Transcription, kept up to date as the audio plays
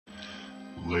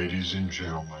Ladies and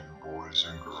gentlemen, boys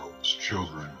and girls,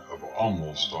 children of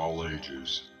almost all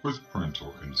ages, with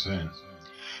parental consent,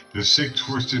 the Sick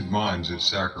Twisted Minds at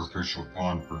Sacrificial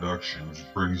Pawn Productions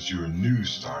brings you a new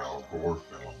style of horror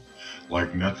film,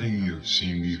 like nothing you have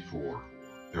seen before.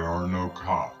 There are no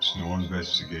cops, no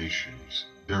investigations.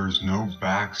 There is no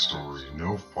backstory,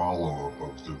 no follow-up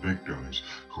of the victims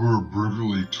who are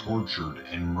brutally tortured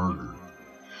and murdered.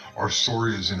 Our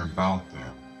story isn't about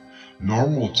them.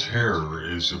 Normal Terror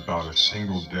is about a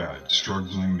single dad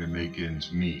struggling to make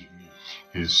ends meet.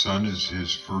 His son is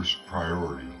his first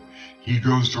priority. He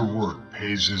goes to work,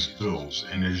 pays his bills,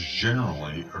 and is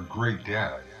generally a great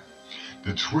dad.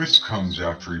 The twist comes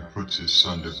after he puts his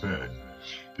son to bed.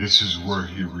 This is where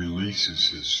he releases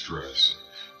his stress.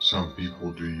 Some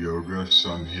people do yoga,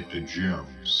 some hit the gym,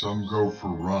 some go for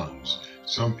runs,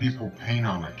 some people paint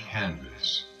on a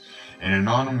canvas. An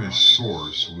anonymous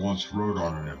source once wrote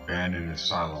on an abandoned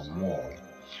asylum wall,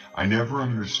 "I never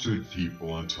understood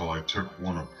people until I took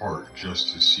one apart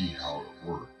just to see how it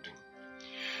worked."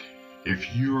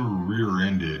 If you are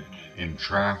rear-ended in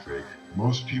traffic,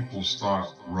 most people's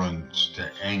thought runs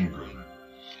to anger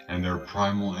and their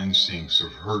primal instincts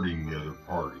of hurting the other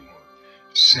party.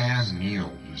 Sam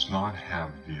Neill does not have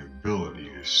the ability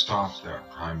to stop that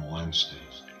primal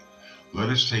instinct. Let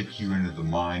us take you into the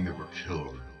mind of a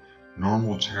killer.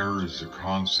 Normal Terror is a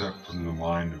concept from the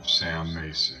mind of Sam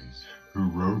Mason, who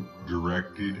wrote,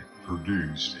 directed,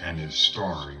 produced, and is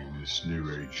starring in this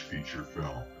new age feature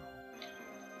film.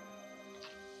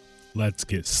 Let's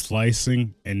get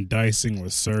slicing and dicing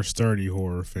with Sir Sturdy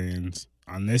horror fans.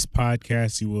 On this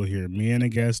podcast, you will hear me and a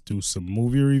guest do some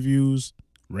movie reviews,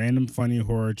 random funny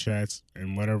horror chats,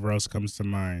 and whatever else comes to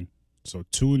mind. So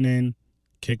tune in,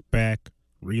 kick back,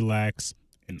 relax,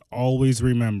 and always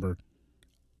remember,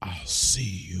 I'll see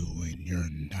you in your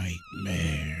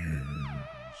nightmares.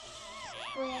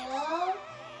 Well,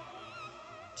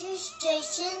 just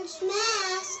Jason's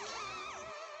mask.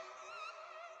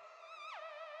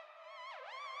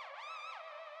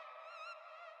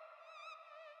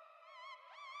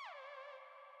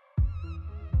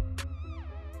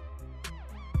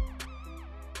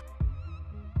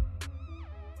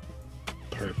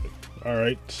 Perfect. All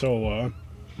right, so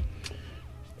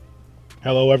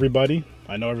hello everybody.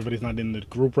 I know everybody's not in the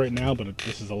group right now, but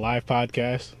this is a live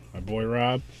podcast. My boy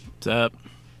Rob. What's up?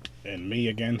 And me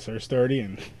again, Sir Sturdy,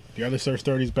 and the other Sir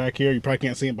Sturdy's back here. You probably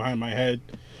can't see him behind my head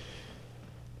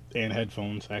and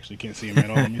headphones. I actually can't see him at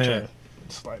all. Let me try to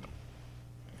slide him.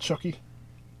 Chucky.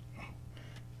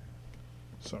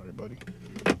 Sorry, buddy.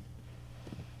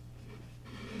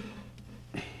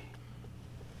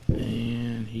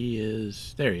 And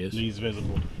there he is. He's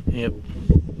visible. Yep.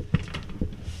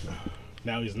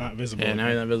 Now he's not visible. Yeah, now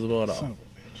he's not visible at all. Son of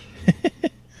a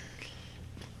bitch.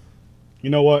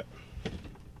 You know what?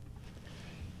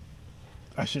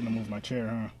 I shouldn't have moved my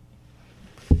chair,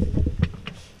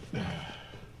 huh?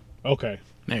 Okay.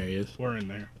 There he is. We're in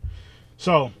there.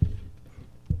 So,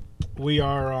 we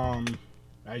are,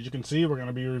 as you can see, we're going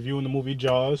to be reviewing the movie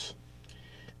Jaws.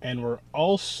 And we're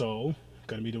also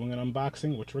going to be doing an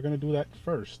unboxing, which we're going to do that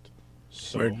first.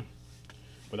 So, Word.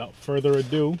 Without further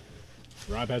ado,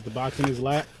 Rob has the box in his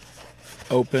lap.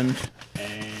 Opened.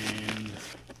 And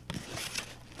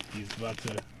he's about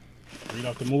to read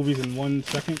off the movies in 1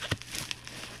 second.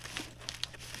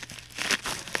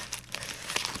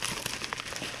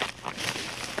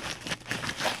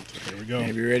 There we go. Are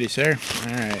you ready, sir?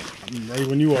 All right. I'm ready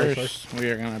when you are, sir. First, we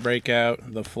are going to break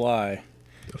out The Fly.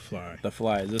 The Fly. The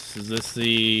Fly. This is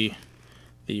the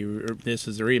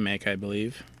remake, I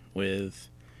believe, with,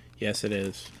 yes, it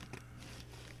is.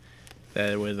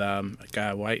 That with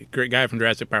great guy from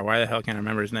Jurassic Park. Why the hell can't I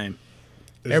remember his name?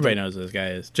 Everybody knows who this guy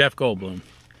is. Jeff Goldblum.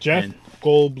 Jeff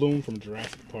Goldblum from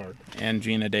Jurassic Park. And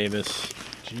Gina Davis.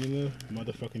 Gina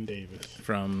motherfucking Davis.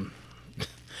 From,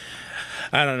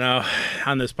 I don't know.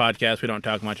 On this podcast, we don't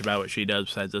talk much about what she does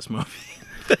besides this movie.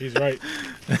 He's right.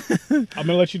 I'm going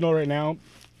to let you know right now.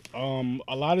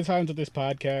 A lot of times with this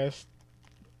podcast,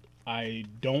 I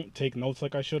don't take notes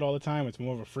like I should all the time. It's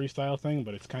more of a freestyle thing,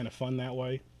 but it's kind of fun that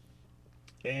way.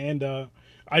 And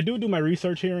I do my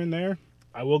research here and there.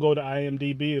 I will go to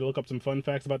IMDb to look up some fun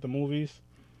facts about the movies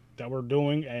that we're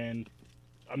doing. And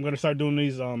I'm going to start doing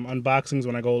these unboxings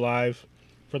when I go live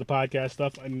for the podcast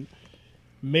stuff. And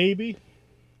maybe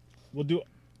we'll do...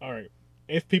 All right.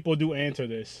 If people do answer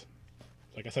this,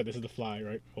 like I said, this is The Fly,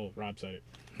 right? Oh, Rob said it.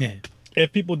 Yeah.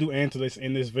 If people do answer this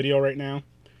in this video right now,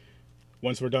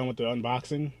 once we're done with the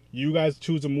unboxing, you guys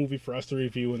choose a movie for us to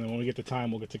review, and then when we get the time,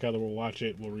 we'll get together, we'll watch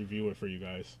it, we'll review it for you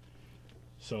guys.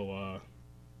 So,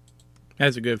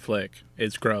 That's a good flick.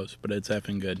 It's gross, but it's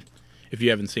effing good. If you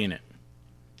haven't seen it.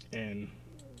 And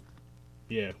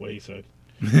yeah, what he said.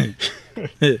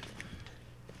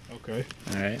 Okay.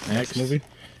 All right, Next movie.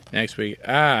 Next week.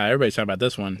 Everybody's talking about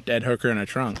this one. Dead Hooker in a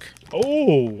Trunk.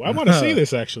 Oh, I want to see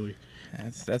this actually.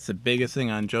 That's the biggest thing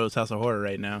on Joe's House of Horror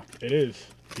right now. It is.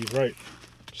 He's right.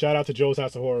 Shout out to Joe's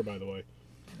House of Horror, by the way.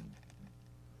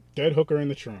 Dead Hooker in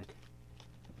the Trunk.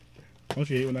 Don't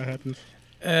you hate when that happens?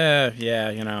 Yeah,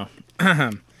 you know.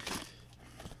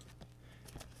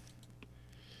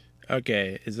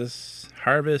 Okay, is this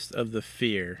Harvest of the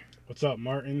Fear? What's up,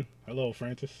 Martin? Hello,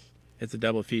 Francis. It's a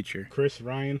double feature. Chris,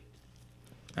 Ryan.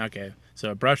 Okay,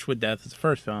 so Brush with Death is the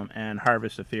first film, and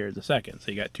Harvest of Fear is the second.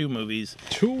 So you got two movies.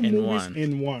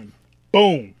 In one.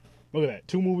 Boom. Look at that.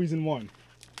 2 movies in one.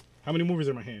 How many movies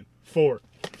are in my hand? 4.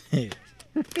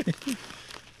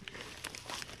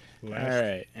 All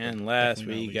right, and last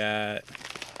we got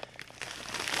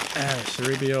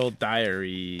Cerebral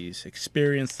Diaries.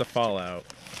 Experience the Fallout.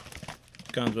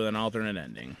 Comes with an alternate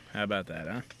ending. How about that,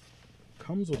 huh?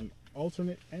 Comes with an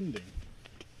alternate ending.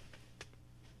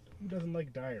 Who doesn't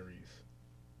like diaries?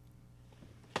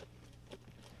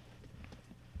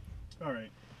 All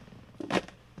right. Let's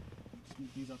move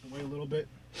these out the way a little bit.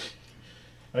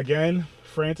 Again,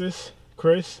 Francis,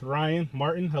 Chris, Ryan,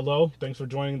 Martin, hello. Thanks for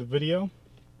joining the video.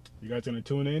 You guys gonna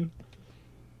tune in?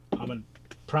 I'm gonna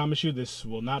promise you this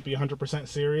will not be 100%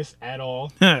 serious at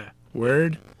all.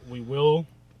 Word? We will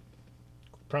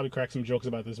probably crack some jokes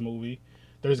about this movie.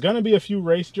 There's gonna be a few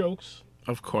race jokes.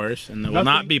 Of course, and they will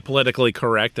not be politically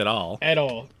correct at all. At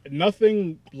all.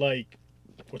 Nothing like,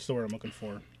 what's the word I'm looking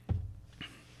for?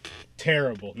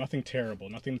 Terrible. Nothing terrible.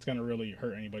 Nothing that's gonna really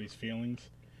hurt anybody's feelings.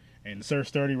 And Sir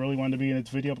Sturdy really wanted to be in this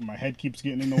video, but my head keeps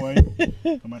getting in the way,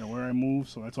 no matter where I move.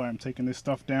 So that's why I'm taking this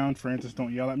stuff down. Francis,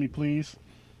 don't yell at me, please.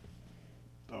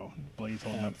 Oh, Blade's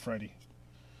holding up Freddy.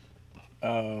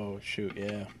 Oh, shoot,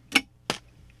 yeah.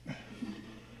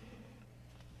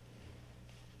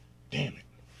 Damn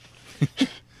it.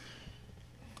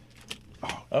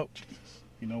 Oh. Jesus.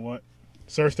 You know what?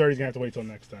 Sir Sturdy's going to have to wait till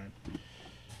next time.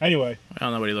 Anyway. I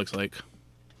don't know what he looks like.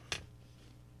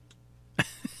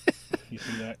 You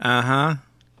see that? Uh-huh.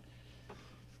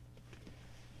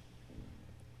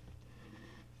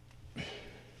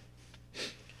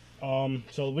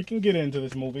 So we can get into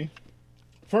this movie.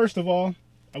 First of all,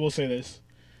 I will say this.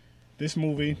 This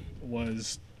movie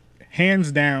was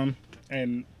hands down,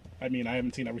 and I mean, I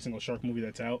haven't seen every single shark movie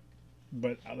that's out,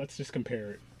 but let's just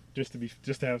compare it, just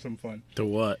to have some fun. To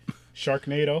what?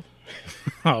 Sharknado.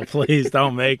 Oh, please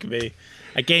don't make me.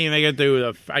 I can't even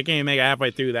make it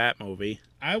halfway through that movie.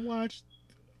 I watched,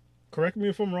 correct me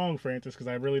if I'm wrong, Francis, because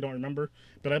I really don't remember,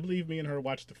 but I believe me and her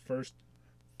watched the first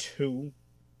 2,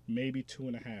 maybe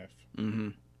 2.5. Mm-hmm.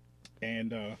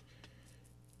 And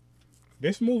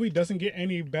this movie doesn't get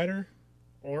any better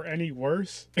or any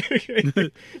worse.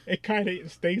 It kind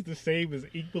of stays the same, as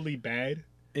equally bad.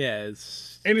 Yeah,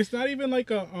 it's not even like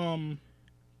a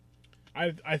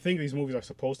I think these movies are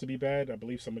supposed to be bad. I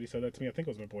believe somebody said that to me. I think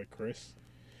it was my boy Chris.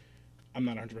 I'm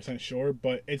not 100% sure,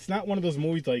 but it's not one of those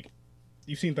movies like,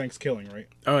 you've seen Thanksgiving, right?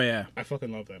 Oh yeah, I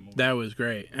fucking love that movie. that was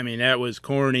great. I mean, that was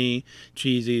corny,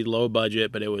 cheesy, low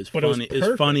budget, but it was funny. It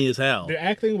was funny as hell. The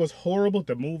acting was horrible.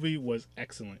 The movie was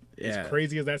excellent. Yeah. As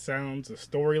crazy as that sounds, the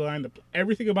storyline,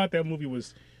 everything about that movie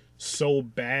was so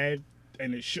bad,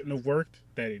 and it shouldn't have worked,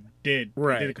 that it did.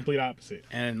 Right. It did the complete opposite.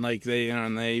 And like they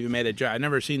even made a joke. I've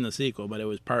never seen the sequel, but it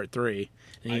was part 3.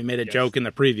 And he made a yes. joke in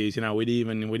the previews. You know, we'd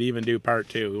even do part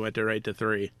 2. We went right to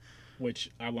 3. Which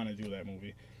I want to do that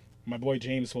movie. My boy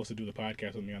James is supposed to do the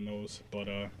podcast with me on those, but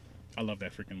I love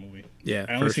that freaking movie. Yeah,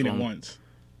 I only first seen one. it once.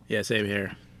 Yeah, same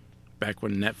here. Back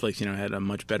when Netflix, had a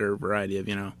much better variety of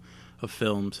of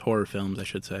films, horror films, I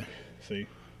should say. See,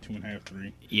 2.5,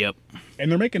 3. Yep.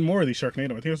 And they're making more of these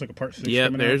Sharknado. I think there's like a part 6. Yep.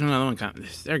 coming There's out. another one.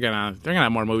 They're gonna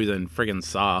have more movies than friggin'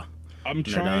 Saw. I'm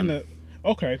trying to.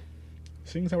 Okay.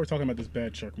 Seeing as how we're talking about this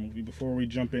bad shark movie, before we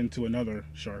jump into another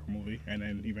shark movie and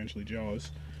then eventually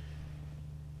Jaws,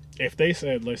 if they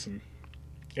said, listen,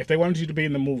 if they wanted you to be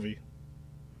in the movie,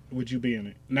 would you be in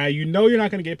it? Now, you're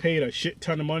not going to get paid a shit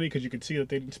ton of money, because you can see that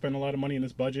they didn't spend a lot of money in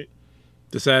this budget.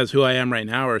 This as who I am right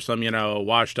now, or some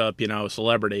washed up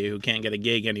celebrity who can't get a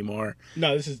gig anymore.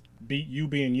 No, this is you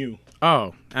being you.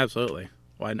 Oh, absolutely.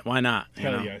 Why not?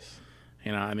 Hell yes.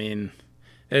 I mean,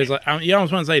 there's like, you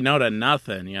almost want to say no to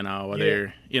nothing.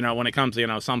 Whether when it comes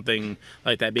to something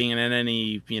like that being in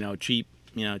any cheap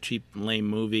lame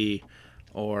movie,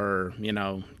 or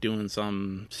doing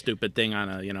some stupid thing on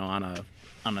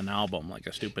an album, like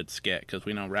a stupid skit, because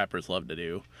we know rappers love to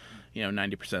do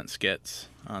 90% skits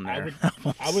on their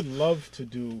albums. I would love to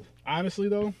do, honestly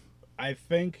though, I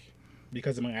think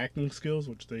because of my acting skills,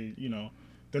 which they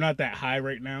they're not that high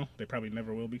right now. They probably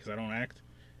never will be because I don't act.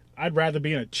 I'd rather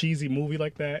be in a cheesy movie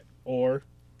like that or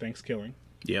Thanksgiving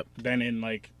Yep. than in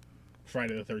like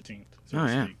Friday the 13th. Oh,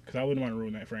 yeah. Because I wouldn't want to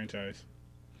ruin that franchise.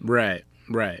 Right.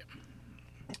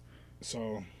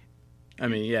 So, I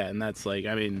mean, yeah, and that's like,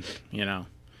 I mean, you know,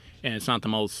 and it's not the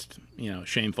most, you know,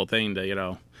 shameful thing to, you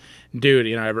know, do,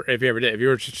 you know, if you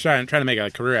were just trying to make a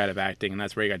career out of acting and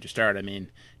that's where you got your start. I mean,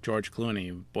 George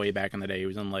Clooney, way back in the day, he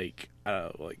was in like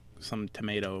some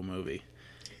tomato movie.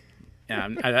 Yeah,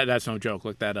 that's no joke.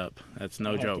 Look that up. That's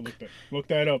no joke. Look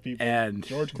that up, people. And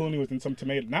George Clooney was in some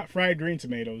tomato, not fried green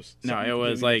tomatoes. No, it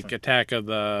was like different. Attack of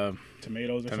the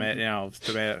Tomatoes or something. you know,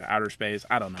 outer space.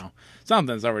 I don't know.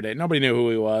 Something's over there. Nobody knew who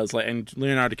he was. Like, and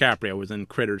Leonardo DiCaprio was in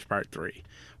Critters Part 3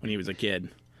 when he was a kid.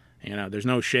 You know, there's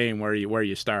no shame where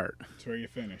you start. It's where you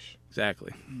finish.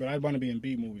 Exactly. But I'd want to be in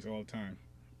B movies all the time.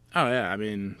 Oh yeah, I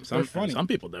mean, some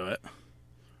people do it.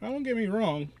 Now, don't get me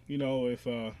wrong. You know, if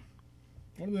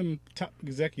one of them top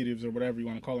executives or whatever you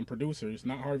want to call them, producers,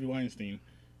 not Harvey Weinstein,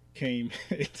 came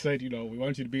and said, you know, we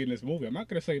want you to be in this movie, I'm not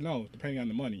going to say no, depending on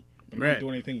the money. But I'm not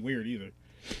doing anything weird either.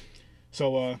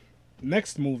 So,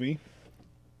 next movie,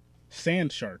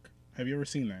 Sand Shark. Have you ever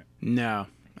seen that? No,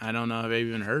 I don't know if I've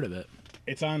even heard of it.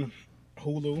 It's on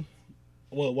Hulu.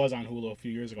 Well, it was on Hulu a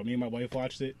few years ago. Me and my wife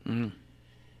watched it. Mm-hmm.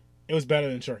 It was better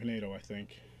than Sharknado, I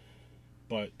think.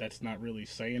 But that's not really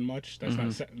saying much. That's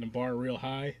not setting the bar real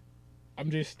high.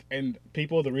 And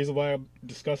people, the reason why I'm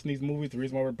discussing these movies, the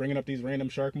reason why we're bringing up these random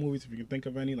shark movies, if you can think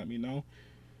of any, let me know,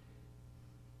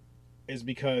 is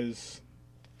because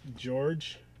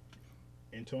George,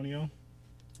 Antonio,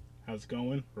 how's it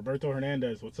going? Roberto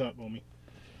Hernandez, what's up, homie?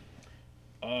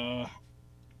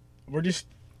 We're just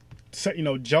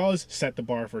Jaws set the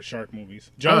bar for shark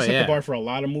movies. Jaws set the bar for a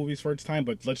lot of movies for its time,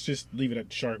 but let's just leave it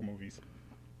at shark movies.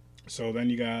 So then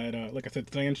you got, like I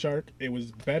said, Sand Shark. It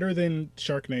was better than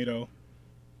Sharknado.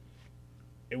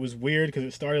 It was weird because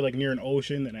it started like near an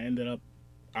ocean and I ended up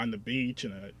on the beach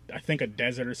and I think a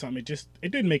desert or something. It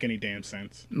didn't make any damn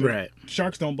sense. Right.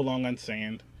 Sharks don't belong on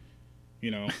sand.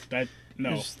 You know, that,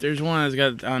 no. There's one that's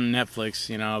got on Netflix,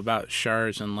 you know, about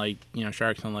sharks and like, you know,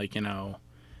 sharks in like, you know,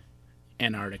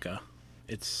 Antarctica.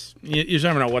 It's, you just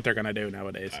never know what they're going to do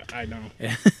nowadays. I know.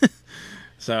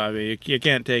 So, I mean, you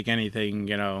can't take anything,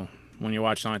 you know, when you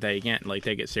watch something like that, you can't, like,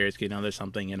 take it serious because, you know, there's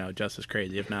something, you know, just as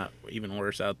crazy, if not even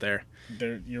worse out there.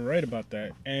 You're right about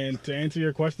that. And to answer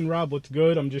your question, Rob, what's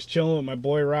good? I'm just chilling with my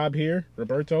boy Rob here,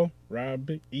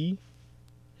 Rob E.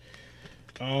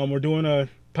 We're doing a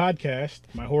podcast,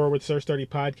 my Horror with Sir Sturdy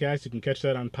podcast. You can catch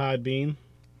that on Podbean,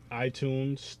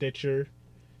 iTunes, Stitcher,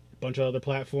 a bunch of other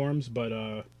platforms.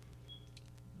 But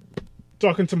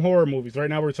talking some horror movies. Right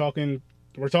now we're talking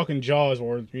Jaws,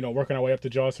 or, you know, working our way up to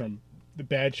Jaws from the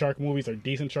bad shark movies or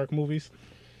decent shark movies.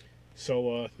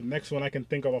 So the next one I can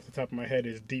think of off the top of my head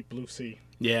is Deep Blue Sea.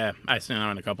 Yeah, I've seen that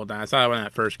one a couple times. I saw it when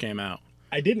that first came out.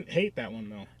 I didn't hate that one,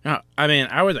 though. No, I mean,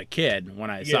 I was a kid when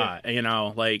I saw it. You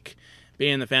know, like,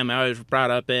 being in the family I was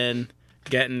brought up in,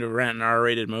 getting to rent an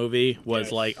R-rated movie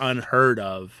was, like, unheard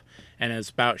of. And it's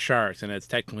about sharks, and it's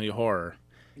technically horror.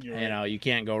 You know, you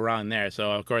can't go wrong there.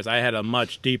 So, of course, I had a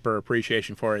much deeper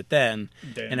appreciation for it then.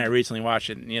 And I recently watched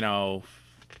it, you know,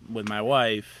 with my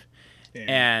wife.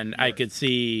 And I could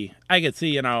see,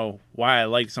 you know, why I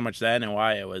liked so much then and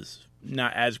why it was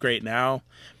not as great now.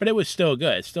 But it was still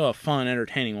good. It's still a fun,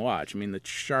 entertaining watch. I mean, the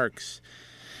sharks,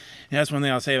 that's one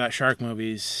thing I'll say about shark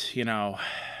movies, you know,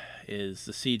 is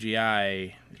the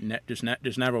CGI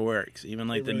just never works. Even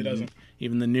like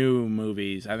even the new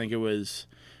movies. I think it was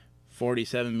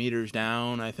 47 Meters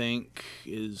Down, I think,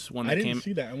 is one that came. I didn't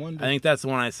see that. I think that's the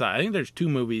one I saw. I think there's two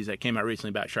movies that came out recently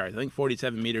about sharks. I think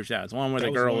 47 Meters Down is one where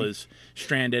the girl is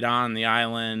stranded on the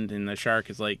island and the shark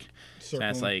is like,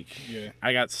 that's like,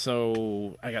 I got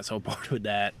so bored with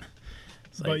that.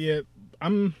 Like, but yeah,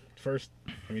 I'm first.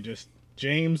 Let me just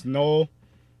James, Noel,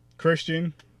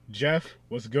 Christian, Jeff,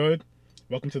 what's good?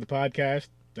 Welcome to the podcast.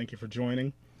 Thank you for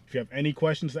joining. If you have any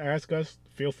questions to ask us,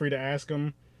 feel free to ask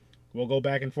them. We'll go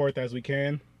back and forth as we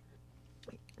can.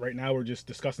 Right now, we're just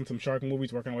discussing some shark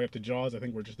movies, working our way up to Jaws. I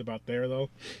think we're just about there, though.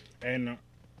 And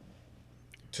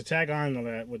to tag on to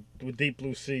that, with Deep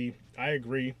Blue Sea, I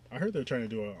agree. I heard they're trying to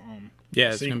do a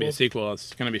it's going to be a sequel.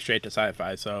 It's going to be straight to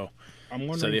sci-fi, so I'm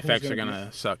wondering so the effects are going to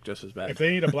suck just as bad. If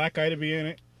they need a black guy to be in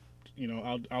it, you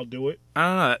know, I'll do it. I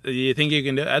don't know. Do you think you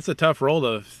can do it? That's a tough role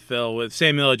to fill. With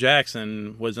Samuel L.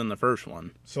 Jackson was in the first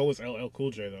one. So was LL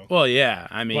Cool J, though. Well, yeah.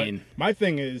 I mean, but my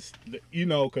thing is, you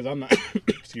know, because I'm not,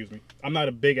 excuse me, I'm not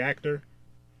a big actor.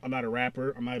 I'm not a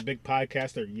rapper. I'm not a big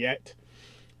podcaster yet.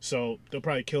 So they'll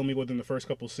probably kill me within the first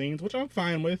couple scenes, which I'm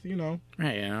fine with, you know.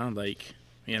 Right, you know, like,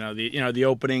 The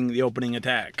opening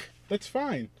attack. That's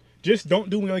fine. Just don't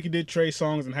do me like you did Trey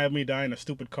Songz and have me die in a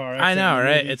stupid car I know,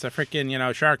 right? Movie. It's a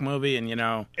freaking, shark movie, and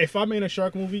If I'm in a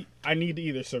shark movie, I need to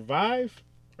either survive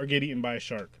or get eaten by a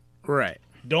shark. Right.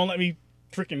 Don't let me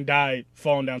freaking die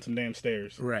falling down some damn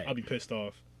stairs. Right. I'll be pissed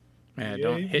off. Man,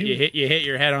 don't hit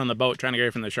your head on the boat trying to get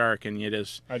away from the shark, and you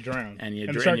just I drown. And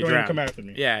the shark don't even come after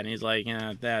me. Yeah, and he's like,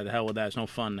 the hell with that. It's no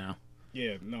fun now.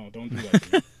 Yeah, no, don't do that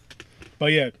to me.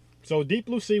 But yeah, so Deep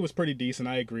Blue Sea was pretty decent.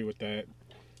 I agree with that.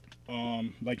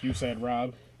 Like you said,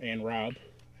 Rob.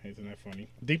 Isn't that funny?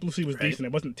 Deep Blue Sea was decent.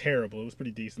 It wasn't terrible. It was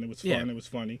pretty decent. It was fun. Yeah. It was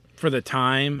funny. For the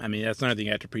time, I mean, that's another thing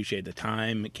you have to appreciate. The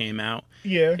time it came out.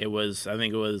 Yeah. I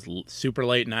think it was super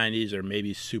late 90s or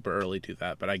maybe super early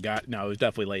 2000. But it was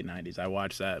definitely late 90s. I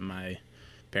watched that in my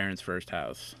parents' first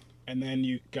house. And then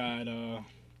you got,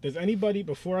 does anybody,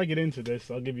 before I get into this,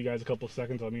 I'll give you guys a couple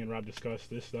seconds while me and Rob discuss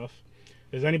this stuff.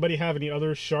 Does anybody have any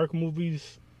other shark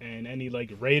movies and any,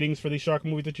 ratings for these shark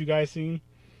movies that you guys seen?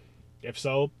 If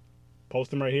so,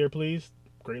 post them right here, please.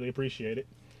 Greatly appreciate it.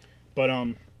 But,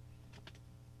 I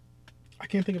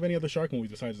can't think of any other shark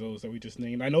movies besides those that we just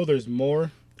named. I know there's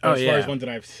more far as ones that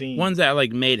I've seen. Ones that,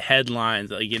 made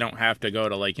headlines. You don't have to go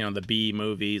to, the B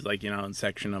movies, in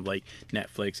section of,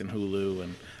 Netflix and Hulu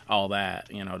and all that,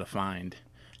 to find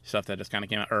stuff that just kind of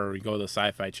came out. Or you go to the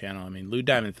Sci-Fi Channel. I mean, Lou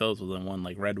Diamond Phillips was in one,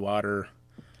 Redwater,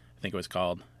 I think it was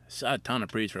called. I saw a ton of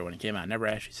previews for it when it came out. Never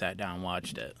actually sat down and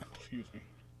watched it. Excuse me.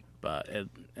 But it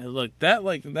looked that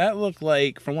looked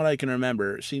like, from what I can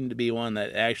remember, it seemed to be one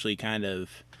that actually kind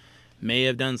of may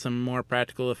have done some more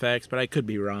practical effects, but I could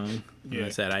be wrong. Like I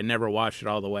said, I never watched it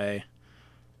all the way.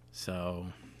 So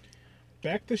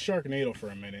back to Sharknado for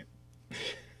a minute.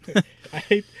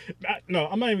 I'm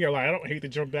not even gonna lie. I don't hate to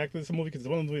jump back to this movie because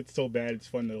one of the movies so bad it's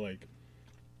fun to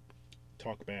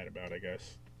talk bad about, I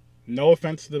guess. No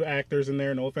offense to the actors in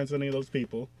there. No offense to any of those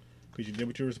people, because you did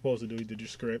what you were supposed to do. You did your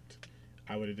script.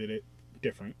 I would have did it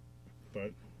different,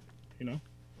 but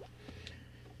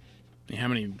how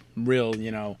many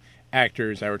real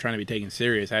actors that were trying to be taken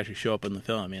serious actually show up in the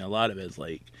film? I mean, a lot of it is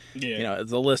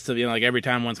it's a list of every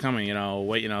time one's coming.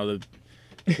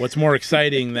 What's more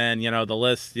exciting than the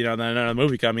list than a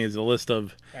movie coming is the list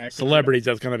of actors, celebrities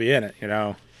that's going to be in it.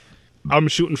 I'm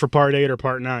shooting for part 8 or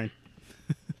part 9.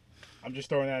 I'm just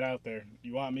throwing that out there.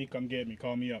 You want me? Come get me.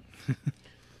 Call me up.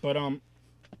 But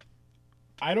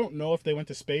I don't know if they went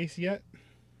to space yet,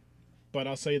 but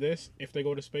I'll say this: if they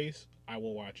go to space, I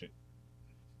will watch it.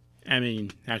 I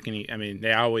mean, how can you? I mean,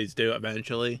 they always do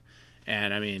eventually,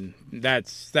 and I mean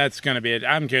that's going to be it.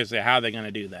 I'm curious how they're going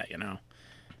to do that.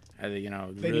 Are they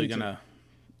really going to?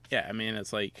 Yeah, I mean,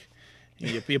 it's like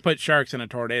you put sharks in a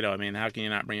tornado. I mean, how can you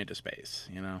not bring it to space?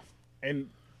 And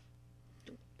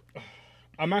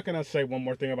I'm not going to say one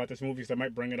more thing about this movie because I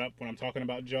might bring it up when I'm talking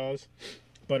about Jaws.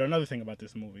 But another thing about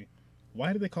this movie,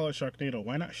 why did they call it Sharknado?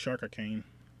 Why not Sharkicane?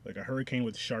 Like a hurricane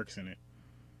with sharks in it.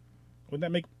 Wouldn't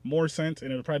that make more sense?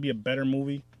 And it would probably be a better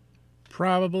movie.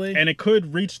 Probably. And it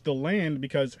could reach the land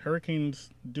because hurricanes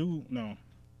do... No.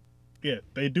 Yeah,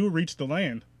 they do reach the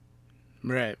land.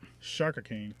 Right.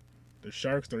 Sharkicane. The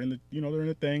sharks, they're in the... they're in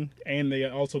the thing. And they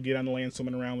also get on the land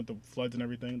swimming around with the floods and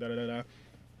everything. Da-da-da-da.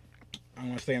 I don't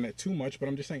want to stay on that too much, but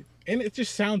I'm just saying. And it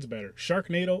just sounds better.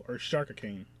 Sharknado or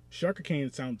Sharkicane.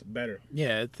 Sharkicane sounds better.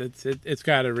 Yeah, it's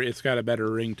got a better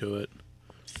ring to it.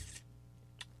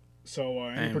 So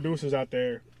any producers out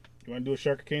there, you want to do a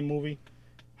Sharkicane movie?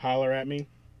 Holler at me.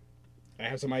 I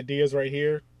have some ideas right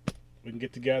here. We can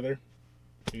get together.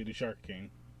 We can do Sharkicane.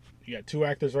 You got 2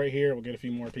 actors right here. We'll get a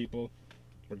few more people.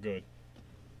 We're good.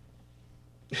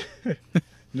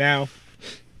 Now,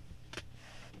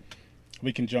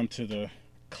 we can jump to the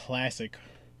classic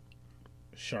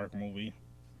shark movie.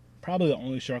 Probably the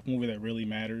only shark movie that really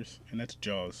matters, and that's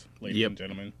Jaws, ladies and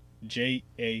gentlemen.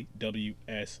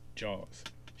 Jaws. Jaws.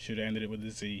 Should have ended it with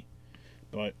a Z,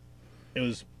 but it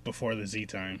was before the Z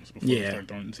times. Before we started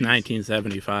throwing Z's.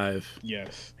 1975.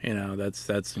 Yes.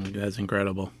 That's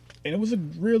incredible. And it was a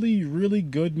really, really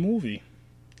good movie,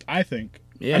 I think.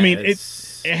 Yeah. I mean, it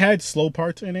had slow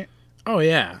parts in it. Oh,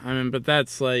 yeah. I mean, but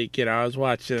that's I was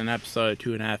watching an episode of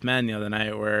 2.5 Men the other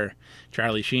night where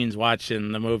Charlie Sheen's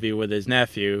watching the movie with his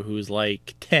nephew who's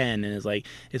 10 and is like,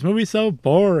 this movie's so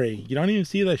boring. You don't even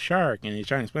see the shark. And he's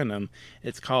trying to explain to him,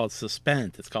 it's called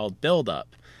suspense. It's called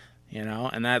build-up.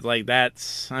 And that's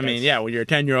when you're a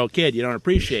 10-year-old kid, you don't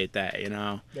appreciate that,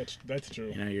 That's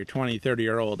true. You're 20,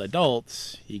 30-year-old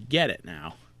adults, you get it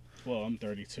now. Well, I'm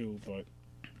 32, but...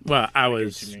 Well, I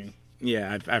was... what you mean.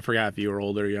 Yeah, I forgot if you were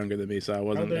older or younger than me, so I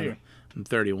wasn't. How old are you? I'm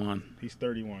 31. He's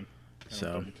 31.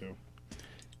 So, 32.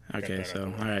 Okay, that so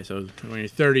out the way. all right, so when you're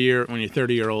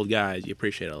 30-year-old guys, you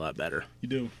appreciate it a lot better. You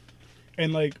do.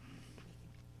 And like,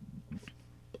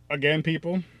 again,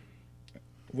 people,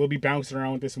 we'll be bouncing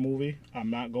around with this movie. I'm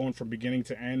not going from beginning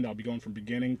to end. I'll be going from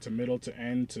beginning to middle to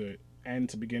end to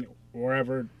beginning.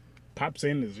 Wherever pops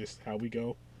in is just how we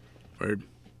go. Word.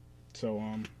 So,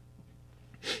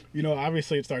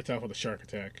 obviously it starts off with a shark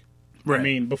attack. Right. I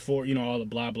mean, before, all the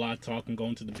blah, blah talk and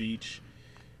going to the beach.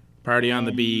 Party on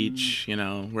the beach,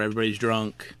 where everybody's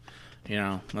drunk.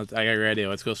 I got a great idea.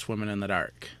 Let's go swimming in the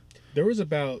dark. There was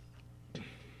about...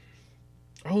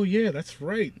 Oh, yeah, that's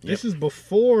right. Yep. This is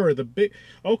before the big...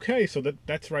 Okay, so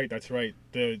that's right.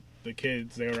 The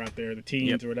kids, they were out there, the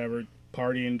teens Yep. or whatever,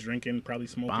 partying, drinking, probably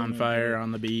smoking. Bonfire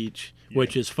on the beach, Yeah.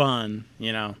 which is fun,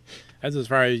 That's as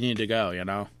far as you need to go,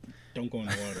 Don't go in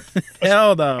the water.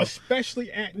 Hell no.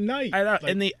 Especially at night. I know, Like,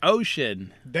 in the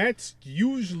ocean. that's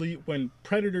usually when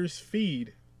predators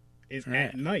feed is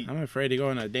at night. I'm afraid to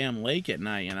go in a damn lake at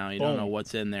night, You don't know Boom.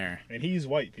 what's in there. And he's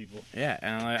white, people. Yeah,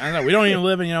 and I know we don't even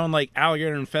live in like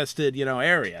alligator infested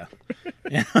area.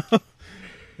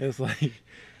 It's like,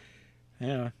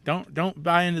 don't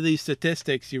buy into these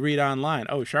statistics you read online.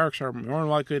 Oh, sharks are more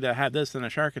likely to have this than a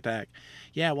shark attack.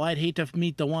 Yeah, well, I'd hate to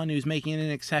meet the one who's making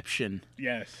an exception.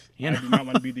 Yes, You I know? do not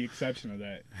want to be the exception of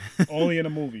that. Only in a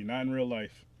movie, not in real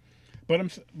life.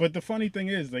 But the funny thing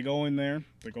is, they go in there,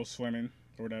 they go swimming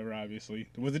or whatever. Obviously,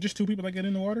 was it just two people that get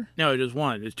in the water? No, just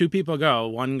one. There's two people go.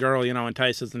 One girl,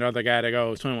 entices another guy to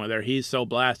go swim with her. He's so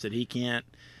blasted he can't.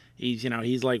 He's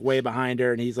like way behind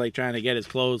her, and he's like trying to get his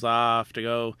clothes off to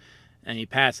go, and he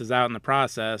passes out in the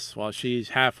process while she's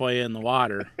halfway in the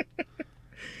water.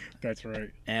 That's right.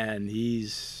 And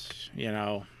he's,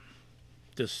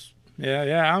 just,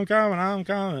 yeah, I'm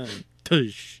coming.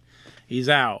 Tush. He's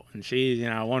out, and she's,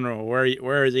 wondering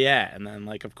where is he at? And then,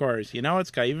 like, of course,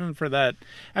 it's even for that.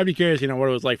 I'd be curious, what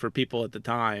it was like for people at the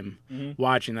time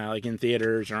watching that, like in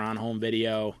theaters or on home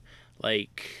video.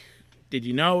 Like, did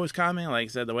you know it was coming? Like I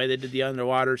said, the way they did the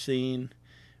underwater scene,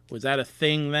 was that a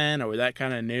thing then, or was that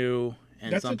kind of new?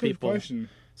 And That's a good question.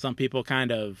 Some people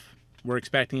kind of were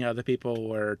expecting, other people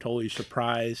were totally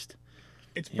surprised.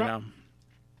 It's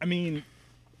I mean,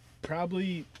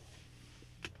 probably.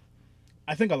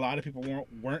 I think a lot of people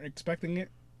weren't expecting it,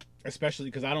 especially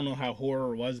because I don't know how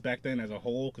horror was back then as a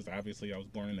whole. Because obviously I was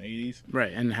born in the 80s.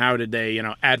 Right, and how did they,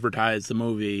 advertise the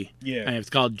movie? Yeah. And it's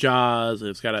called Jaws.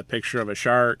 It's got a picture of a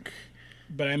shark.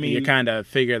 But I mean, You kind of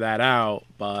figure that out,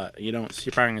 but you're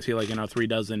probably gonna see like 3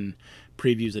 dozen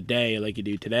previews a day like you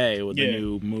do today with the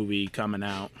new movie coming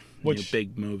out, new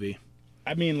big movie.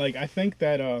 I mean, like I think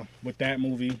that with that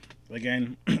movie,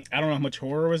 again, I don't know how much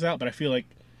horror was out, but I feel like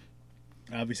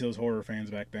obviously those horror fans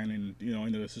back then, and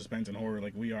into the suspense and horror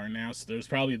like we are now. So there's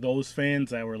probably those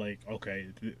fans that were like, okay,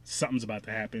 something's about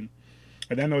to happen.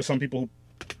 And then there was some people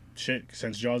who,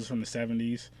 since Jaws is from the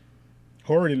 70s.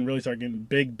 Horror didn't really start getting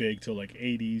big till like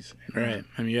 80s. Right.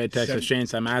 I mean, you had Texas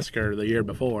Chainsaw Massacre the year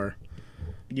before.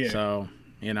 Yeah. So,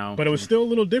 But it was still a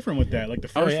little different with that. Like the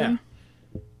first one.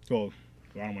 Well,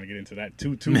 I don't want to get into that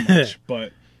too much.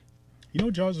 But,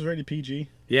 Jaws was rated PG.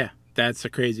 Yeah. That's the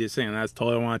craziest thing. That's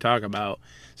totally what I want to talk about.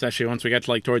 Especially once we get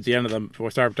to like towards the end of we'll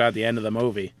start at the end of the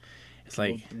movie. It's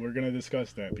like. We're going to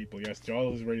discuss that, people. Yes,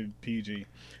 Jaws was rated PG.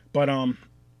 But,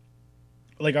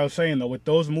 like I was saying, though, with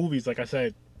those movies, like I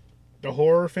said, the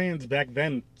horror fans back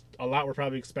then, a lot were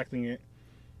probably expecting it.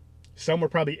 Some were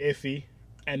probably iffy.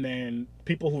 And then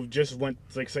people who just went,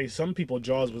 like, say, some people,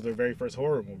 Jaws was their very first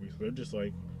horror movie. So they're just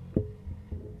like,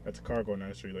 that's a car going down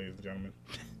the street, ladies and gentlemen.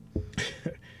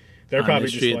 They're probably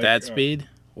the street just like, at that speed?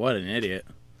 What an idiot.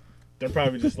 They're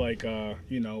probably just like,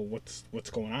 what's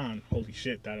going on? Holy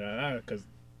shit, da-da-da. Because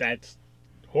that's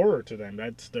horror to them.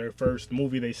 That's their first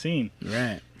movie they seen.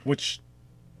 Right. Which...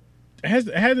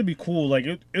 It had to be cool. Like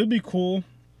it would be cool.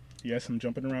 Yes, I'm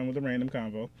jumping around with a random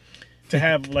convo. To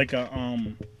have like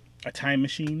a time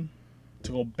machine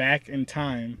to go back in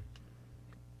time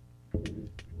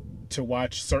to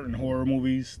watch certain horror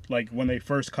movies, like when they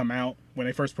first come out, when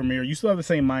they first premiere. You still have the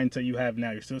same mindset you have now.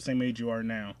 You're still the same age you are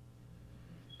now.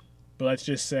 But let's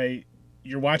just say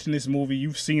you're watching this movie.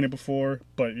 You've seen it before,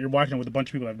 but you're watching it with a bunch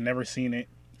of people that have never seen it.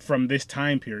 From that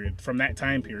time period.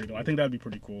 I think that would be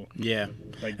pretty cool. Yeah,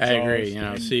 like I agree.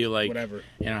 See like whatever.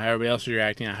 How everybody else is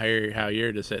reacting, how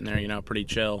you're just sitting there, pretty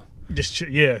chill. Just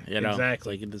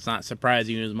exactly. Like it's not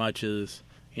surprising you as much as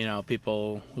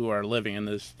people who are living in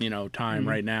this time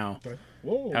right now.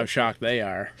 Whoa. How shocked they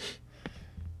are.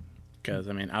 Because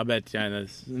I'll bet I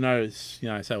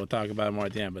said we'll talk about it more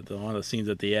at the end, but one of the scenes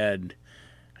at the end.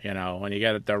 When you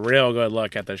get the real good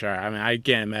look at the shark. I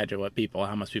can't imagine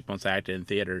how much people acted in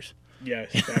theaters.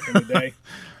 Yes, back in the day.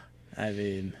 I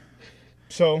mean,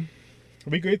 So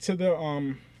we get to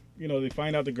the they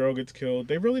find out the girl gets killed.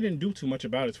 They really didn't do too much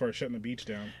about it as far as shutting the beach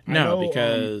down. I no, know,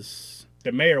 because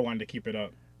the mayor wanted to keep it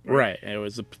up. right, it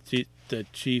was the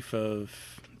chief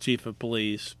of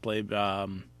police played.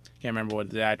 Can't remember what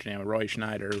the actor name. Roy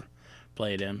Schneider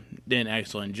played him. Did an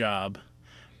excellent job,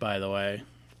 by the way.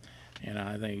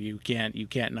 I think you can't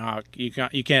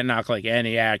knock like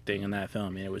any acting in that film. I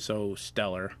mean, it was so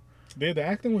stellar. The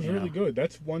acting was really good.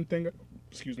 That's one thing.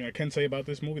 Excuse me, I can say about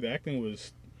this movie. The acting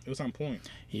was on point.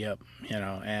 Yep,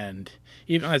 and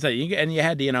even like I said, you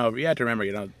had to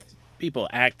remember, people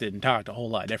acted and talked a whole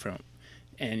lot different,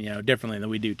 and differently than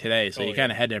we do today. So you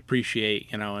kind of had to appreciate,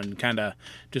 and kind of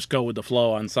just go with the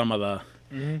flow on some of the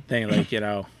things. Like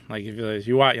if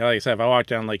you watch, like I said, if I walked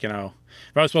down, like if I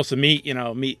was supposed to meet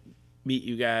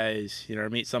you guys,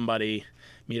 meet somebody.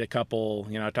 Meet a couple,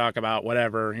 talk about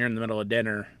whatever. You're in the middle of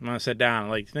dinner. I'm gonna sit down.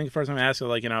 Like, I think the first time I asked,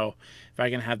 like, if I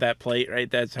can have that plate, right?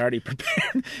 That's already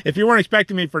prepared. If you weren't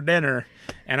expecting me for dinner,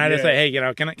 and I just say,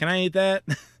 hey, can I eat that?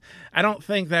 I don't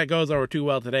think that goes over too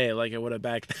well today, like it would have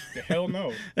back then. Hell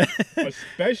no.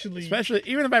 Especially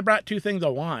even if I brought 2 things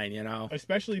of wine,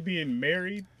 Especially being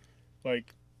married,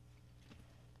 like,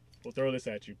 we'll throw this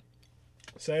at you.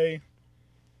 Say,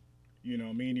 me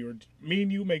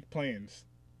and you make plans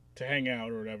to hang out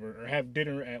or whatever, or have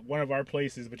dinner at one of our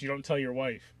places, but you don't tell your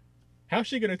wife. How's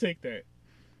she gonna take that?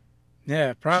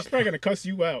 Yeah, she's probably gonna cuss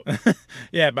you out.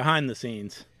 Yeah, behind the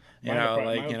scenes,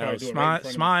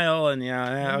 smile and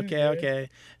okay.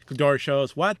 Door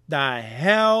shows. What the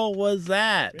hell was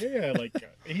that? Yeah, like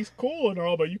he's cool and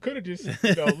all, but you could have just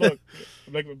look.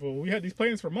 Like, well, we had these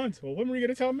plans for months. Well, when were you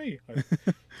gonna tell me? Like,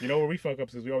 where we fuck up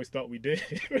is we always thought we did.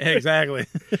 Exactly.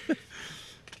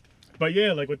 But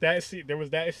yeah, like with that scene, there was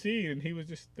that scene, and he was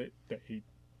just that he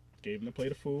gave him the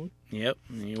plate of food. Yep,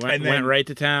 he went right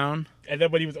to town. And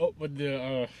then when he was when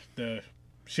the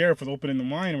sheriff was opening the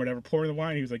wine or whatever, pouring the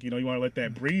wine, he was like, you want to let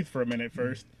that breatze for a minute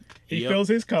first. He fills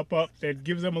his cup up and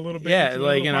gives them a little bit. Yeah,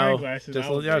 like just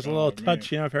a little touch,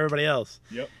 for everybody else.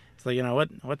 Yep. It's like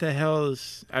what the hell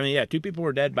is? I mean, 2 people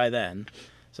were dead by then,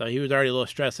 so he was already a little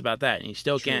stressed about that, and he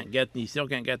still can't get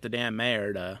the damn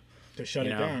mayor to shut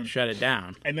it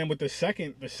down. And then with the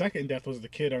second death was the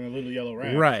kid on the little yellow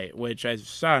raft. Right, which I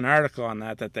saw an article on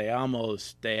that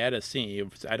they had a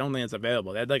scene. I don't think it's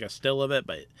available. They had like a still of it,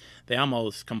 but they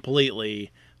almost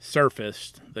completely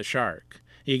surfaced the shark.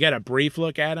 You get a brief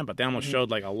look at him, but they almost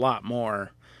showed like a lot more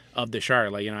of the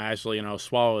shark, like actually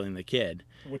swallowing the kid.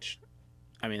 Which,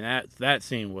 I mean, that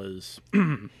scene was.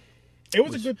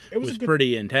 It was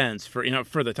pretty intense for the time.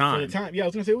 For the time, yeah, I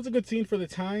was gonna say it was a good scene for the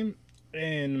time,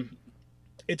 and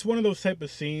it's one of those type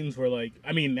of scenes where, like,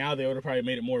 I mean, now they would have probably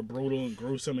made it more brutal and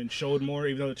gruesome and showed more,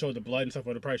 even though it showed the blood and stuff.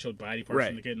 Would have probably showed body parts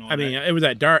from the kid and all that. I mean, it was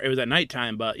at dark, it was at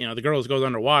nighttime, but the girl goes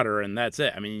underwater and that's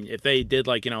it. I mean, if they did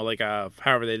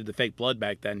however they did the fake blood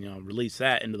back then, release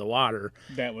that into the water,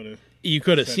 that would have. You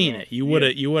could have seen it. You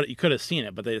could have seen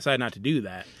it, but they decided not to do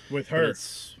that with her.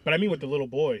 But I mean, with the little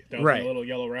boy, that was the little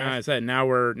yellow raft. I said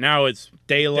now it's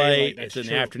daylight. It's in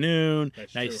the afternoon.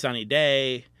 That's nice true. sunny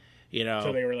day.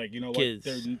 So they were like, kids.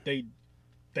 What?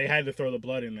 They had to throw the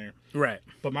blood in there. Right.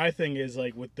 But my thing is,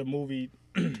 like, with the movie,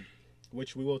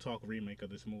 which we will talk remake of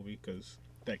this movie because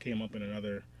that came up on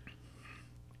another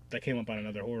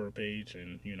horror page,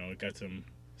 and it got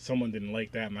someone didn't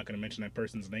like that. I'm not going to mention that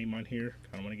person's name on here.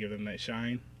 I don't want to give them that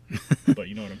shine, but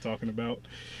you know what I'm talking about.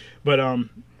 But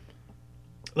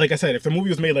like I said, if the movie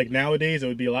was made like nowadays, it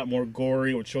would be a lot more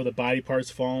gory. It would show the body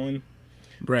parts falling.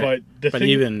 Right. But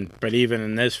even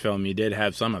in this film, you did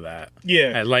have some of that.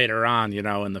 Yeah. Later on,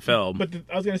 in the film. But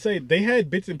I was gonna say they had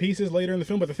bits and pieces later in the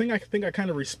film. But the thing I think I kind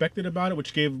of respected about it,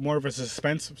 which gave more of a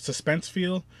suspense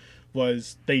feel,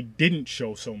 was they didn't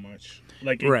show so much.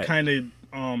 Like it kind of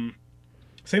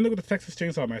same thing with the Texas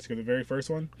Chainsaw Massacre, the very first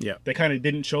one. Yeah. They kind of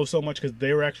didn't show so much because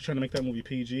they were actually trying to make that movie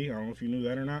PG. I don't know if you knew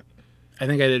that or not. I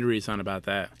think I did read something about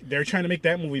that. They're trying to make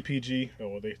that movie PG. Oh,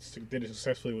 well, they did it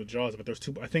successfully with Jaws, but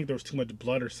I think there was too much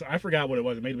blood, or I forgot what it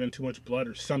was. It may have been too much blood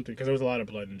or something, because there was a lot of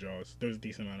blood in Jaws. There was a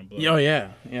decent amount of blood. Oh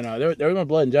yeah, there was more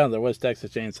blood in Jaws. There was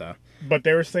Texas Chainsaw. But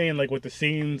they were saying, like, with the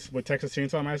scenes with Texas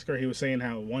Chainsaw Massacre, he was saying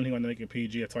how, one, he wanted to make it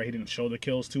PG, that's why he didn't show the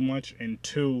kills too much, and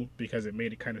 2, because it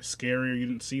made it kind of scarier. You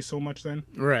didn't see so much then.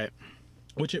 Right.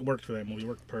 Which it worked for that movie. It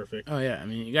worked perfect. Oh yeah, I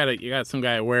mean, you got some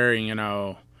guy wearing,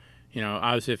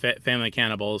 obviously family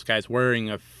cannibals, guys wearing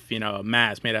a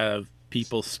mask made out of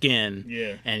people's skin.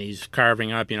 Yeah. And he's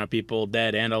carving up, people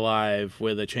dead and alive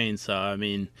with a chainsaw. I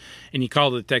mean, and he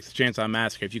called it the Texas Chainsaw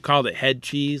Massacre. If you called it head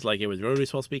cheese, like it was really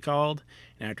supposed to be called,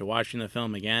 and after watching the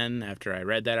film again, after I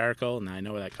read that article, and I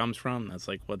know where that comes from, that's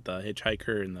like what the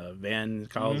hitchhiker in the van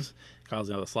calls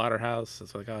the slaughterhouse.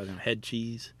 That's what they call it, head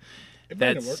cheese.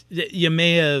 You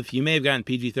may have gotten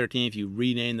PG-13 if you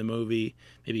rename the movie,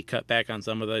 maybe cut back on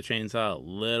some of the chainsaw a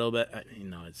little bit.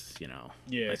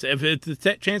 If it's the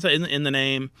chainsaw in the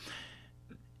name,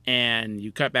 and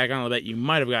you cut back on a little bit, you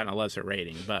might have gotten a lesser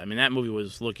rating. But I mean, that movie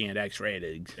was looking at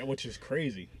X-rated, which is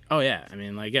crazy. Oh yeah, I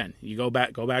mean, again, you go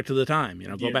back to the time,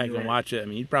 go back and watch it. I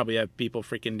mean, you'd probably have people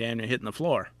freaking damn near hitting the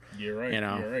floor. You're right.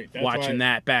 You're right. That's watching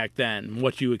that back then,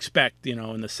 what you expect, in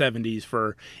the 70s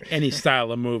for any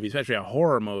style of movie, especially a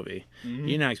horror movie. Mm-hmm.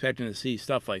 You're not expecting to see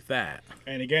stuff like that.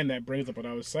 And again, that brings up what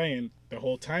I was saying, the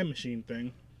whole time machine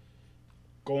thing.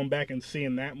 Going back and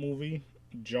seeing that movie,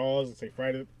 Jaws, let's say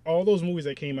Friday, all those movies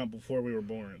that came out before we were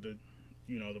born, the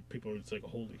people were just like,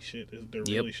 holy shit, they're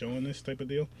really showing this type of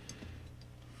deal.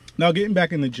 Now, getting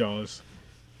back into Jaws,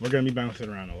 we're going to be bouncing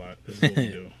around a lot. This is what we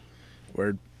do.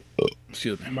 Word.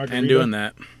 Excuse me. Margarita, and doing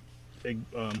that.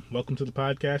 Welcome to the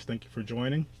podcast. Thank you for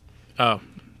joining. Oh,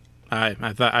 I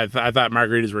thought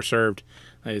margaritas were served.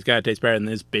 Like, it's got to taste better than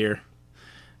this beer.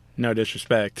 No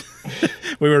disrespect.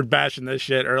 We were bashing this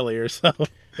shit earlier, so.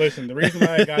 Listen, the reason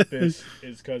why I got this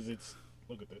is because it's.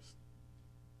 Look at this.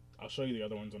 I'll show you the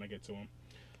other ones when I get to them.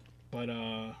 But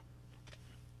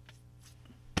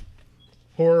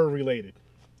horror related.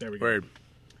 There we go. Word.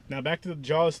 Now back to the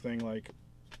Jaws thing. Like,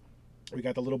 we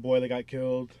got the little boy that got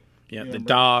killed. Yeah, the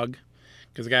dog.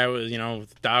 Because the guy was, the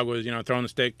dog was, throwing the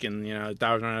stick, and, the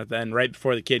dog was running out. Then right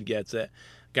before the kid gets it,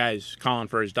 guy's calling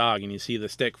for his dog, and you see the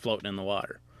stick floating in the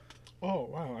water. Oh,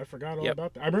 wow. I forgot all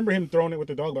about that. I remember him throwing it with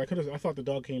the dog, but I thought the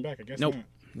dog came back. I guess nope. Not.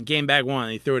 He came back one,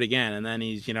 and he threw it again, and then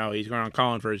he's going on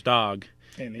calling for his dog.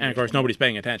 And of course, nobody's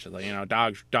paying attention. Like,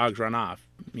 dogs run off.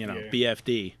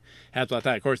 BFD. Happens like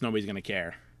that. Of course, nobody's going to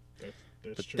care.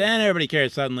 But true. Then everybody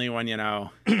cares suddenly when,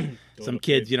 some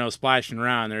kids, splashing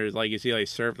around. There's, like, you see,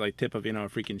 like, tip of, a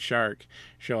freaking shark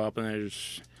show up, and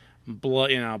there's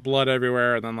blood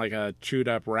everywhere, and then, like, a chewed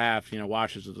up raft,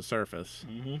 washes to the surface.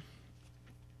 Mm-hmm.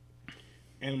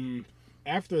 And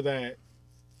after that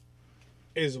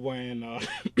is when,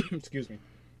 excuse me,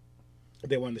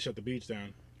 they wanted to shut the beach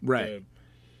down. Right.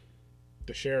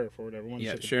 The sheriff or whatever wanted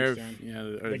to shut the sheriff, beach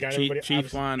down. The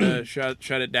chief wanted to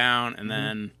shut it down, and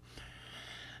then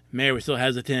mayor was still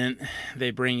hesitant. They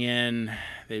bring in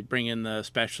the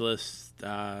specialist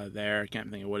there. I can't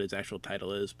think of what his actual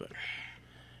title is, but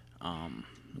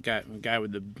guy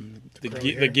with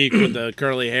the geek with the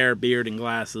curly hair, beard, and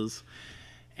glasses.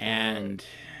 And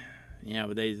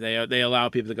they allow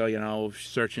people to go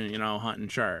searching, hunting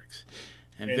sharks,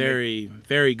 and very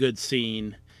very good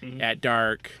scene at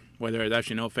dark where there's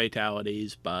actually no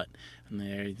fatalities, but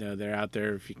they're out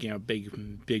there,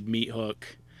 big meat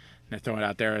hook, and they throw it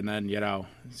out there, and then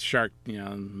shark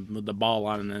with the ball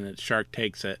on, and then the shark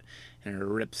takes it and it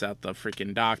rips out the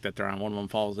freaking dock that they're on. One of them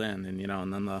falls in, and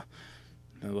and then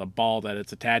the ball that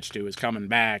it's attached to is coming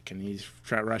back, and he's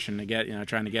rushing to get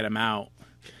trying to get him out.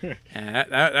 And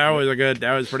that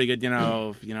was pretty good,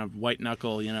 white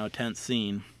knuckle, tense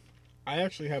scene. I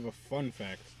actually have a fun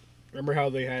fact. Remember how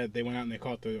they went out and they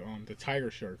caught the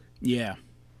tiger shark? Yeah.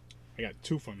 I got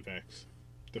two fun facts.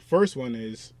 The first one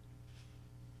is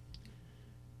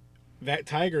that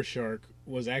tiger shark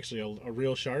was actually a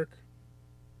real shark,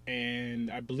 and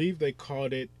I believe they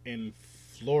caught it in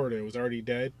Florida. It was already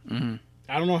dead. Mm-hmm.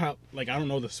 I don't know how, I don't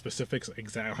know the specifics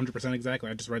 100% exactly.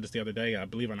 I just read this the other day, I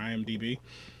believe on IMDb.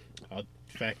 I'll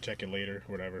fact check it later,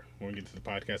 whatever. When we get to the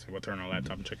podcast, I'll turn on a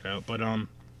laptop and check it out. But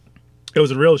it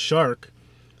was a real shark,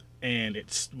 and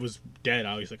it was dead,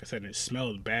 obviously, like I said, and it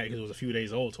smelled bad because it was a few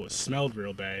days old, so it smelled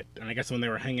real bad. And I guess when they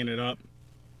were hanging it up,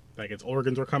 like its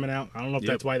organs were coming out. I don't know if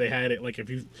that's why they had it. Like if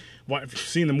you've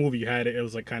seen the movie, you had it. It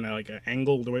was like kind of like an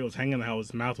angle, the way it was hanging, how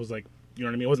his mouth was like, you know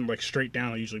what I mean? It wasn't like straight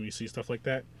down. Usually when you see stuff like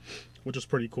that, which was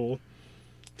pretty cool.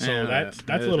 So that's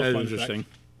a little fun interesting.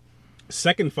 Fact.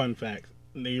 Second fun fact.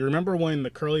 You remember when the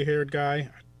curly-haired guy, I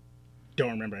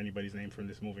don't remember anybody's name from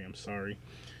this movie, I'm sorry.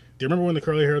 Do you remember when the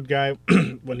curly-haired guy,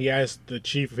 when he asked the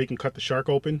chief if he can cut the shark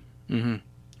open? Mm-hmm.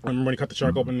 I remember when he cut the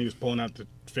shark open, he was pulling out the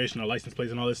fish and the license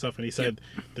plates and all this stuff, and he said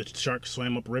the shark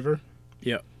swam upriver.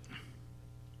 Yep.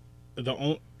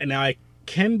 And now I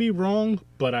can be wrong,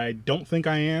 but I don't think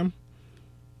I am.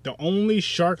 The only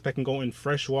shark that can go in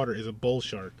fresh water is a bull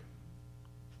shark.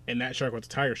 And that shark was a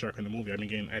tiger shark in the movie. I mean,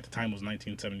 again, at the time it was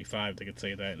 1975. They could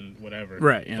say that and whatever.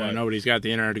 Right. Nobody's got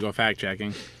the internet to go fact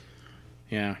checking.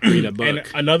 read a book. And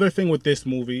another thing with this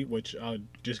movie, which I'll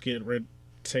just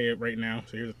say it right now.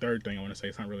 So here's the third thing I want to say.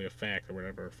 It's not really a fact or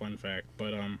whatever, a fun fact,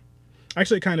 but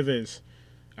actually it kind of is.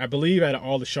 I believe out of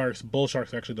all the sharks, bull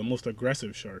sharks are actually the most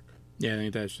aggressive shark. Yeah, I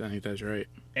think that's right.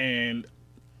 And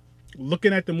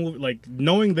looking at the movie, like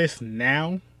knowing this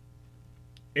now,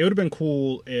 it would have been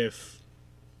cool if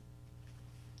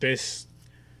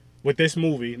with this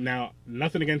movie, now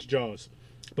nothing against Jaws,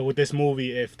 but with this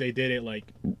movie, if they did it like,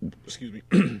 excuse me,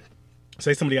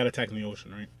 say somebody got attacked in the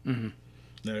ocean, right? Mm-hmm.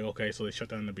 They're like, okay, so they shut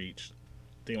down the beach.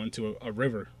 They went to a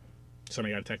river.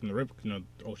 Somebody got attacked in the river. The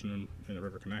ocean and the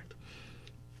river connect.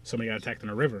 Somebody got attacked in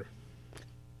a river.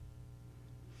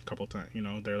 A couple times,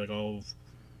 they're like, oh,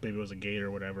 maybe it was a gator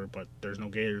or whatever, but there's no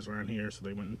gators around here, so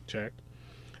they went and checked.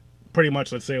 Pretty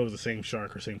much, let's say it was the same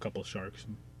shark or same couple of sharks.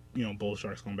 Bull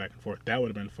sharks going back and forth. That would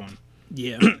have been fun.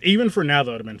 Yeah. Even for now,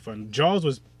 that would have been fun. Jaws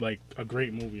was like a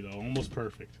great movie, though. Almost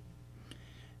perfect.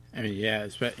 I mean, yeah,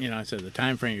 I said the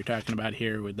time frame you're talking about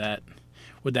here with that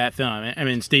film. I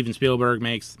mean, Steven Spielberg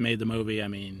made the movie. I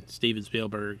mean, Steven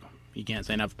Spielberg, you can't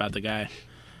say enough about the guy.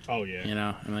 Oh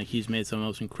yeah. He's made some of the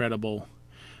most incredible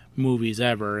movies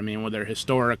ever. I mean, whether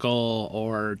historical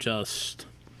or just,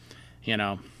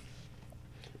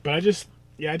 But I just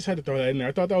had to throw that in there.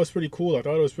 I thought that was pretty cool. I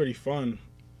thought it was pretty fun.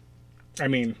 I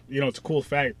mean, it's a cool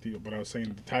fact, but I was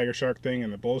saying the tiger shark thing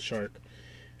and the bull shark.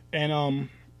 And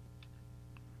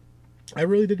I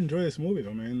really did enjoy this movie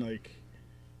though, man. Like,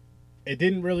 it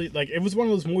didn't really, like, it was one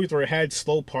of those movies where it had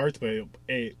slow parts, but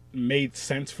it made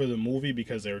sense for the movie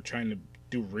because they were trying to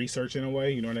do research in a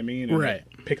way, you know what I mean? And right.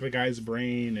 Pick the guy's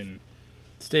brain and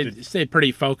stayed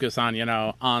pretty focused on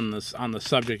on the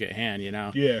subject at hand.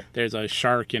 Yeah. There's a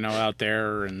shark out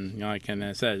there, and and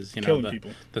it says killing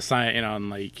people. The science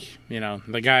and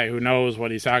the guy who knows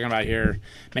what he's talking about here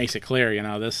makes it clear.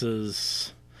 This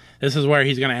is where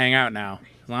he's going to hang out now.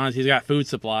 As long as he's got food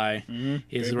supply,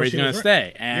 this is where he's going to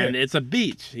stay. And it's a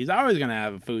beach. He's always going to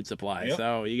have a food supply. Yep.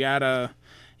 So you gotta,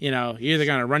 you're either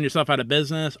going to run yourself out of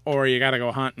business or you got to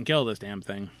go hunt and kill this damn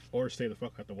thing. Or stay the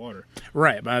fuck out the water.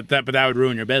 Right, but that would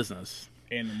ruin your business.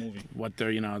 And the movie. What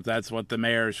they're, that's what the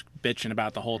mayor's bitching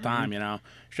about the whole time.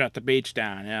 Shut the beach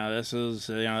down. This is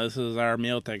our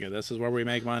meal ticket. This is where we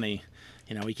make money.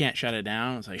 We can't shut it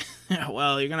down. It's like,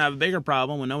 well, you're gonna have a bigger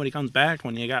problem when nobody comes back,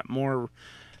 when you got more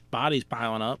bodies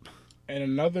piling up. And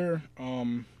another, what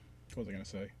was I gonna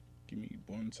say? Give me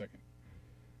 1 second.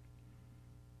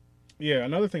 Yeah,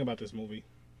 another thing about this movie.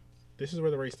 This is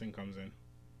where the race thing comes in.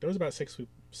 There was about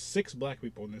six black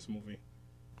people in this movie.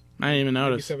 I didn't even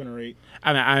notice. Maybe 7 or 8.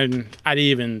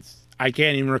 I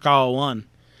can't even recall one.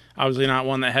 Obviously not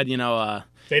one that had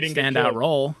they didn't standout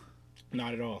role.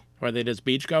 Not at all. Were they just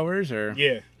beachgoers or?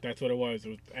 Yeah, that's what it was. It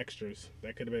was extras.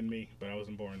 That could have been me, but I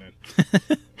wasn't born then.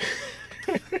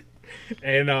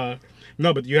 And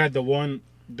no, but you had the one.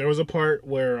 There was a part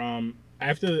where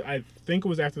after, I think it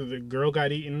was after the girl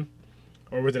got eaten,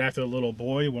 or was it after the little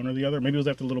boy? One or the other. Maybe it was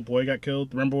after the little boy got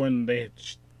killed. Remember when they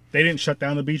didn't shut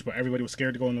down the beach, but everybody was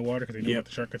scared to go in the water because they knew about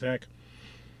the shark attack.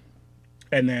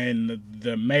 And then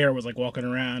the mayor was like walking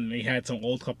around, and he had some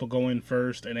old couple go in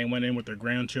first, and they went in with their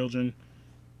grandchildren.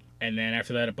 And then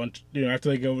after that, after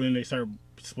they go in, they start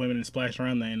swimming and splashing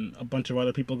around. Then a bunch of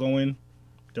other people go in.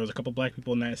 There was a couple black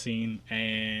people in that scene,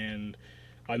 and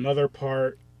another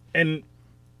part. And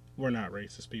we're not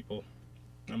racist people.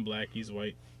 I'm black, he's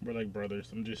white. We're like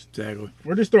brothers.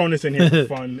 We're just throwing this in here for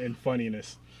fun and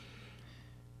funniness.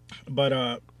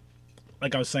 But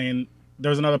like I was saying,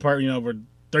 there was another part, where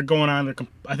they're going on.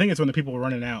 I think it's when the people were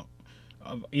running out.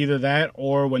 Either that,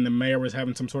 or when the mayor was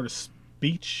having some sort of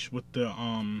speech with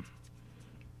the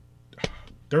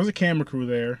there was a camera crew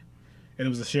there, and it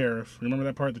was the sheriff. Remember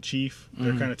that part? The chief.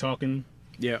 They're kind of talking.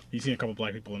 Yeah. You see a couple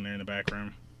black people in there in the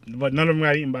background, but none of them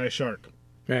got eaten by a shark.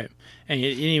 Right, and you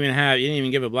didn't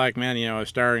even give a black man a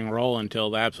starring role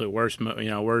until the absolute worst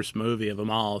movie of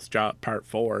them all. It's Part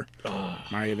 4.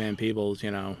 Mario Van Peebles,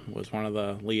 was one of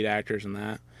the lead actors in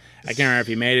that. I can't remember if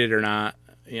he made it or not,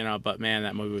 but man,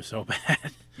 that movie was so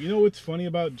bad. You know what's funny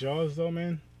about Jaws though,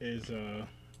 man, is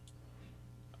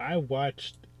I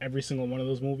watched every single one of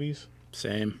those movies.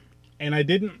 Same. And I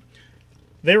didn't.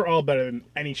 They were all better than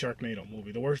any Sharknado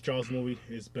movie. The worst Jaws movie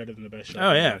is better than the best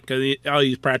Sharknado. Oh, yeah, because all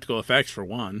these practical effects for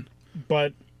one.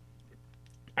 But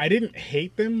I didn't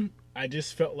hate them. I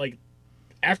just felt like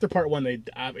after part 1,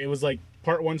 it was like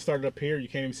part 1 started up here. You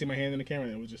can't even see my hand in the camera.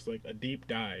 And it was just like a deep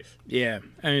dive. Yeah.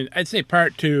 I mean, I'd say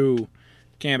part 2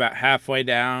 came about halfway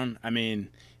down. I mean,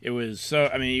 it was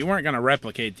you weren't going to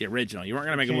replicate the original. You weren't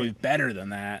going to make a movie better than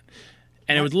that.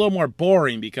 And it was a little more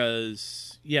boring because...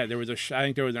 Yeah, I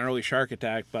think there was an early shark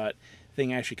attack, but the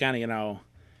thing actually kind of,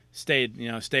 stayed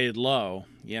low,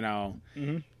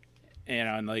 Mm-hmm.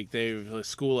 and like the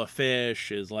school of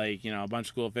fish is like, a bunch of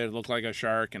school of fish looked like a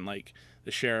shark, and like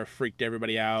the sheriff freaked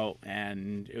everybody out,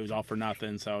 and it was all for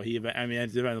nothing. So he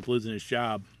ended up losing his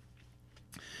job.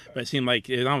 But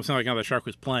it almost seemed like the shark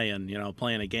was playing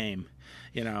a game,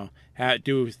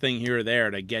 do a thing here or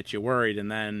there to get you worried, and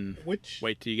then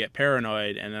wait till you get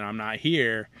paranoid, and then I'm not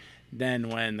here. Then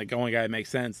when the going guy makes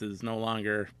sense is no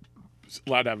longer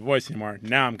allowed to have a voice anymore,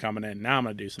 now I'm coming in. Now I'm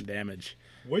gonna do some damage.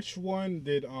 Which one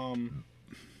did hang on,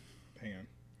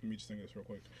 let me just think of this real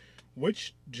quick.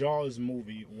 Which Jaws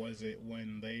movie was it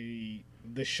when the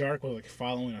shark was like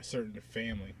following a certain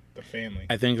family? The family.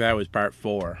 I think that was part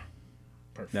 4.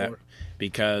 Part 4.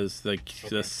 Because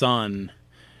the son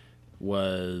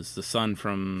was the son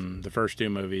from the first 2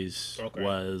 movies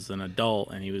was an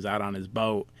adult, and he was out on his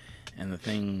boat, and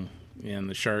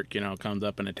the shark comes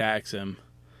up and attacks him.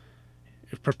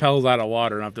 It propels out of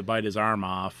water enough to bite his arm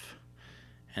off,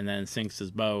 and then sinks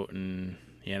his boat and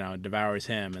devours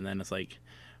him. And then it's like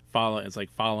following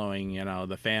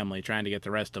the family, trying to get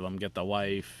the rest of them, get the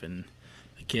wife and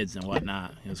the kids and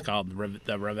whatnot. It was called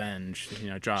the Revenge.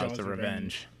 Jaws the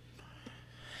Revenge.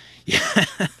 Yeah.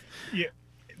 Yeah.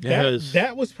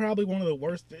 That was probably one of the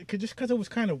worst, just because it was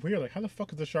kind of weird. Like, how the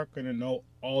fuck is the shark going to know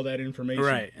all that information?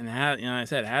 Right, and I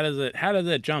said, how does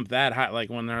it jump that high?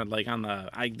 Like when they're like on the,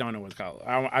 I don't know what it's called.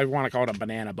 I want to call it a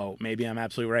banana boat. Maybe I'm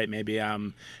absolutely right. Maybe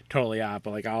I'm totally off.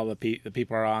 But like all the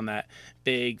people are on that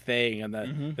big thing, and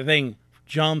the thing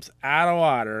jumps out of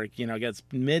water. Gets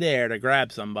midair to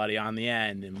grab somebody on the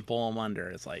end and pull them under.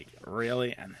 It's like,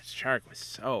 really? And the shark was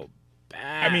so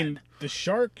bad. I mean, the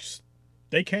sharks,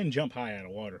 they can jump high out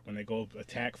of water when they go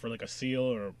attack for like a seal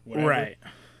or whatever. Right.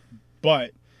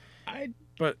 But I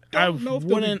don't know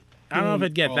if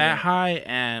it'd get that high,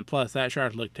 and plus that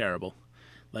shark looked terrible.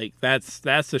 Like that's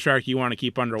the shark you want to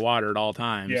keep underwater at all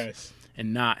times. Yes.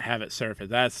 And not have it surface.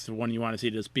 That's the one you want to see,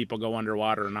 just people go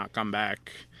underwater and not come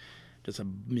back. Just a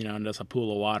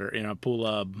pool of water, pool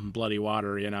of bloody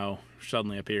water,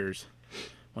 suddenly appears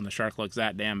when the shark looks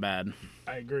that damn bad.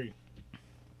 I agree.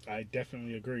 I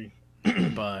definitely agree.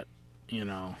 But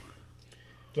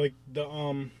like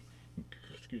the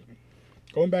excuse me,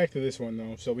 going back to this one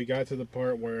though, so we got to the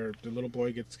part where the little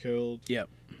boy gets killed. Yep.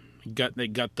 They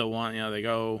got the one, they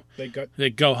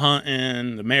go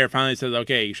hunting. The mayor finally says,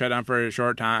 okay, you shut down for a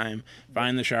short time,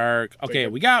 find the shark. Okay,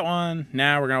 we got one.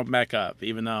 Now we're gonna open back up,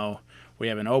 even though we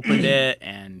haven't opened it.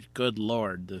 And good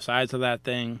Lord, the size of that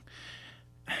thing.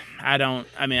 I don't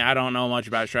know much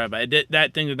about shark, but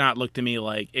that thing did not look to me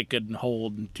like it could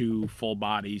hold 2 full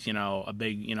bodies, a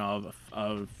big,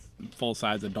 a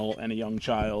full-size adult and a young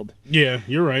child. Yeah,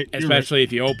 you're right. Especially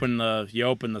if you open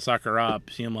the sucker up,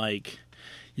 it seemed like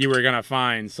you were gonna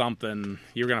find something.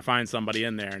 You were gonna find somebody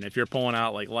in there, and if you're pulling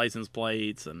out like license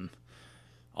plates and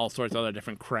all sorts of other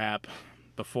different crap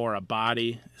before a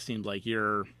body, it seems like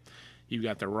you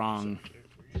got the wrong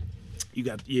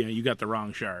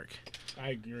shark. I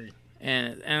agree.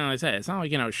 And like I said, it's not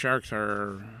like, sharks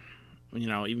are,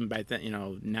 even back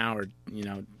then, now or,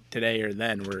 today or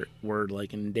then we're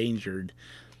like endangered.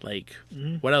 Like,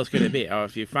 what else could it be? Oh,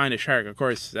 if you find a shark, of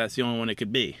course, that's the only one it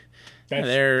could be.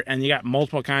 And you got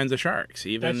multiple kinds of sharks.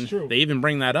 That's true. They even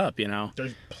bring that up,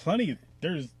 There's plenty.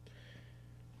 There's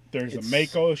a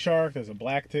mako shark. There's a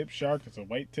black tip shark. There's a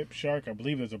white tip shark. I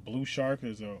believe there's a blue shark.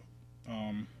 There's a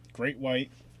great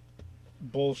white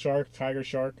bull shark, tiger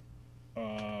shark.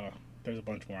 There's a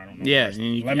bunch more. I don't know. Yeah,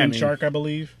 lemon shark, I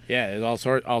believe. Yeah, there's all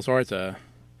sorts of.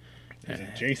 There's a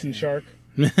Jason shark.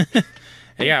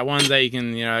 They got ones that you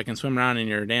can that can swim around in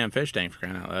your damn fish tank, for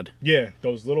crying out loud. Yeah,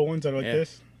 those little ones that are like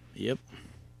this. Yep.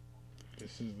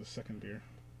 This is the second beer.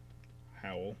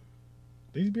 Howl.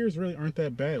 These beers really aren't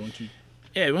that bad once you.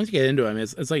 Yeah, once you get into them,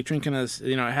 it's like drinking it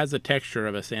has the texture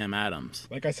of a Sam Adams.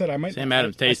 Like I said, Sam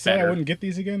Adams tastes better. I wouldn't get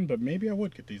these again, but maybe I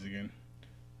would get these again.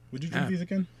 Would you drink these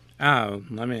again? Oh,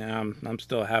 I'm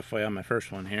still halfway on my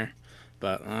first one here,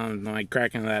 but I'm like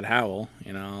cracking that Howl.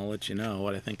 I'll let you know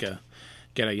what I think.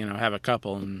 Have a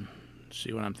couple and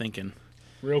see what I'm thinking.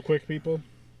 Real quick, people.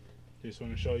 Just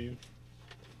want to show you.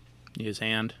 His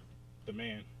hand. The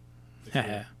man.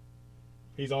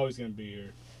 He's always gonna be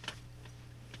here.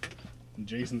 And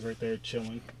Jason's right there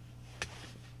chilling.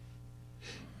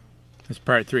 It's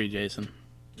part 3, Jason.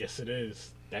 Yes, it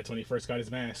is. That's when he first got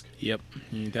his mask. Yep,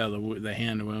 you can tell the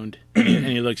hand wound, and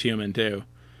he looks human too,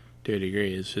 to a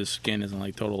degree. His skin isn't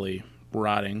like totally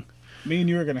rotting. Me and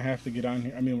you are gonna have to get on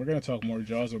here. I mean, we're gonna talk more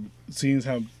Jaws. Seeing as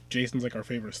how Jason's like our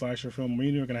favorite slasher film, me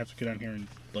and you are gonna have to get on here and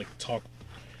like talk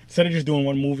instead of just doing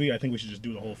one movie, I think we should just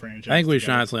do the whole franchise. I think we should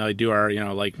together. honestly like do our,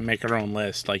 like make our own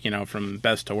list, like, from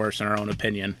best to worst in our own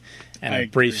opinion, and I a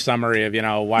brief agree. summary of,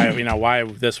 why, why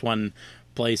this one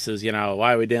places,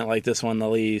 why we didn't like this one the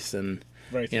least, and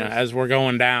Right. So as we're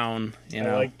going down, I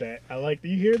like that. I like.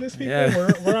 You hear this, people?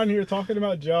 Yeah. We're on here talking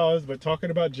about Jaws, but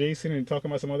talking about Jason and talking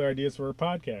about some other ideas for a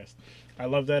podcast. I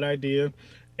love that idea.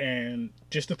 And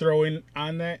just to throw in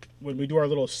on that, when we do our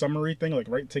little summary thing, like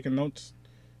taking notes,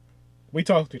 we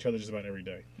talk to each other just about every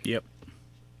day. Yep.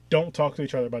 Don't talk to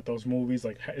each other about those movies,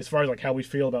 like as far as like how we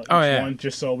feel about Oh, each yeah. one,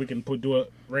 just so we can do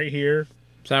it right here.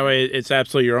 So that way it's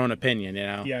absolutely your own opinion,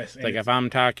 Yes, and Like it's- if I'm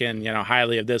talking,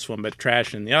 highly of this one but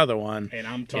trashing the other one, And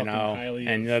I'm talking highly.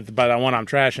 but the one I'm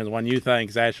trashing is one you think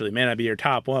is actually may not be your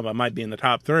top one, but might be in the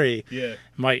top three. Yeah.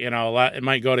 Might it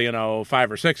might go to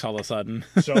 5 or 6 all of a sudden.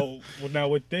 So now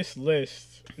with this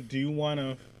list, do you want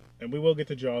to? And we will get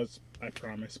to Jaws, I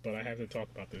promise. But I have to talk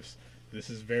about this.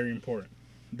 This is very important.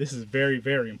 This is very,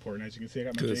 very important. As you can see, I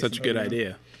got my. Because it's such a good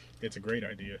idea. It's a great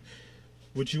idea.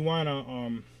 Would you want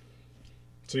to?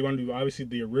 So you want to do obviously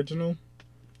the original?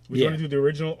 Would you Yeah. want to do the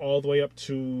original all the way up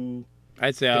to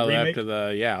I'd say all the way up remake? to all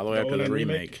the way up to the Olin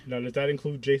remake. Now, does that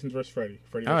include Jason's vs. Freddy?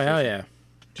 Freddy Oh vs. hell Jason? yeah,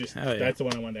 Just Hell yeah. that's the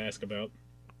one I wanted to ask about.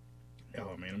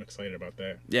 Oh man, I'm excited about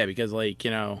that. yeah. Because it was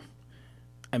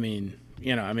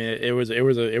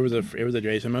a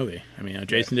Jason movie.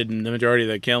 Jason did the majority of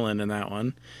the killing in that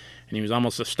one, and he was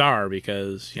almost a star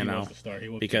because He was the star. He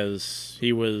was because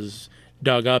he was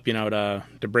dug up, to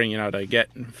bring, to get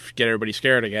everybody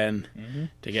scared again,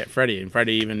 to get Freddy. And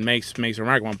Freddy even makes a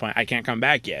remark at one point, I can't come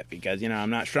back yet because, I'm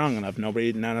not strong enough. Not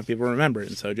enough people remember it.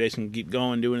 And so Jason can keep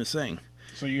going, doing his thing.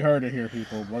 So you heard it here,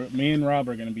 people. Me and Rob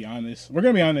are going to be on this. We're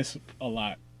going to be on this a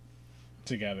lot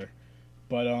together.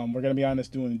 But we're going to be on this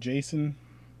doing the Jason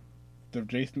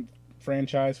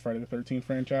franchise, Friday the 13th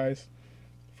franchise,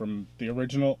 from the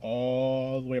original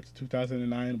all the way up to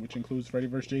 2009, which includes Freddy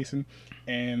vs. Jason.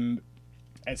 And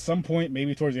at some point,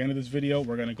 maybe towards the end of this video,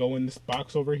 we're going to go in this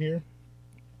box over here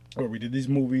where we did these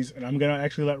movies. And I'm going to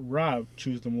actually let Rob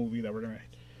choose the movie that we're going to,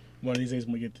 one of these days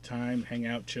when we get the time, hang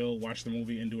out, chill, watch the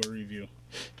movie, and do a review.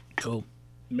 Cool.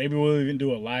 Maybe we'll even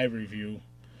do a live review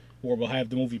where we'll have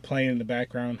the movie playing in the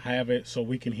background, have it so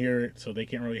we can hear it, so they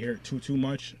can't really hear it too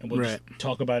much, and we'll just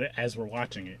talk about it as we're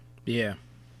watching it. Yeah.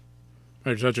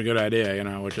 It's such a good idea,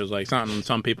 which is like something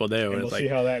some people do. And And we'll it's see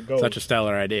like how that goes. such a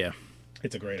stellar idea.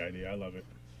 It's a great idea. I love it.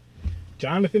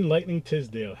 Jonathan Lightning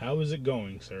Tisdale, how is it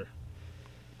going, sir?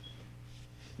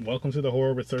 Welcome to the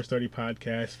Horror with Sir Study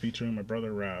podcast featuring my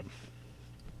brother Rob.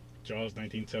 Jaws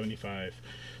 1975.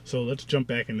 So let's jump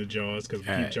back into Jaws because we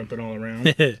keep Alright. jumping all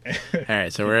around. All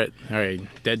right, so we're at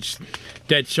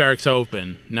dead sharks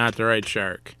open, not the right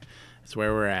shark. That's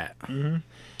where we're at.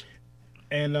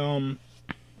 And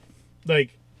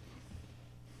like,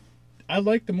 I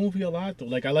like the movie a lot though.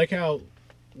 Like, I like how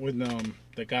when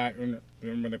the guy when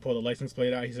they pulled the license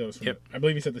plate out, he said it was from, Yep. I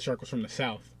believe he said the shark was from the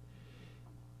south,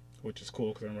 which is cool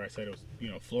because remember I said it was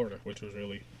Florida, which was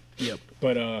really. Yep.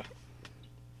 But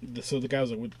so the guy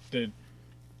was like,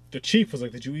 the chief was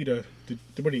like, did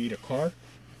what did he eat, a car?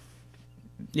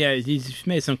 Yeah, he's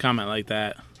made some comment like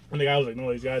that. And the guy was like,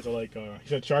 no, these guys are like, he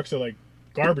said sharks are like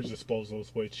garbage disposals,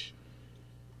 which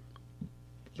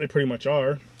they pretty much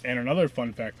are. And another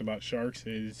fun fact about sharks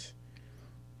is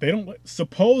they don't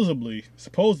supposedly,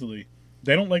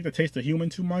 they don't like the taste of human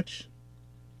too much.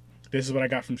 This is what I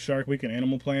got from Shark Week and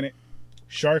Animal Planet.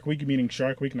 Shark Week meaning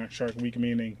Shark Week, not Shark Week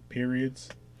meaning periods.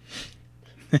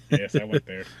 Yes, I went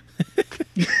there.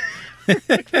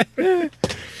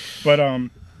 But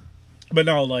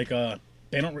no, like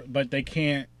they don't, but they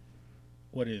can't.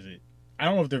 What is it? I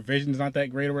don't know if their vision's not that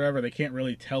great or whatever. They can't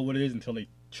really tell what it is until they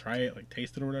try it, like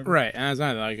taste it or whatever. Right, and it's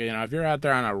not like if you're out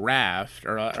there on a raft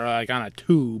or like on a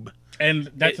tube,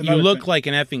 And that's you another look thing. like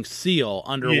an effing seal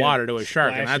underwater to a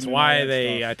shark, and that's splashing and all why that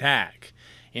they stuff. attack.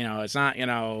 It's not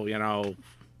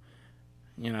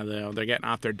they're getting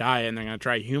off their diet and they're gonna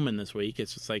try human this week.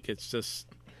 It's just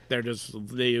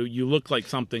you look like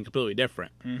something completely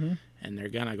different, and they're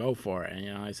gonna go for it.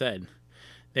 And I said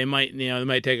they might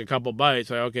take a couple bites.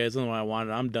 Like, okay, this isn't what I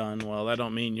wanted. I'm done. Well, that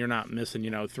don't mean you're not missing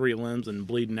 3 limbs and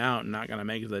bleeding out and not gonna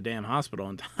make it to the damn hospital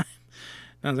in time.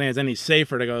 Not saying it's any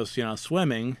safer to go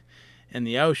swimming in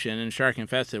the ocean in shark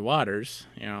infested waters.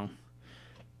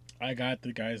 I got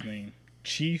the guy's name.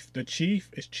 The chief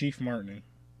is Chief Martin.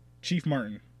 Chief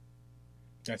Martin.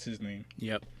 That's his name.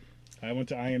 Yep. I went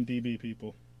to IMDb,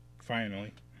 people.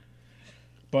 Finally.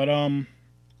 But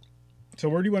so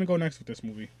where do you want to go next with this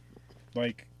movie?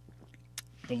 Like,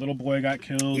 the little boy got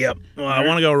killed. Yep. Well, I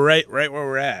want to go right where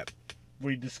we're at.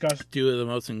 We discussed. Two of the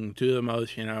most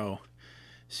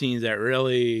scenes that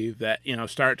really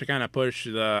start to kind of push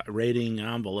the rating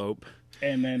envelope.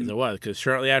 And then As it was, because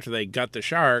shortly after they got the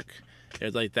shark, it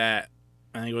was like that.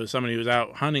 I think it was somebody who was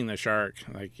out hunting the shark.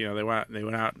 Like, they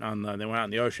went out in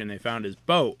the ocean. They found his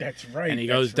boat. That's right. And he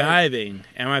goes diving.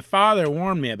 And my father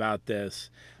warned me about this.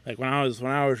 Like when I was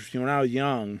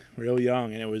young, real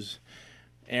young, and it was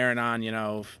airing on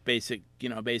basic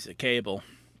cable.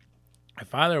 My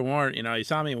father warned. He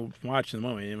saw me watching the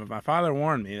movie. My father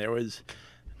warned me there was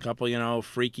a couple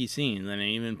freaky scenes, and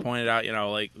he even pointed out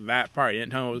like that part. He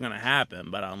didn't tell me what was going to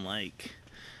happen, but I'm like.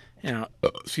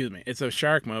 Excuse me. It's a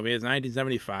shark movie. It's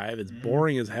 1975. It's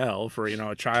boring as hell for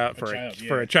a child for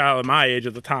a child of my age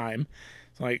at the time.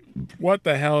 It's like, what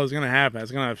the hell is gonna happen?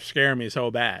 It's gonna scare me so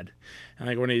bad. And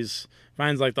like when he's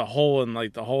finds like the hole in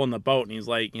the boat, and he's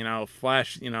like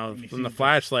flash from the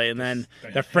flashlight, and then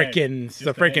the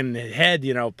freaking head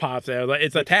pops out. Like,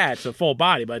 it's attached, a full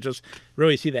body, but just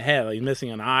really see the head, like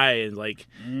missing an eye, and like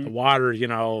the water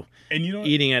and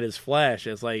eating at his flesh.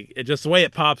 It's like just the way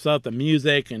it pops up, the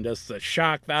music, and just the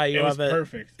shock value of it.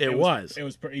 Perfect. It was.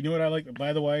 You know what I like?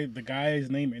 By the way, the guy's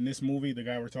name in this movie, the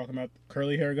guy we're talking about,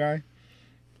 curly hair guy,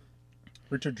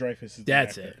 Richard Dreyfuss is the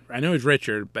That's actor. it. I knew it was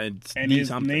Richard, but it's his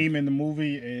something. name in the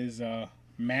movie is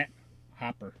Matt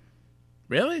Hopper.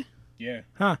 Really? Yeah.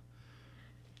 Huh.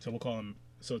 So we'll call him.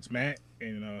 So it's Matt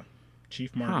and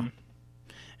Chief Martin.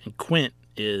 Huh. And Quint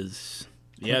is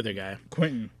the other guy.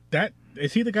 Quentin. That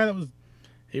is he the guy that was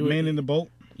man in the boat?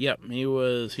 Yep, he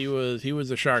was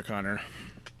a shark hunter.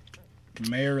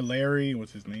 Mayor Larry,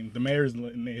 what's his name? The mayor's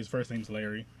his first name's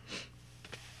Larry.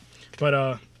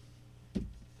 But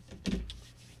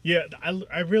yeah,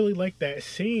 I really like that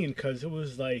scene because it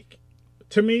was like,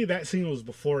 to me, that scene was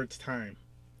before its time.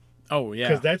 Oh yeah,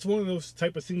 because that's one of those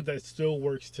type of scenes that still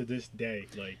works to this day.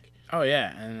 Like, oh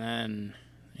yeah, and then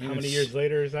how many years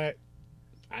later is that?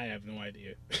 I have no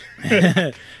idea.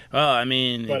 Well, I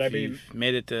mean, but you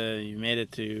made it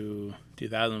to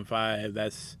 2005.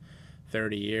 That's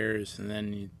 30 years, and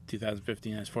then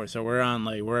 2015. That's 40. So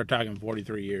we're talking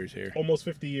 43 years here. Almost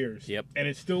 50 years. Yep. And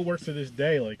it still works to this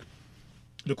day. Like,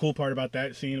 the cool part about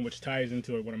that scene, which ties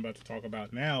into what I'm about to talk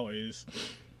about now, is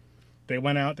they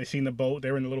went out, they seen the boat,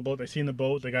 they were in the little boat, they seen the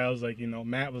boat. The guy was like,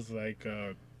 Matt was like,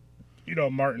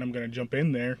 Martin, I'm gonna jump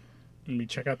in there and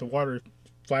check out the water.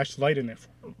 Flash the light in there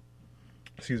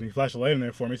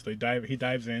for me. So he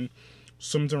dives in,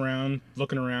 swims around,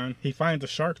 looking around. He finds a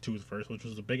shark tooth first, which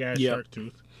was a big ass shark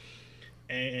tooth.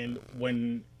 And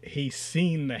when he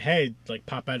seen the head like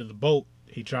pop out of the boat,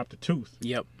 he dropped the tooth.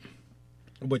 Yep.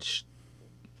 Which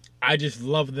I just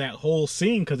love that whole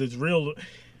scene because it's real.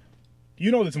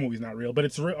 This movie's not real, but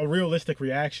it's a realistic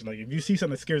reaction. Like, if you see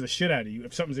something that scares the shit out of you,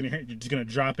 if something's in your hand, you're just gonna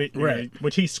drop it. Right.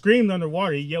 Which he screamed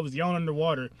underwater. He was yelling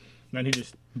underwater. And then he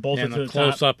just bolted to the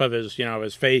close top. up of his,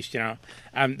 his face.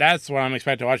 That's what I'm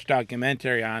expecting to watch a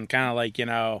documentary on. Kind of like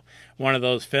one of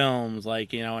those films,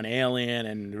 like an Alien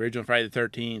and the original Friday the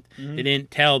 13th. Mm-hmm. They didn't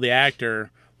tell the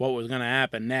actor what was going to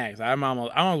happen next. I'm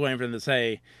almost waiting for them to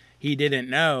say he didn't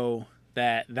know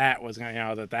that was going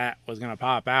that was going to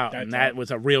pop out, and that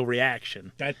was a real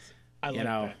reaction. I like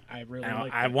that. I really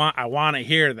like that. I want to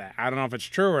hear that. I don't know if it's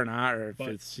true or not, or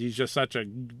if he's just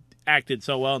acted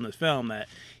so well in this film that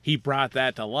he brought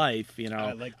that to life,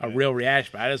 a real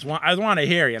reaction. But I just want to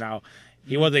hear,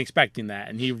 he wasn't expecting that,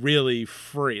 and he really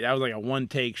that was like a one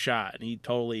take shot, and he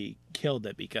totally killed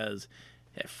it because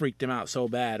it freaked him out so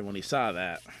bad when he saw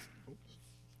that.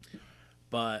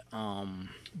 But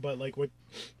like with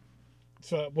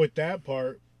that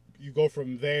part, you go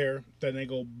from there, then they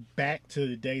go back to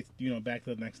the day, back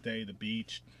to the next day, the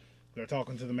beach. They're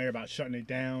talking to the mayor about shutting it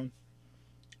down.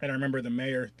 And I remember the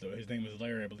mayor, his name was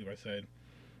Larry, I believe I said.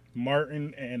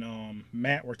 Martin and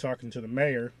Matt were talking to the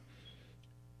mayor,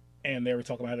 and they were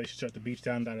talking about how they should shut the beach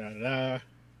down,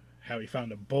 how he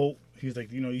found a boat. He was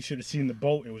like, you should have seen the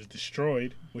boat. It was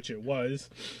destroyed, which it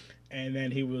was. And then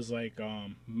he was like,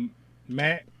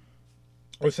 Matt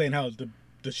was saying how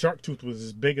the shark tooth was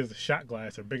as big as a shot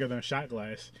glass, or bigger than a shot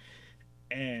glass.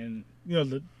 And,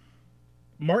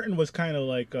 Martin was kind of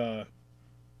like...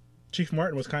 Chief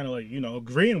Martin was kind of like,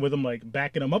 agreeing with him, like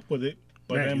backing him up with it.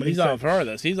 But then when he's all for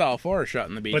this. He's all for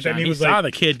shutting the beach down. He saw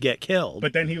the kid get killed.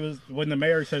 But then when the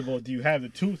mayor said, "Well, do you have the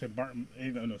tooth?" and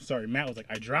Matt was like,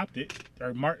 "I dropped it."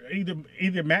 Or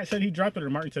either Matt said he dropped it, or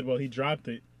Martin said, "Well, he dropped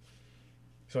it,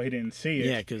 so he didn't see it."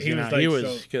 Yeah, because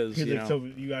so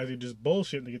you guys are just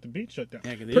bullshitting to get the beach shut down.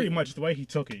 Yeah, pretty much the way he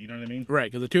took it. You know what I mean? Right,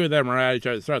 because the two of them are at each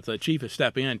other's throats. So the chief is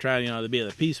stepping in, trying to be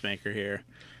the peacemaker here.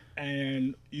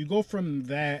 And you go from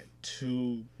that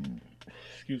to,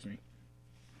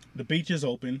 the beach is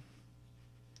open.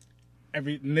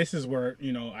 and this is where,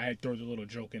 I had thrown a little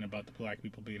joke in about the black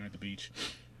people being at the beach,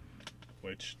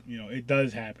 which, it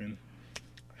does happen.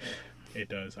 It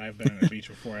does. I've been on the beach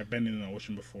before. I've been in the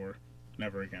ocean before.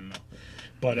 Never again, though.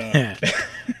 But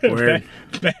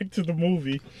back to the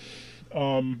movie.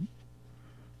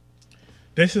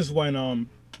 This is when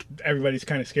everybody's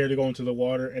kind of scared to go into the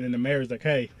water, and then the mayor's like,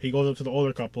 "Hey," he goes up to the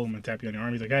older couple and tap you on the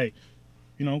arm. He's like, "Hey,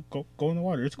 go in the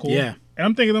water. It's cool." Yeah. And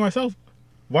I'm thinking to myself,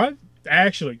 what?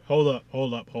 Actually, hold up.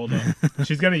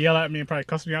 She's gonna yell at me and probably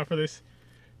cuss me out for this.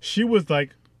 She was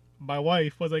like, my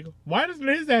wife was like, "Why doesn't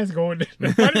his ass go in?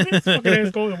 Why doesn't his fucking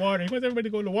ass go in the water? He wants everybody to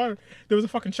go in the water. There was a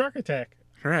fucking shark attack."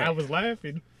 Right. I was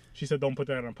laughing. She said, "Don't put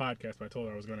that on a podcast," but I told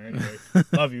her I was gonna anyway.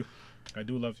 Love you. I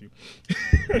do love you.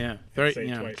 Yeah. Say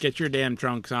it twice. Get your damn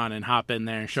trunks on and hop in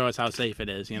there and show us how safe it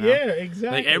is, Yeah,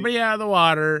 exactly. Like, everybody out of the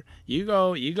water, you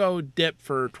go dip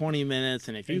for 20 minutes,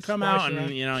 and if you come out and,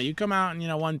 you come out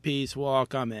in, one piece, we'll all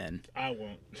come in. I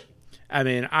won't. I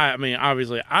mean,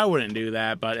 obviously I wouldn't do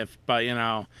that, but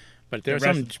there's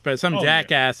some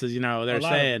jackasses, they're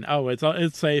saying, "Oh,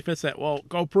 it's safe." It's that. Well,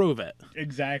 go prove it.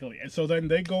 Exactly. And so then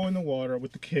they go in the water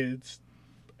with the kids.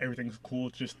 Everything's cool.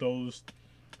 It's just those.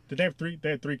 Did they have three?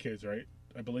 They had 3 kids, right?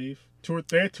 I believe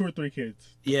they had 2 or 3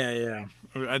 kids. Yeah.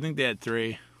 I think they had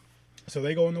 3. So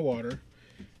they go in the water,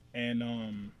 and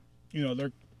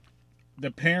the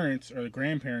parents or the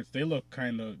grandparents, they look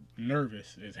kind of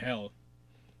nervous as hell.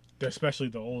 Especially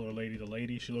the older lady. The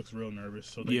lady, she looks real nervous.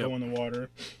 So they go in the water,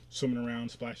 swimming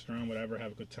around, splashing around, whatever,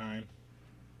 have a good time.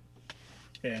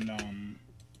 And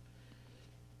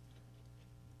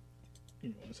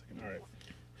give me 1 second. All right.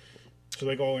 So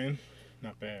they go in.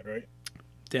 Not bad, right?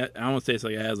 Yeah, I almost taste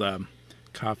like it has a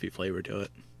coffee flavor to it.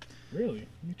 Really?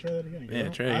 Let me try that again. Yeah,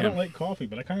 try it again. I don't like coffee,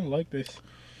 but I kind of like this.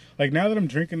 Like, now that I'm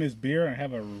drinking this beer, I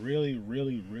have a really,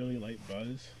 really, really light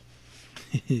buzz.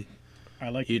 I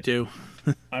like it. You too?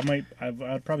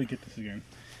 I'd probably get this again.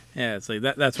 Yeah, it's like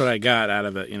that's what I got out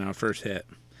of it, first hit.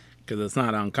 Because it's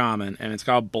not uncommon, and it's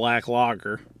called Black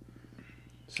Lager.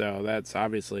 So that's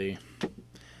obviously,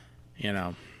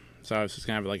 so it's just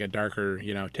going to have like a darker,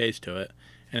 taste to it.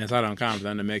 And it's not uncommon for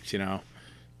them to mix,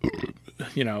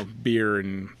 beer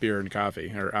and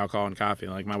coffee, or alcohol and coffee.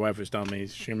 Like my wife was telling me,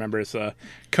 she remembers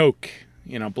Coke,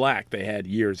 black they had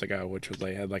years ago, which was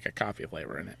they had like a coffee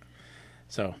flavor in it.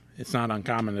 So it's not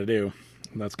uncommon to do.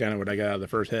 That's kind of what I got out of the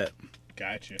first hit.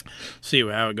 Gotcha. See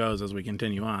how it goes as we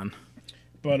continue on.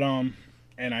 But and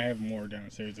I have more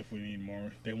downstairs if we need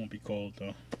more. They won't be cold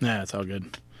though. Yeah, it's all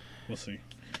good. We'll see.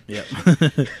 Yep.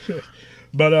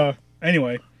 But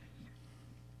anyway.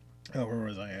 Oh, where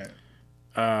was I at?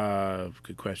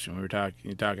 Good question. You're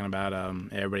talking about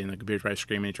everybody in the computer probably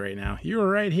screaming right now. You were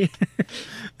right here.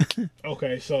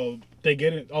 Okay, so they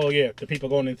get it. Oh yeah, the people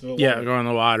going into the water. Yeah, going in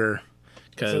the water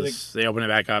because they open it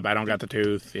back up. I don't got the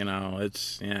tooth.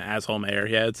 It's asshole mayor.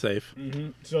 Yeah, it's safe.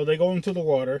 Mm-hmm. So they go into the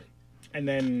water, and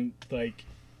then like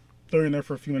they're in there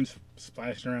for a few minutes,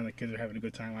 splashing around. The kids are having a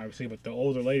good time, obviously, but the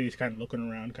older lady's kind of looking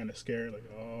around, kind of scared, like,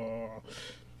 oh.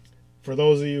 For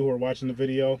those of you who are watching the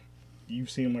video, you've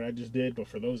seen what I just did, but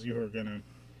for those of you who are gonna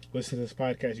listen to this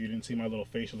podcast, you didn't see my little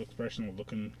facial expression of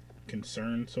looking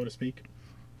concerned, so to speak.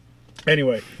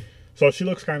 Anyway, so she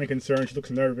looks kind of concerned. She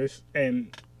looks nervous,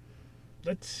 and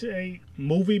let's say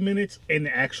movie minutes in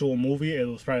the actual movie, it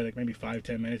was probably like maybe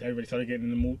 5-10 minutes. Everybody started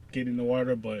getting in the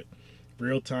water, but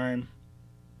real time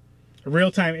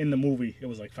in the movie, it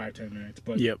was like 5-10 minutes.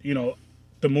 But yep.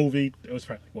 The movie, it was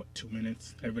probably like 2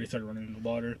 minutes. Everybody started running in the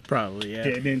water, probably, yeah,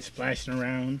 getting in, splashing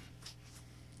around,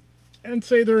 and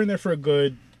say they're in there for a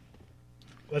good,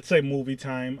 let's say movie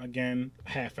time again,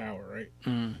 half hour, right?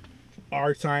 Mm.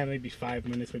 Our time, maybe 5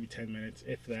 minutes, maybe 10 minutes,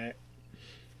 if that.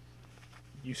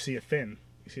 You see a fin.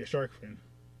 You see a shark fin.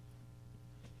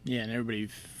 Yeah, and everybody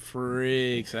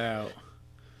freaks out.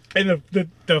 And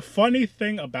the funny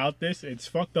thing about this, it's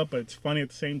fucked up, but it's funny at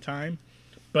the same time.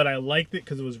 But I liked it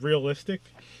because it was realistic.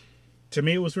 To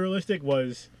me, it was realistic.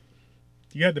 Was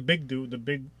you had the big dude, the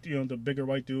bigger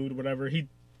white dude, whatever.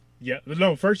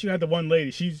 First you had the one lady.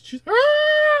 She's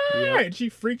yep. And she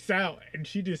freaks out, and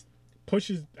she just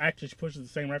pushes the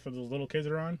same raft that those little kids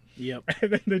are on. Yep.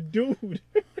 And then the dude,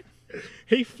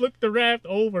 he flipped the raft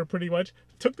over pretty much,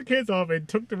 took the kids off, and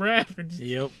took the raft and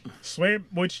yep. swam.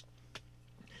 Which,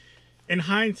 in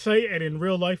hindsight and in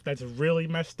real life, that's really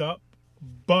messed up.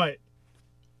 But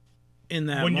in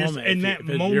that when moment,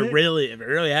 if it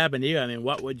really happened to you, I mean,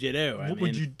 what would you do? What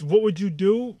would you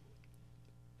do?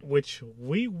 Which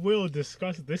we will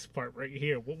discuss this part right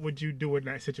here. What would you do in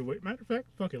that situation? Matter of fact,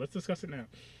 fuck it, let's discuss it now.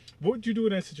 What would you do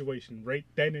in that situation right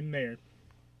then and there?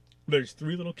 There's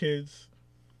 3 little kids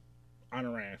on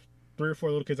a raft. 3 or 4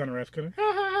 little kids on a raft.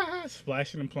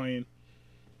 splashing and playing.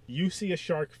 You see a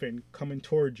shark fin coming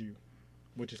towards you,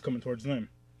 which is coming towards them.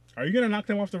 Are you gonna knock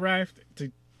them off the raft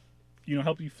to,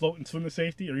 help you float and swim to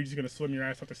safety, or are you just gonna swim your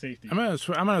ass off to safety? I'm gonna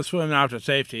swim out to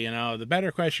safety. The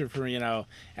better question for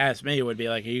ask me would be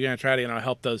like, are you gonna try to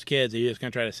help those kids, or are you just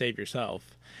gonna try to save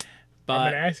yourself? But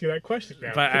I'm gonna ask you that question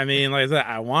now. But I mean, like I said,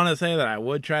 I want to say that I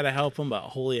would try to help them, but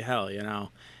holy hell, I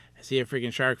see a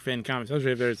freaking shark fin come,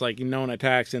 especially if there's like known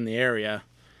attacks in the area.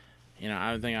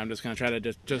 I don't think I'm just gonna try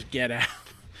to just get out.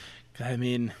 I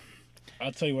mean,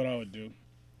 I'll tell you what I would do.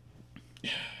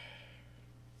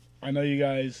 I know you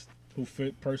guys who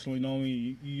personally know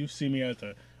me. You see me as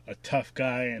a tough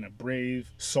guy and a brave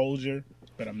soldier,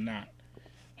 but I'm not.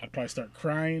 I'd probably start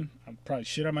crying. I'd probably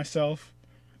shit on myself.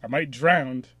 I might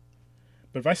drown.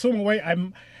 But if I swim away,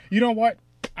 you know what?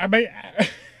 I might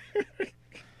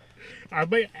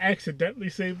accidentally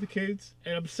save the kids.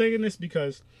 And I'm saying this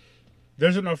because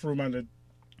there's enough room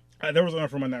there was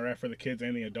enough room on that raft for the kids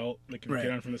and the adult. Like, you can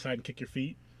get on from the side and kick your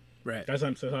feet. Right. That's what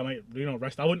I'm saying. So I might,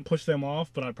 rest. I wouldn't push them off,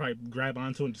 but I'd probably grab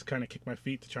onto and just kind of kick my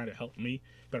feet to try to help me.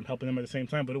 But I'm helping them at the same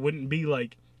time. But it wouldn't be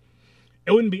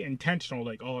intentional.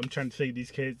 Like, oh, I'm trying to save these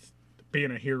kids.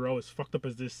 Being a hero, as fucked up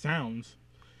as this sounds,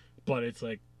 but it's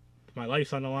like, my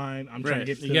life's on the line. I'm trying to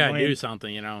get to you the gotta land. do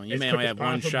something, You may only have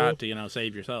one shot to,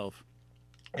 save yourself.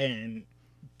 And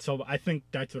so I think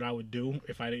that's what I would do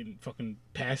if I didn't fucking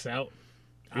pass out.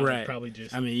 I would probably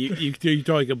just. I mean, you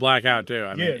totally could black out too.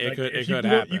 I mean, it could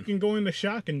happen. You can go into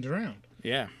shock and drown.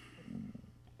 Yeah.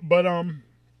 But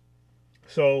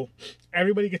so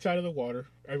everybody gets out of the water.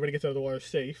 Everybody gets out of the water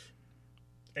safe,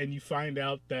 and you find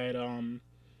out that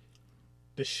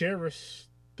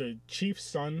the chief's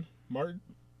son,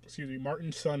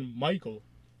 Martin's son Michael,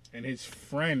 and his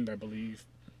friend, I believe,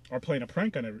 are playing a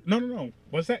prank on everyone.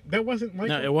 No. That wasn't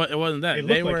Michael? No, it wasn't that. It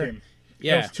looked like him.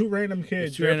 Yeah. It was two random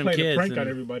kids. They were playing a prank on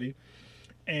everybody,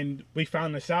 and we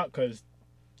found this out because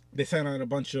they sent out a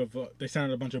bunch of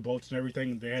boats and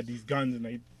everything. They had these guns and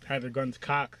they had their guns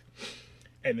cocked.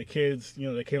 And the kids,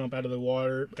 they came up out of the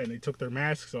water and they took their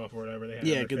masks off or whatever they had.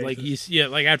 Yeah, because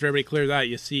like after everybody clears out,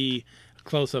 you see a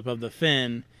close up of the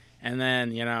fin, and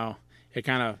then it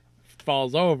kind of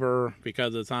falls over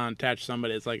because it's attached to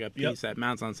somebody. It's like a piece that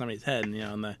mounts on somebody's head,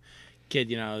 and the kid,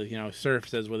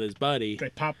 surfaces with his buddy.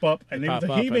 They pop up, and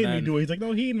he made me do it. He's like,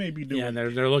 no, he made me do it. Yeah, and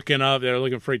they're looking up. They're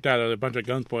looking freaked out. There's a bunch of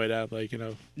guns pointed out, like,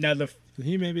 Now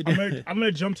he made me do it. I'm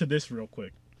gonna jump to this real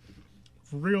quick.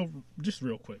 Real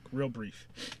quick, real brief.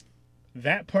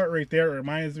 That part right there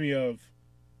reminds me of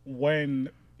when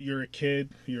you're a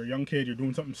kid, you're a young kid, you're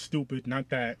doing something stupid. Not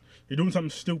that you're doing something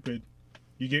stupid,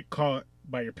 you get caught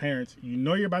by your parents.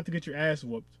 You're about to get your ass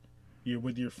whooped. You're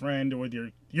with your friend, or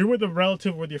you're with a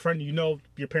relative, or with your friend.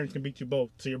 Your parents can beat you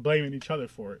both, so you're blaming each other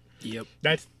for it. Yep.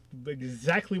 That's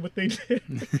exactly what they did.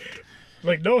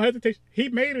 Like, no hesitation. He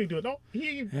made me do it. No,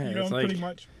 pretty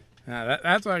much.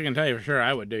 That's what I can tell you for sure.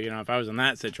 I would do. If I was in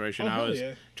that situation, I was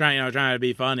trying to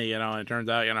be funny. And it turns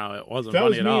out, it wasn't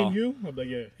funny at all. That was me and you. I'm like,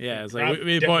 yeah. Yeah, it's like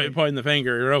we pointing the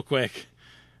finger real quick.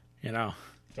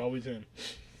 It's always him.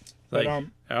 Like,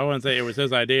 I wouldn't say it was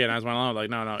his idea, and I was went along like,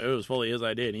 no, it was fully his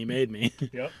idea, and he made me.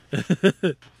 Yep.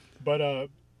 But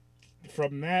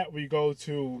from that we go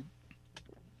to.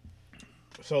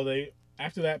 So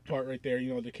after that part right there,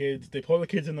 the kids, they pull the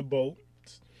kids in the boat.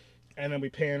 And then we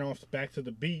pan off back to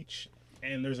the beach,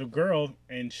 and there's a girl,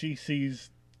 and she sees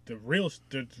there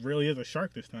really is a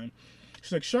shark this time.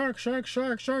 She's like, shark, shark,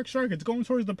 shark, shark, shark. It's going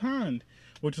towards the pond,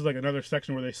 which is like another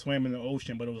section where they swam in the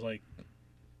ocean, but it was like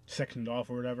sectioned off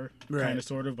or whatever, kind of,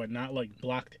 sort of, but not like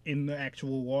blocked in the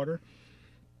actual water.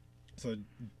 So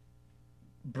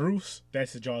Bruce,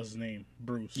 that's the Jaws' name,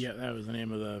 Bruce. Yeah, that was the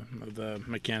name of the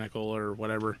mechanical or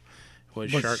whatever.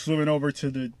 Was but shark swimming over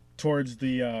towards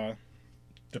the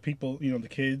people, the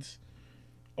kids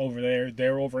over there. They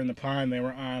were over in the pond. They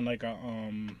were on like a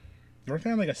they were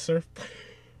on like a surf.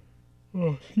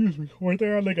 Oh, excuse me. Weren't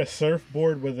they on like a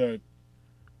surfboard with a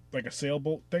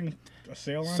sailboat thing, a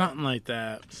sail on something like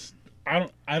that? I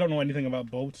don't know anything about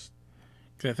boats.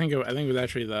 Cause I think it was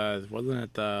actually wasn't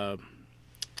it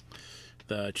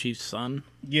the chief's son?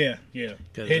 Yeah.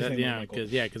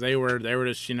 Because they were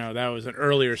just that was an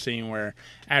earlier scene where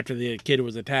after the kid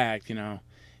was attacked, I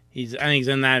think he's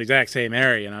in that exact same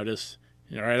area, just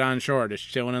right on shore, just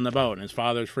chilling in the boat, and his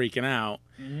father's freaking out,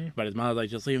 but his mother's like,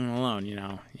 just leave him alone,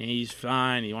 he's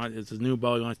fine. It's his new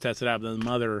boat, he wants to test it out, but his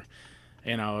mother,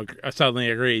 suddenly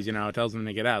agrees, tells him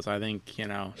to get out. So I think,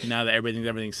 now that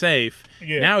everything's safe,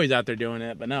 now he's out there doing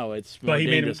it, but no, it's more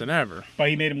dangerous than ever. But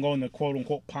he made him go in the quote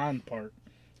unquote pond part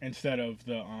instead of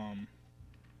the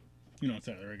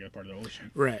instead of the regular part of the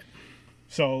ocean. Right.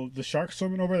 So the shark's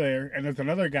swimming over there, and there's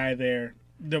another guy there.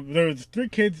 There's 3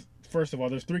 kids. First of all,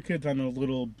 there's 3 kids on a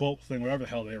little boat thing, whatever the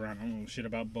hell they're on. I don't know shit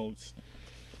about boats.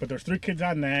 But there's 3 kids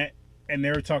on that, and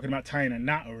they were talking about tying a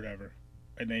knot or whatever.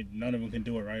 And none of them can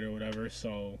do it right or whatever.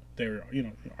 So they were,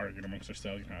 arguing amongst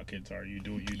themselves. You know how kids are. You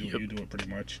do it, you do it pretty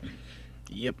much.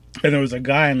 Yep. And there was a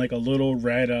guy in like a little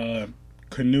red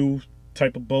canoe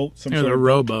type of boat. It was a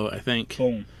rowboat, I think.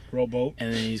 Boom. Rowboat.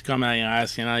 And then he's coming out,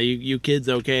 asking, you kids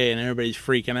okay? And everybody's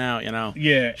freaking out,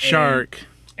 Yeah. Shark.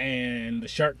 And the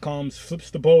shark comes,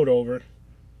 flips the boat over.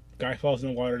 Guy falls in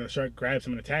the water, and the shark grabs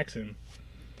him and attacks him.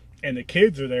 And the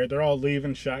kids are there. They're all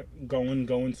leaving,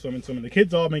 going, swimming. The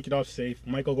kids all make it off safe.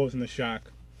 Michael goes into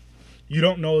shock. You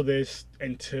don't know this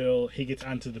until he gets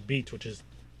onto the beach, which is,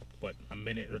 a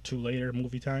minute or 2 later,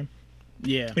 movie time?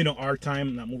 Yeah. Our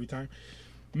time, not movie time.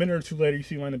 A minute or 2 later, you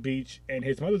see him on the beach, and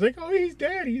his mother's like, oh, he's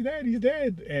dead.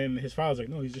 And his father's like,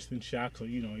 no, he's just in shock. So,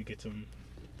 he gets him,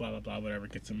 blah, blah, blah, whatever.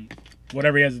 Gets him,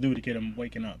 whatever he has to do to get him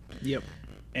waking up. Yep.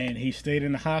 And he stayed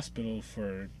in the hospital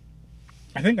for,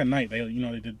 I think, a night.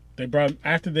 They brought him,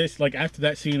 after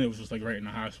that scene, it was just like right in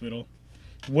the hospital.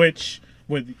 Which,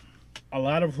 with a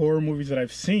lot of horror movies that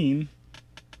I've seen,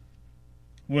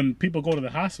 when people go to the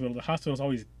hospital's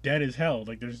always dead as hell.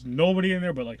 Like, there's nobody in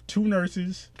there but like 2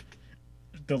 nurses.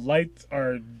 The lights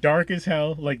are dark as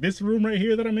hell. Like, this room right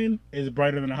here that I'm in is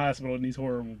brighter than a hospital in these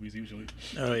horror movies usually.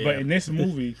 Oh, yeah. But in this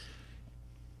movie,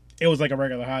 it was like a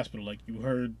regular hospital. Like, you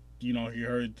heard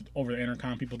over the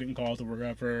intercom people getting calls or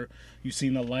whatever. You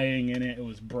seen the lighting in it. It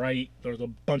was bright. There was a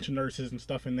bunch of nurses and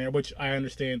stuff in there, which I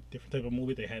understand, different type of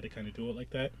movie, they had to kind of do it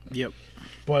like that. Yep.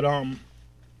 But, what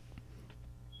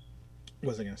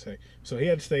was I going to say? So he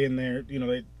had to stay in there.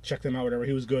 They checked him out, whatever.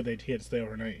 He was good. He had to stay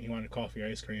overnight. He wanted coffee,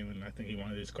 ice cream, and I think he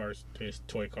wanted his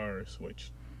toy cars, which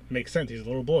makes sense. He's a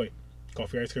little boy.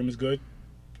 Coffee, ice cream is good.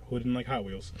 Who didn't like Hot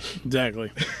Wheels?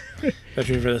 Exactly.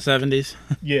 Especially for the 70s.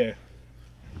 Yeah.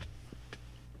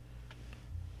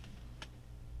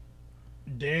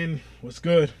 Dan, what's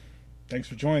good? Thanks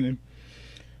for joining.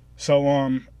 So,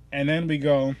 and then we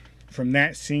go from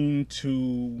that scene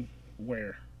to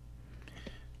where?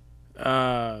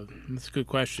 That's a good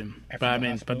question.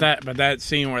 After But that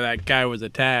scene where that guy was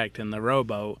attacked in the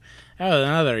rowboat, that was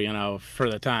another, for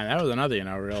the time, that was another,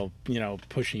 real,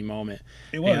 pushy moment.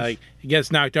 It was. He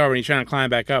gets knocked over and he's trying to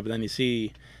climb back up, and then you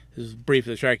see this brief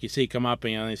the shark you see come up,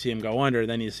 and you see him go under,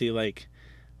 then you see like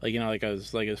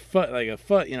his foot,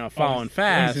 falling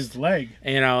fast. His leg.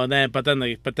 And then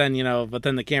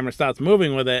the camera stops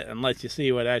moving with it and lets you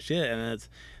see what actually is, and it's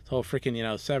this whole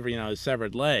freaking his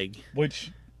severed leg.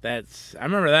 Which I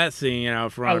remember that scene,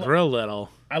 from when I was real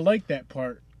little. I liked that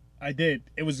part. I did.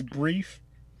 It was brief.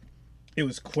 It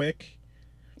was quick,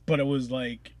 but it was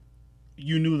like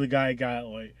you knew the guy got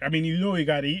he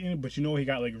got eaten, but he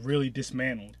got like really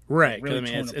dismantled. Right.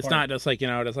 Really it's not just like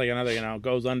just like another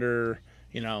goes under.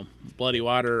 Bloody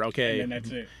water. Okay, and then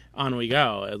that's it. On we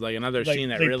go. It's like another scene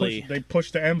that they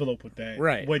pushed the envelope with that,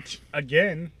 right? Which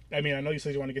again, I know you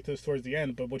said you want to get to this towards the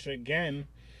end, but which again,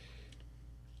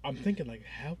 I'm thinking like,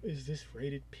 how is this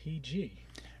rated PG?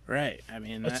 Right.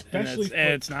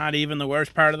 It's not even the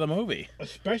worst part of the movie.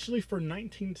 Especially for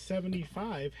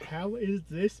 1975, how is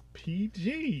this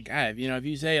PG? God, if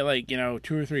you say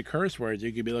 2 or 3 curse words,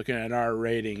 you could be looking at R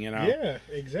rating. Yeah,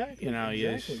 exactly.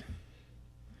 Exactly.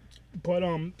 But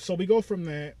so we go from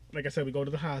that. Like I said, we go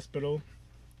to the hospital.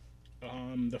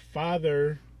 The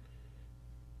father.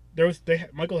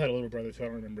 Michael had a little brother too. I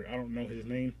don't remember. I don't know his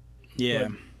name. Yeah.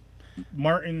 But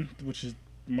Martin, which is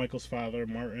Michael's father.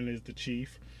 Martin is the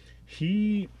chief.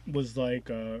 He was like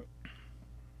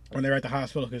when they're at the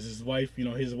hospital because his wife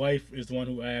is the one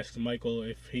who asked Michael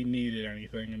if he needed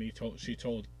anything, and he told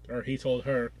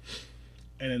her.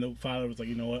 And then the father was like,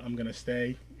 you know what, I'm gonna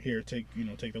stay here. Take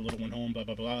the little one home. Blah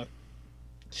blah blah.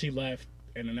 She left,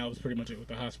 and then that was pretty much it with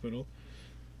the hospital.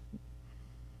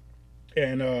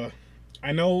 And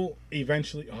I know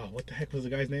eventually. Oh, what the heck was the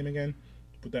guy's name again?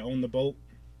 That owned the boat.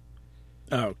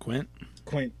 Oh, Quint.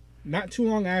 Quint. Not too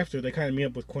long after, they kind of meet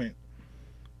up with Quint,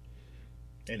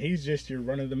 and he's just your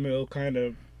run-of-the-mill kind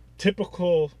of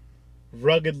typical,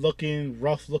 rugged-looking,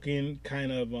 rough-looking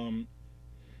kind of.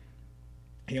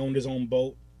 He owned his own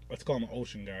boat. Let's call him an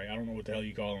ocean guy. I don't know what the hell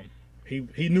you call him.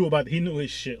 He knew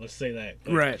his shit. Let's say that.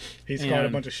 Right. He's caught a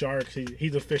bunch of sharks.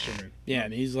 He's a fisherman. Yeah,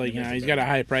 and he's like, he's got a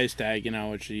high price tag,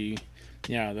 which the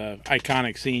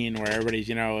iconic scene where everybody's,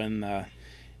 in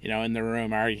the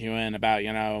room arguing about,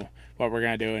 what we're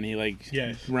gonna do, and he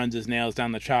runs his nails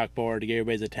down the chalkboard to get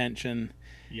everybody's attention,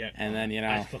 Yeah. And then, you know,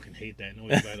 I fucking hate that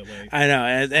noise, by the way. I know,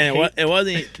 and it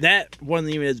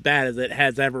wasn't even as bad as it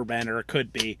has ever been or it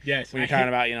could be. Yes. When you're talking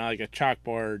about, you know, like a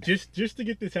chalkboard. Just to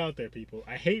get this out there, people.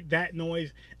 I hate that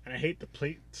noise, and I hate the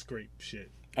plate scrape shit.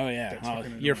 Oh yeah, That's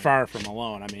fucking you're annoying. far from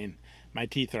alone. I mean, my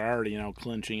teeth are already, you know,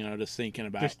 clenching, you know, just thinking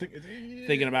about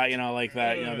thinking about, you know, like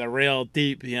that, you know, the real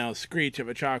deep, you know, screech of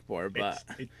a chalkboard. But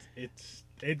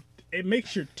it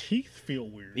makes your teeth feel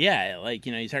weird. yeah, like,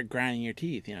 you know, you start grinding your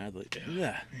teeth, you know, like,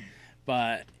 ugh.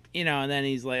 But, you know, and then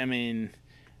he's like, I mean,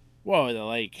 what was it,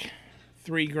 like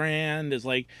 $3,000 is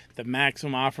like the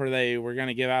maximum offer they were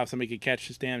gonna give out if somebody could catch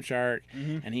this damn shark,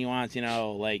 and he wants, you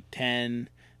know, like 10,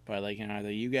 but like, you know,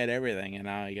 you get everything, you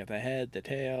know, you got the head, the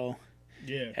tail,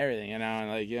 Yeah. everything, you know, and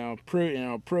like, you know,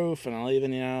 proof, and I'll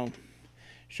even, you know,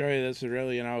 show you this is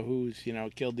really, you know, who's, you know,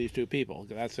 killed these two people,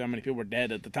 because that's how many people were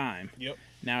dead at the time. Yep.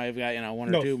 Now we've got, you know,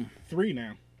 one or two. 3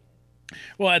 now.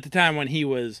 Well, at the time when he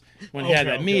had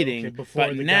that meeting, before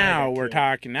but the guy now got we're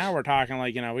killed. talking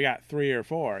like, you know, we got 3 or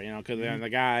 4, you know, because the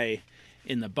guy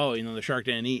in the boat, you know, the shark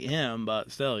didn't eat him, but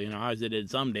still, you know, obviously did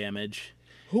some damage.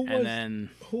 Who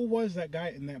was that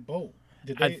guy in that boat?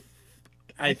 Did they?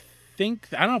 I think,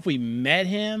 I don't know if we met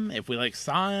him, if we like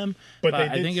saw him, But but they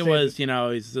I did think it say was, that- you know,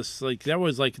 he's just like, there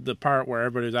was like the part where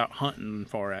everybody was out hunting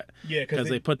for it. Yeah, Because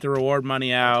they put the reward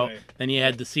money out. right. Then you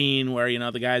had the scene where, you know,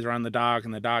 the guys are on the dock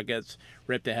and the dock gets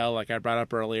ripped to hell, like I brought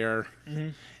up earlier.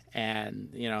 And,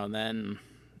 you know, then.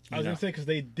 I was gonna say because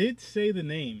they did say the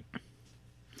name.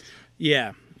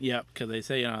 Yeah, yep, because they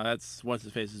say, you know, that's what's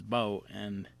his face's boat.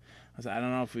 And I said, I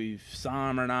don't know if we saw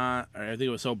him or not. Or I think it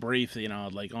was so brief that, you know,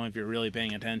 like only if you're really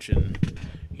paying attention,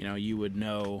 you know, you would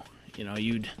know, you know,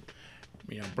 you'd.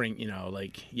 You know, bring, you know,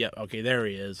 like, yeah, okay, there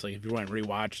he is. Like, if you went and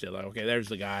rewatched it, like, okay, there's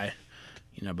the guy,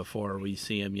 you know, before we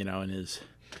see him, you know, in his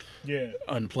Yeah,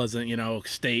 unpleasant, you know,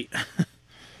 state.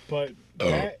 but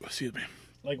that, Excuse me.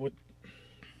 like with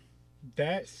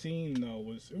that scene though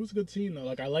it was a good scene though.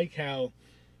 Like I like how,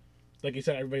 like you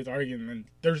said, everybody's arguing, and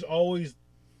there's always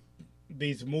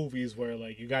these movies where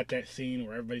like you got that scene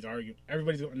where everybody's arguing,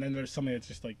 and then there's somebody that's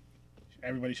just like,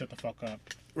 everybody shut the fuck up.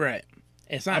 Right.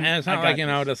 It's not, I'm- and it's I not got like, you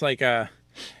know, this. just like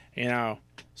you know,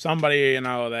 somebody, you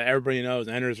know, that everybody knows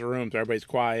enters the room so everybody's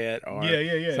quiet, or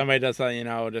Yeah. somebody does, you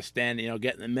know, just stand, you know,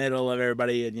 get in the middle of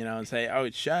everybody and, you know, and say, oh,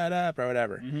 shut up, or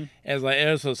whatever. It's like, it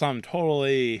was something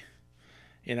totally,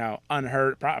 you know,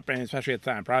 unheard, especially at the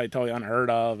time, probably totally unheard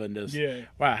of, and just, Yeah.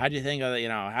 wow, how'd you think of that, you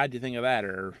know, how'd you think of that,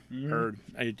 or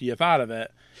you thought of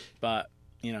it, but,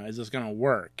 you know, is this going to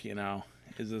work, you know?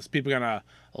 Is this people going to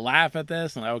laugh at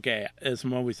this and like, okay, is this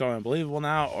movie so unbelievable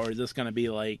now, or is this going to be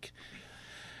like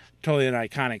totally an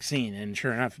iconic scene? And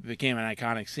sure enough, it became an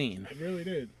iconic scene. It really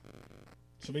did.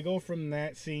 So we go from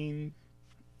that scene.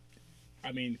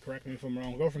 I mean, correct me if I'm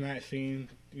wrong. We go from that scene.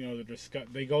 You know,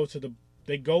 they go to the.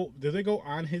 They go. Do they go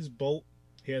on his boat?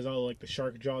 He has all like the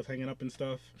shark jaws hanging up and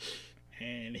stuff.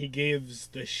 And he gives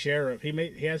the sheriff.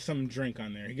 He has some drink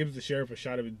on there. He gives the sheriff a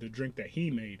shot of the drink that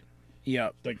he made.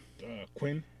 Yep. Like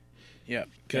Quinn. Yep.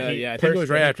 He I think it was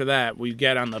right personally- after that we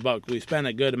get on the boat. We spent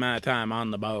a good amount of time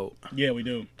on the boat Yeah, we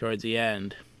do. towards the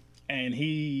end. And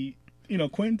he, you know,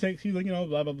 Quinn takes. He's like, you know,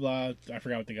 blah blah blah. I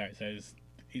forgot what the guy says.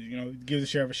 He, you know, gives the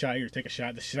sheriff a shot. Here, take a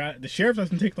shot. The sheriff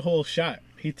doesn't take the whole shot.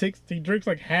 He drinks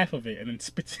like half of it and then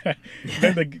spits it out.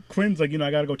 Then the Quinn's like, you know,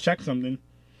 I gotta go check something,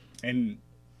 and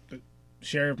the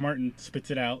Sheriff Martin spits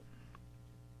it out,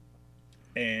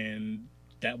 and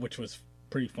that, which was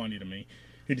pretty funny to me.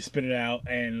 He just spit it out,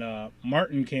 and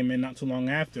Martin came in not too long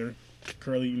after,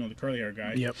 curly, you know, the curly hair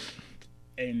guy. Yep.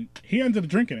 And he ended up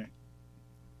drinking it.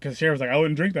 Because the sheriff was like, I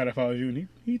wouldn't drink that if I was you. And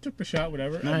he took the shot,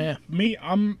 whatever. Oh, yeah. Me,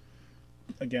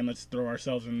 again, let's throw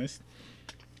ourselves in this.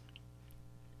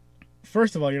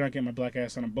 First of all, you're not getting my black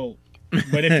ass on a boat.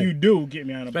 But if you do get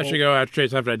me on a Especially boat go after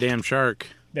chase after a damn shark.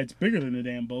 that's bigger than the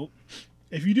damn boat,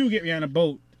 if you do get me on a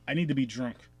boat, I need to be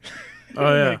drunk.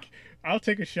 Oh, yeah. Like, I'll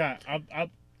take a shot.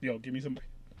 Yo, give me some.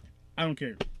 I don't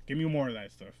care. Give me more of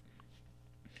that stuff.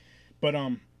 But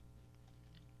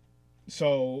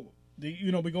so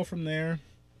you know, we go from there.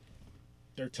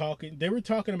 They're talking. They were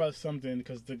talking about something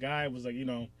because the guy was like, you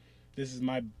know, this is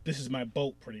my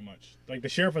boat, pretty much. Like the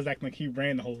sheriff was acting like he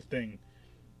ran the whole thing.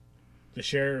 The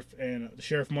sheriff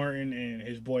Martin and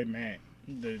his boy Matt,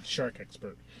 the shark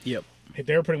expert. Yep.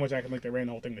 They were pretty much acting like they ran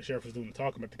the whole thing. The sheriff was doing the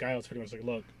talking, but the guy was pretty much like,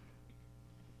 look,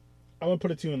 I'm gonna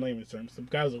put it to you in layman's terms. The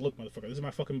guy was like, look, motherfucker, this is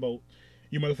my fucking boat.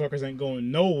 You motherfuckers ain't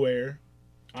going nowhere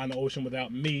on the ocean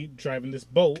without me driving this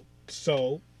boat.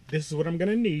 So this is what I'm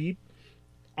gonna need.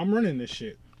 I'm running this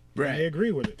shit. And I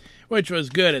agree with it. Which was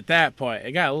good at that point.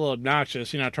 It got a little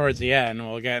obnoxious, towards the end.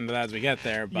 We'll get into that as we get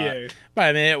there. But, but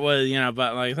I mean, it was,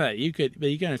 but like I said, you can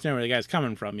understand where the guy's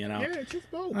coming from, Yeah, it's his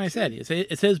boat. Like I said,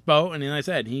 it's his boat, and like I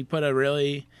said, he put a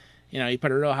really, he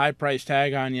put a real high price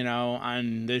tag on,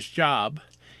 on this job.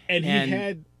 And he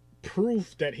had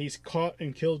proof that he's caught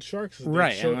and killed sharks.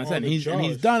 Right, and like I said, he's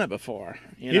done it before.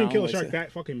 He didn't kill a shark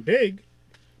that fucking big,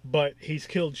 but he's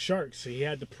killed sharks, so he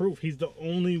had the proof. He's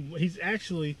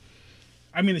actually...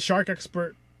 I mean, the shark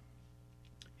expert,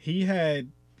 he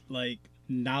had, like,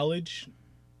 knowledge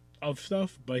of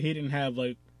stuff, but he didn't have,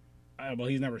 like... well,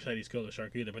 he's never said he's killed a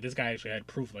shark either, but this guy actually had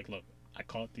proof. Like, look, I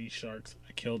caught these sharks.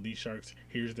 I killed these sharks.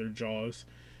 Here's their jaws,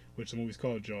 which the movie's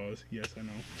called Jaws. Yes, I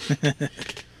know.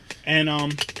 And, I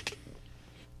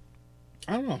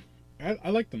don't know. I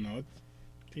like them, though.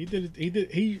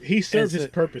 He served his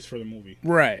purpose for the movie.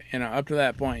 Right. Up to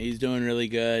that point, he's doing really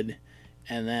good.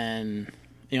 And then...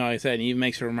 like I said, he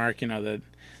makes a remark, that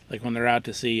like when they're out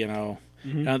to sea, they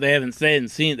hadn't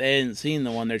seen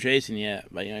the one they're chasing yet,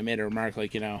 but he made a remark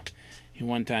like, he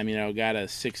one time, got a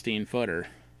 16-footer.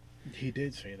 He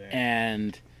did say that,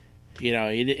 and he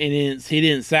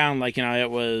didn't sound like it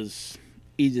was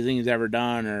easiest thing he's ever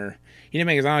done, or he didn't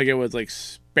make it sound like it was like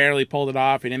barely pulled it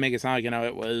off. He didn't make it sound like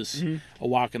it was a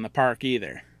walk in the park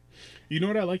either. You know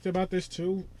what I liked about this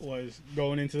too was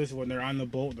going into this when they're on the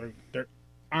boat, they're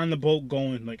on the boat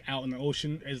going like out in the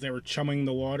ocean as they were chumming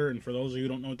the water. And for those of you who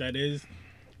don't know what that is,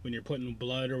 when you're putting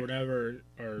blood or whatever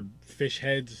or fish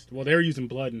heads, well, they're using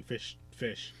blood and fish.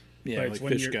 Yeah, like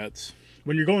fish guts.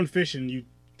 When you're going fishing, you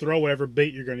throw whatever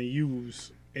bait you're going to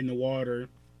use in the water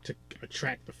to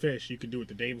attract the fish. You could do it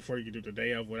the day before, you could do it the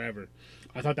day of, whatever.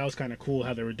 I thought that was kind of cool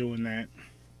how they were doing that.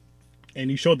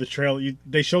 And you showed the trail.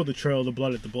 They showed the trail of the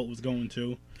blood that the boat was going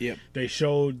to. Yep. They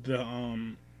showed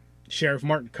the Sheriff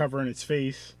Martin covering his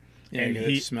face. Yeah, and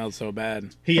it smelled so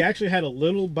bad. He actually had a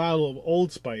little bottle of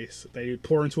Old Spice that he would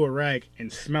pour into a rag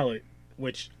and smell it,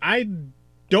 which I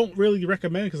don't really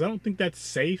recommend because I don't think that's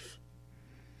safe.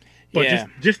 But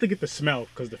just to get the smell,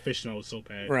 because the fish smell is so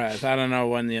bad. Right. I don't know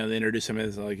when they introduce him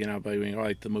as like but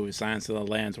like the movie Silence of the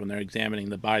Lambs, when they're examining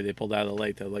the body they pulled out of the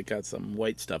lake, they like got some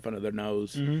white stuff under their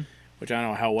nose, which I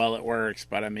don't know how well it works.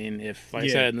 But I mean, if like I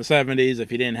said in the 70s,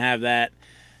 if you didn't have that.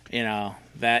 You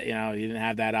didn't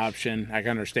have that option. I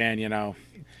can understand,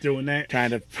 doing that.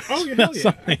 Trying to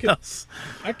something else.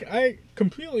 I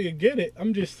completely get it.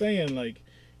 I'm just saying, like,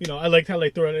 I liked how they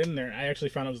threw it in there. I actually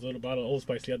found it was a little bottle of Old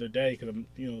Spice the other day because,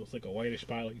 it's like a whitish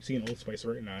bottle. You see an Old Spice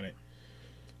written on it.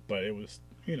 But it was,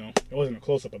 it wasn't a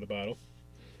close-up of the bottle.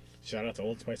 Shout out to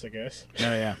Old Spice, I guess.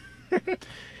 Oh, yeah.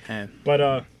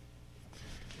 But,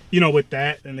 with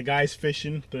that, and the guys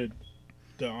fishing, the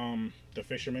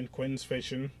fisherman, Quinn's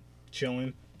fishing,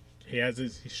 chilling.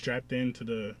 He's strapped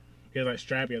into he has that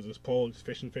strap, he has his pole, he's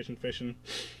fishing.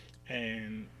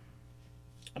 And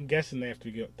I'm guessing they have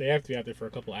to be out there for a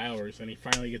couple hours, and he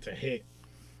finally gets a hit.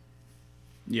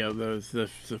 Yeah, the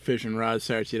fishing rod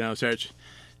starts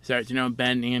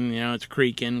bending, it's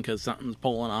creaking because something's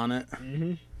pulling on it.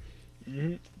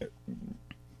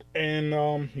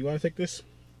 And you want to take this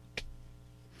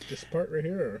part right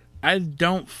here? Or? I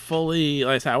don't fully,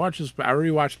 like I said, I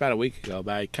rewatched about a week ago,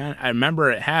 but I remember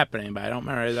it happening, but I don't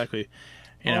remember exactly.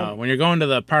 When you're going to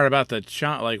the part about the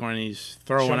chum, like when he's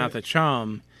throwing out the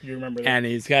chum, you remember that? And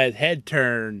he's got his head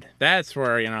turned. That's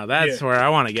where where I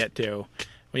want to get to.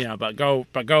 But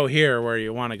go here where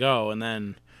you want to go, and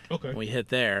then we hit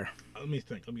there. Let me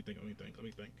think.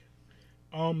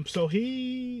 So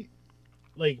he's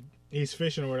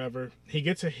fishing or whatever. He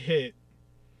gets a hit.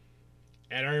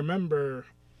 And I remember,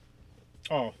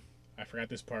 I forgot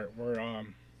this part where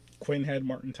Quinn had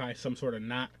Martin tie some sort of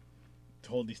knot to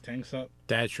hold these tanks up.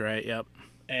 That's right. Yep.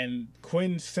 And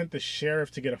Quinn sent the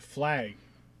sheriff to get a flag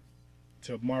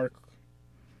to mark.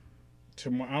 I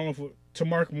don't know if it's to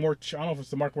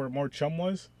mark where more chum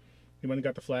was. He went and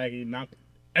got the flag. He knocked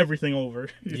everything over.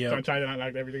 He tried to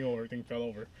knock everything over. Everything fell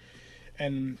over.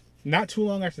 And not too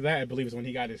long after that, I believe, is when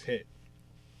he got his hit.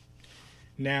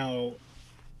 Now,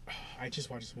 I just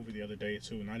watched this movie the other day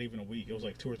too. Not even a week. It was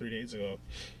like 2 or 3 days ago.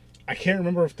 I can't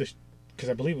remember because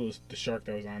I believe it was the shark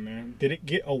that was on there. Did it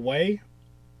get away?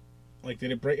 Like,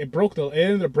 did it break? It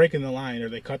ended up breaking the line, or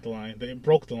they cut the line. It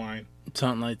broke the line.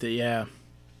 Something like that, yeah.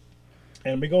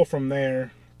 And we go from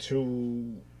there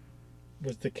to,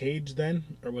 was the cage then,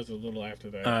 or was it a little after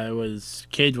that? It was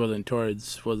cage wasn't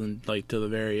like to the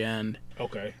very end.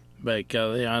 Okay. But like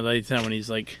that when he's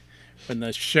like, when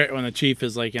the chief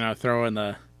is like throwing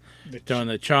the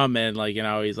chum in, like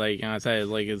he's like I said,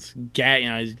 like his gag,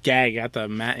 his gag got the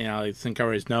mat, it's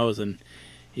cover his nose, and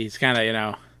he's kind of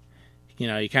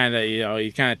he kind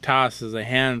of tosses a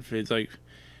hand. He's like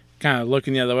kind of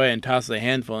looking the other way and tosses a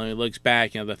handful, and he looks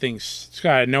back. The thing's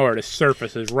out of nowhere. The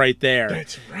surface is right there.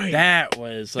 That's right. That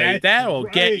was like that will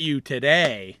get you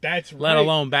today. That's right. Let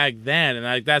alone back then,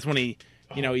 and that's when he.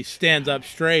 He stands up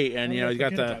straight, and he's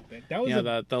got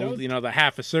the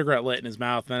half a cigarette lit in his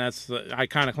mouth, and that's the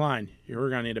iconic line. We're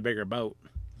gonna need a bigger boat.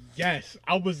 Yes,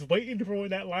 I was waiting for when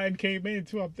that line came in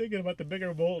too. I'm thinking about the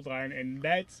bigger boat line, and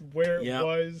that's where it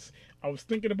was. I was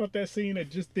thinking about that scene,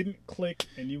 it just didn't click,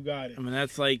 and you got it. I mean,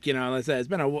 that's like like I said, it's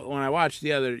been when I watched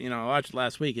I watched it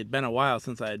last week. It'd been a while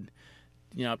since I'd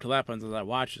up to that point since I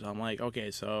watched it. So I'm like, okay,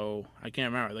 so I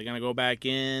can't remember. Are they gonna go back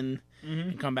in?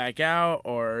 And come back out,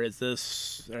 or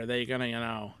are they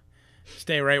gonna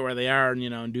stay right where they are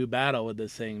and do battle with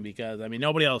this thing? Because I mean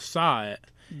nobody else saw it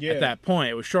at that point.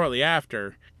 It was shortly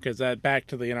after, because that back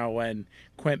to the when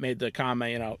Quint made the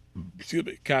comment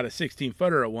caught a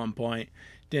 16-footer at one point,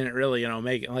 didn't really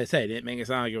make it, like I said, didn't make it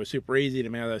sound like it was super easy, to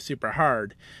make it super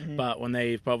hard. But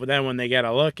then when they get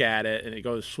a look at it and it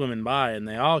goes swimming by and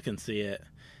they all can see it,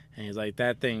 and he's like,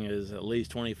 that thing is at least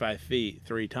 25 feet,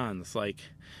 3 tons. Like,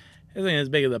 this thing is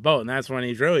big as a boat, and that's when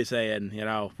he's really saying,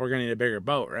 we're gonna need a bigger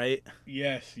boat, right?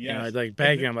 Yes. It's like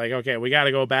begging him, like, okay, we got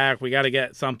to go back, we got to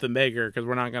get something bigger, because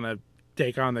we're not gonna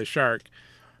take on the shark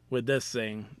with this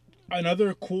thing.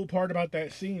 Another cool part about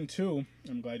that scene too,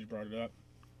 I'm glad you brought it up,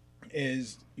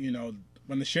 is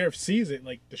when the sheriff sees it,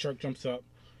 like the shark jumps up,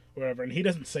 whatever, and he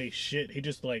doesn't say shit. He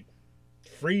just like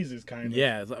freezes, kind of.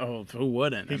 Yeah. It's like, who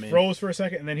wouldn't? He froze for a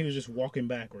second, and then he was just walking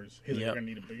backwards. He's like, "You're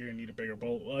gonna need a bigger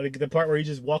boat." Like the part where he's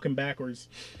just walking backwards.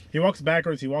 He walks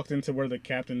backwards. He walks into where the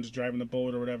captain's driving the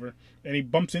boat or whatever, and he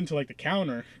bumps into like the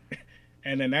counter,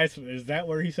 and then is that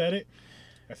where he said it?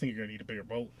 I think you're gonna need a bigger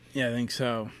boat. Yeah, I think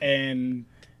so. And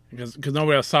because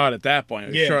nobody else saw it at that point.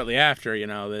 It was shortly after,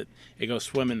 that it goes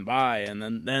swimming by,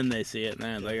 and then they see it, and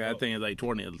then it's like that thing is like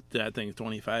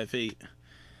 25 feet.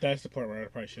 That's the part where I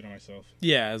probably shit on myself.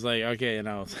 Yeah, it's like, okay,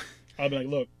 I'll be like,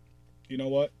 look, you know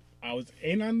what? I was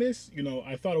in on this.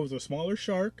 I thought it was a smaller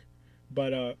shark,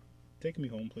 but take me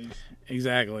home, please.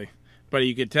 Exactly. But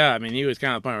you could tell, I mean, he was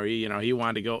kind of the point where, he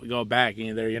wanted to go back,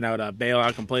 either, to bail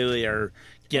out completely or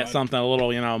get something a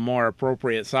little, more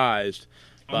appropriate sized.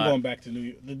 I'm going back to New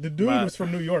York. The dude was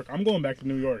from New York. I'm going back to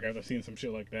New York after seeing some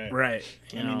shit like that. Right.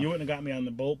 I mean, you wouldn't have got me on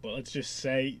the boat, but let's just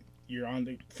say you're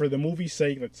on for the movie's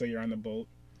sake, let's say you're on the boat.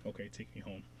 Okay, take me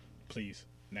home, please,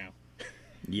 now.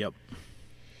 Yep.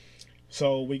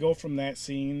 So we go from that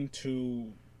scene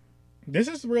to, this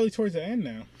is really towards the end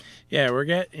now. Yeah, we're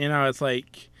it's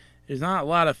like, there's not a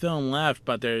lot of film left,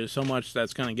 but there's so much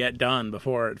that's going to get done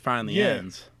before it finally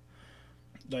ends.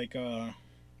 Like, damn.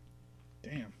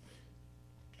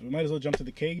 We might as well jump to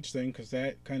the cage thing, because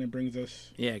that kind of brings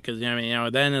us... Yeah, because,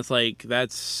 then it's like,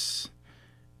 that's...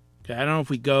 I don't know if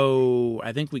we go...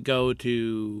 I think we go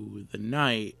to the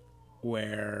night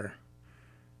where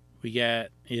we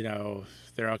get,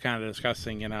 they're all kind of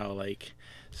discussing, like,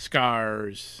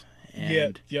 scars.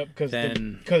 And yep,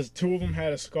 because 2 of them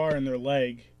had a scar in their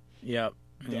leg. Yep.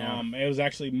 Yeah. It was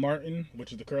actually Martin,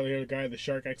 which is the curly-haired guy, the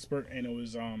shark expert, and it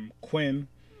was Quinn,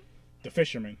 the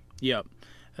fisherman. Yep.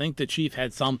 I think the chief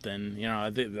had something,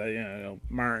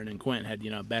 Martin and Quint had,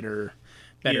 better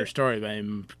story.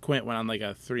 But Quint went on like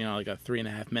a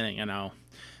 3.5 minute,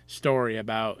 story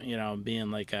about,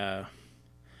 being like a,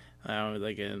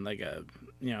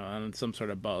 on some sort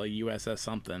of boat, like USS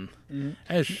something.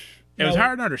 Mm-hmm. It was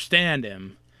hard to understand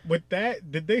him. With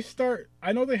that, did they start?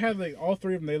 I know they had like all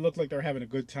 3 of them. They looked like they were having a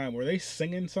good time. Were they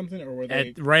singing something, or were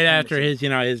they right after his,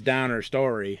 his downer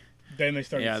story? Then they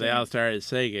started. Yeah, they all started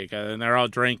singing, and they're all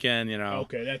drinking.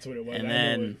 Okay, that's what it was.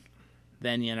 And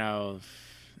then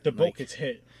the boat gets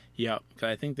hit. Yep, because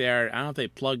I think they are. I don't know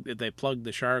if they plugged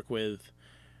the shark with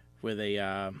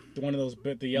a one of those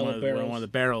the yellow barrels. One of the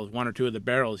barrels, 1 or 2 of the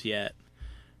barrels yet.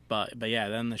 But yeah,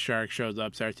 then the shark shows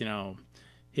up, starts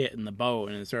hitting the boat,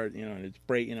 and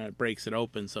it breaks it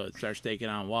open, so it starts taking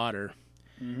on water,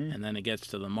 and then it gets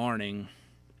to the morning,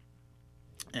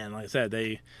 and like I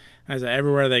said,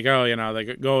 everywhere they go,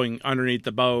 they're going underneath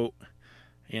the boat,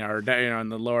 or in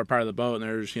the lower part of the boat, and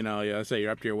there's I say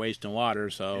you're up to your waist in water,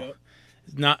 so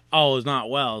it's not always not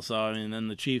well. So I mean, then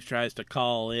the chief tries to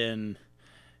call it in,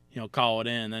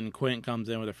 and then Quint comes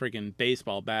in with a freaking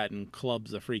baseball bat and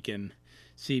clubs the freaking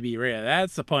CB radio.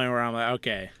 That's the point where I'm like,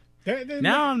 okay.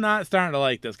 I'm not starting to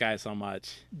like this guy so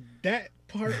much. That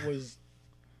part was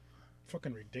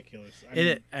fucking ridiculous.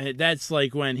 That's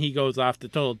like when he goes off the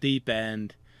total deep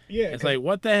end. Yeah, it's like,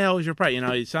 what the hell is your price?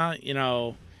 You sound, You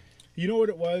know what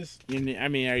it was? I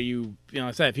mean, are you,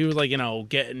 I said if he was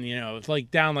getting, it's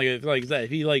like down like I said, if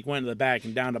he went to the back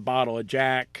and downed a bottle of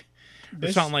Jack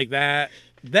or something like that,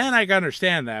 then I can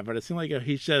understand that. But it seemed like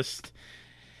he's just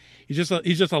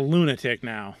a lunatic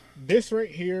now. This right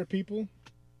here, people,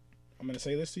 I'm going to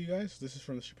say this to you guys. This is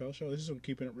from the Chappelle Show. This is when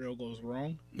Keeping It Real goes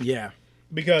wrong. Yeah.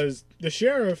 Because the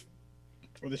sheriff,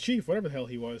 or the chief, whatever the hell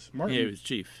he was, Martin. Yeah, he was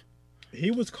chief. He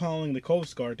was calling the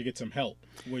Coast Guard to get some help,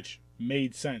 which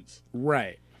made sense.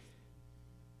 Right.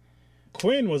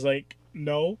 Quinn was like,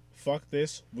 no, fuck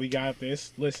this. We got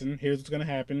this. Listen, here's what's going to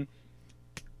happen.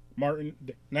 Martin,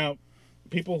 now,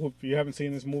 people who, if you haven't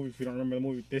seen this movie, if you don't remember the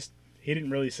movie, he didn't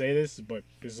really say this, but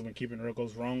this is when Keeping It Real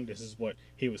goes wrong. This is what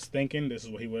he was thinking. This is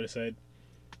what he would have said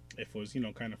if it was,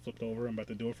 kind of flipped over. I'm about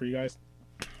to do it for you guys.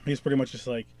 He's pretty much just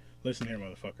like, listen here,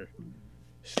 motherfucker.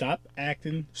 Stop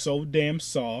acting so damn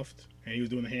soft. And he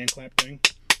was doing the hand clap thing.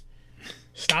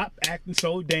 Stop acting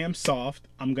so damn soft.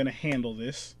 I'm going to handle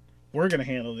this. We're going to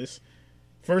handle this.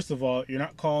 First of all, you're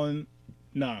not calling...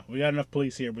 Nah, we got enough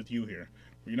police here with you here.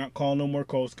 You're not calling no more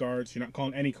Coast Guards. You're not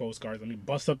calling any Coast Guards. Let me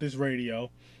bust up this radio.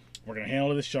 We're going to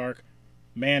handle this shark.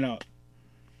 Man up.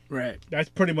 Right. That's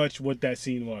pretty much what that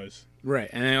scene was. Right.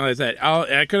 And then, like I said,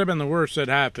 it could have been the worst that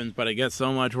happens, but it gets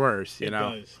so much worse, you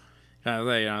know. It does. And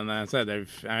like I said,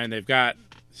 they've got...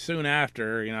 Soon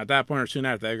after, at that point or soon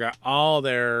after, they've got all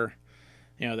their,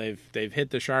 they've hit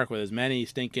the shark with as many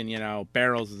stinking,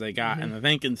 barrels as they got, and the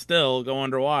thing can still go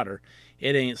underwater.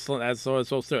 It ain't, that's what it's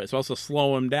supposed to do. It's supposed to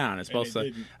slow him down. It's supposed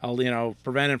to,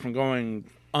 prevent him from going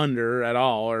under at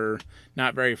all or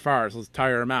not very far. So let's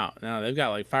tire him out. Now, they've got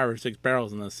like 5 or 6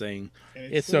 barrels in this thing.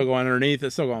 It's still going underneath.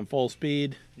 It's still going full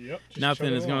speed. Yep.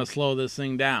 Nothing is going to slow this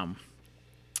thing down.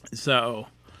 So...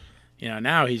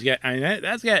 now he's got. I mean,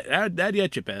 that'd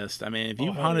get you pissed. I mean, if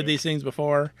you've hunted these things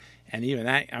before, and even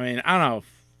that, I mean, I don't know if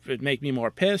it'd make me more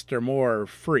pissed or more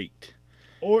freaked.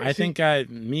 Or I think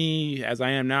me as I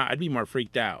am now, I'd be more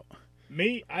freaked out.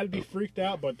 Me, I'd be freaked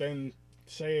out, but then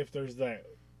say if there's that,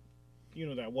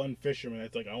 that one fisherman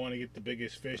that's like, I want to get the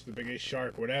biggest fish, the biggest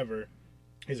shark, whatever.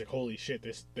 He's like, holy shit,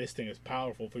 this thing is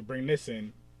powerful. If we bring this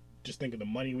in. Just think of the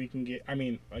money we can get. I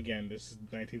mean, again, this is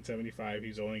 1975.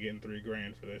 He's only getting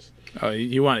 $3,000 for this. Oh,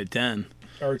 he wanted 10.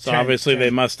 Or so 10, obviously 10. they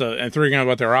must have, and $3,000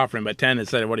 what they're offering, but 10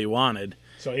 instead of what he wanted.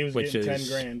 So he was getting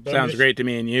 $10,000. But sounds great to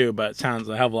me and you, but sounds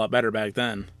a hell of a lot better back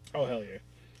then. Oh hell yeah!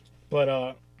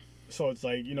 But so it's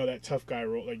like that tough guy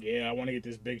wrote like, yeah, I want to get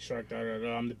this big shark. Da, da,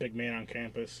 da. I'm the big man on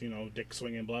campus. Dick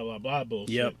swinging, blah blah blah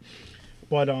bullshit. Yep.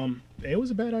 But it was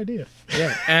a bad idea.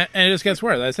 Yeah, and it just gets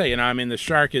worse. I say, I mean, the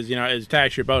shark is, is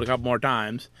attached to your boat a couple more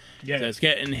times. Yeah, so it's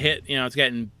getting hit. It's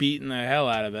getting beaten the hell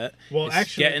out of it. Well, it's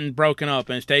actually, getting broken up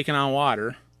and it's taking on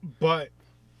water. But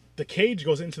the cage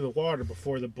goes into the water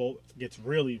before the boat gets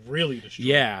really, really destroyed.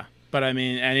 Yeah, but I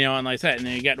mean, and like I said, and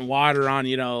then you're getting water on,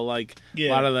 like a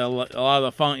lot of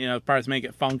the parts make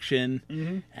it function,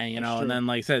 and and then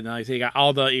like I said, you got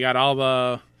all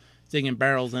the sticking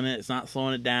barrels in it. It's not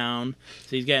slowing it down.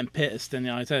 So he's getting pissed. And,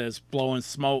 like I said, it's blowing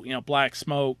smoke, black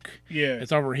smoke. Yeah.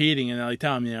 It's overheating. And they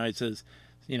tell him, it says,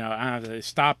 I have to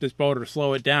stop this boat or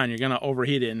slow it down. You're going to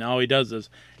overheat it. And all he does is,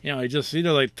 he's just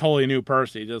like totally new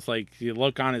person. He just like, you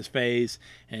look on his face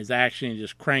and his action,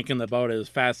 just cranking the boat as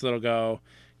fast as it'll go.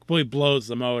 Completely blows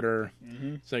the motor.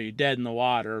 Mm-hmm. So you're dead in the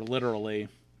water, literally.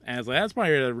 And it's like, that's why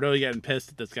you're really getting pissed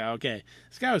at this guy. Okay,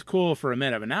 this guy was cool for a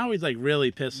minute, but now he's like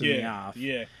really pissing me off.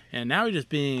 Yeah. And now he's just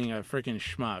being a freaking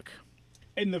schmuck.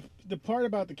 And the part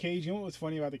about the cage, what was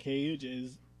funny about the cage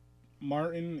is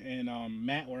Martin and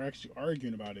Matt were actually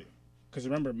arguing about it. Because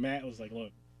remember, Matt was like,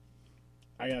 look,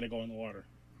 I got to go in the water.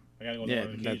 I got to go in the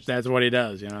water. Yeah, that's what he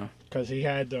does, Because he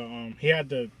had I'm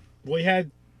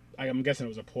guessing it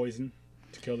was a poison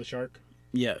to kill the shark.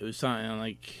 Yeah, it was something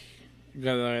like, it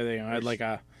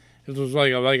was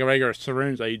like a regular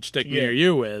syringe that you'd stick near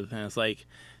you with. And it's like,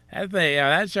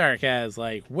 that shark has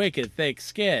like wicked thick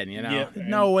skin, Yeah,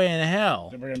 no way in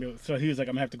hell. So he was like,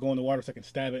 I'm gonna have to go in the water so I can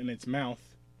stab it in its mouth.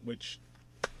 Which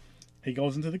he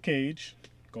goes into the cage,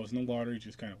 goes in the water. He's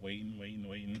just kind of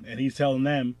waiting, and he's telling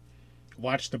them,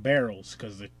 watch the barrels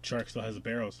because the shark still has the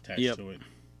barrels attached to it.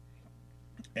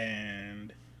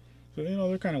 And so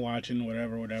they're kind of watching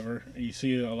whatever. And you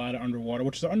see a lot of underwater,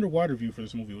 which the underwater view for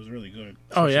this movie was really good.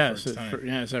 Oh yeah,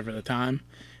 except for the time,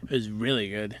 it was really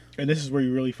good. And this is where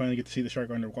you really finally get to see the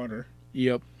shark underwater.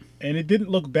 Yep. And it didn't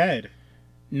look bad.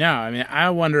 No, I mean,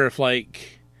 I wonder if I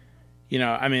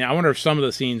wonder if some of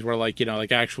the scenes were like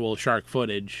actual shark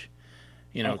footage,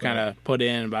 kind of put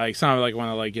in, but like some of like when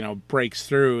it breaks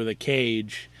through the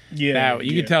cage. Yeah,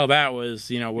 you could tell that was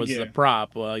the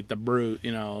prop, like the Bruce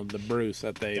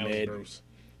that they made. Was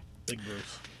Big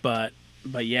Bruce. But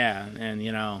yeah, and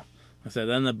I said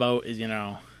then the boat is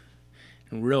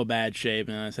in real bad shape,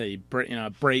 and I say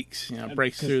breaks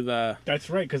through the. That's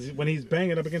right, because when he's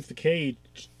banging up against the cage,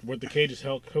 what the cage is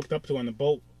hooked up to on the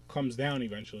boat comes down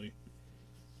eventually.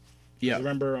 Yeah.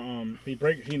 Remember,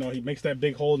 he makes that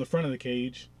big hole in the front of the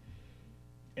cage,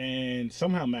 and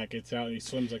somehow Matt gets out and he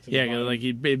swims like to the Yeah, bottom. like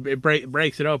it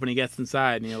breaks it open, he gets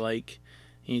inside, and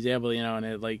he's able, and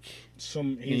it like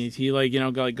he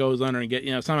goes under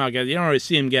and somehow gets. You don't really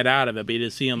see him get out of it, but you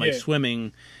just see him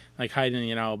swimming, like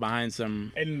hiding, behind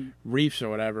some reefs or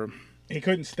whatever. He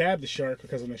couldn't stab the shark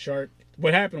because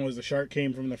what happened was the shark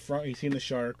came from the front. He seen the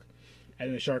shark, and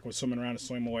then the shark was swimming around to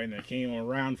swim away, and it came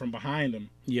around from behind him.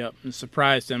 Yep, and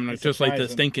surprised him, like the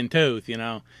stinking tooth,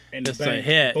 and just a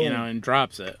hit, boom, and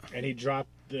drops it. And he dropped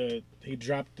the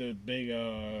big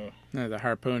the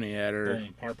harpoon he had, or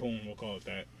harpoon, we'll call it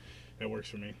that. That works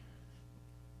for me.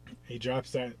 He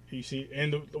drops that. You see,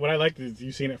 and what I liked is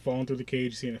you seen it falling through the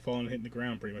cage, you seen it falling and hitting the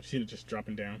ground pretty much. You seen it just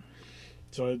dropping down.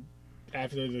 So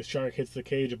after the shark hits the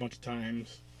cage a bunch of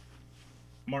times,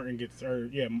 Matt gets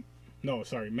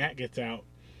out,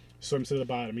 swims to the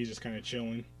bottom. He's just kind of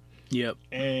chilling. Yep.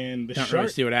 And the don't shark,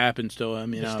 really see what happens to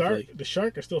him. The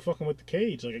shark is still fucking with the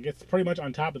cage. Like, it gets pretty much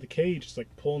on top of the cage, just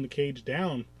like pulling the cage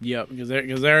down. Yep, because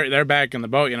they're back in the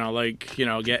boat.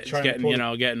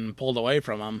 Getting pulled away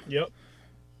from them. Yep.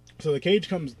 So the cage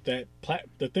comes the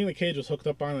thing the cage was hooked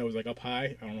up on that was like up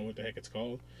high. I don't know what the heck it's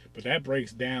called, but that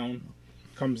breaks down,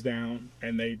 comes down,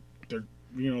 and they're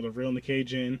reeling the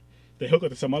cage in. They hook it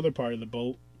to some other part of the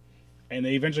boat, and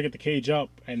they eventually get the cage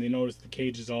up, and they notice the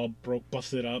cage is all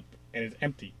busted up, and it's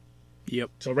empty.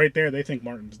 Yep. So right there, they think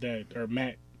Martin's dead, or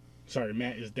Matt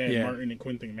is dead. Yeah. Martin and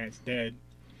Quinn think Matt's dead.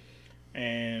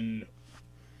 And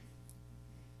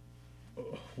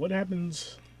what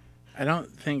happens? I don't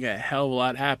think a hell of a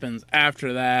lot happens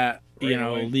after that,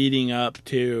 Right. leading up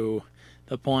to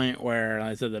the point where, like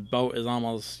I said, the boat is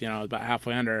almost, about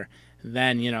halfway under.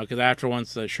 Then, because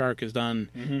once the shark is done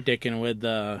dicking with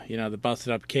the, the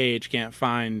busted up cage, can't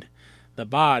find the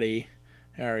body,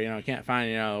 or, can't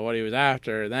find, what he was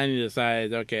after, then he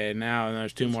decides, okay, now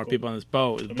there's two more people on this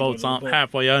boat. The boat's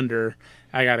halfway under.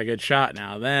 I got a good shot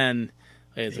now. Then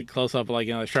it's a close up,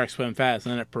 the shark swim fast,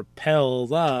 and then it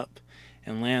propels up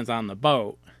and lands on the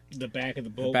boat. The back of the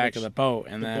boat.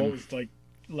 And the then boat's like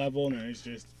level, and it's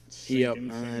just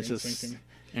sinking, sinking.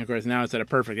 And of course now it's at a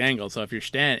perfect angle. So if you're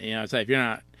standing, if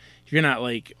you're not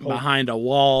like behind a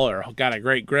wall or got a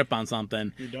great grip on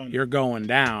something, you're going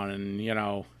down.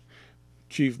 And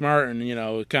Chief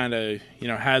Martin, kind of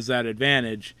has that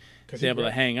advantage. He's able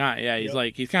to hang on. Yeah, he's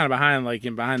he's kind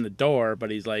of behind the door, but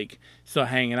he's still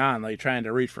hanging on, trying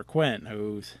to reach for Quint,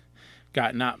 who's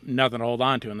got nothing to hold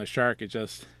on to, and the shark is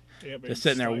just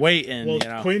sitting there waiting.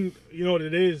 Well, Quinn, what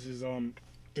it is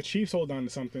the Chief's hold on to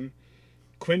something.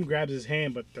 Quinn grabs his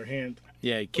hand, but their hand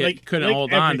he couldn't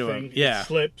hold on to him. Yeah, it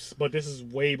slips. But this is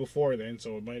way before then,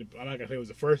 so I'm not gonna say it was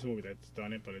the first movie that's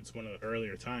done it, but it's one of the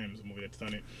earlier times the movie that's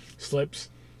done it. Slips,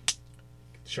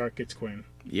 shark gets Quinn.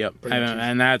 Yep,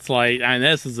 and that's and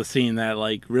this is the scene that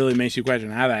really makes you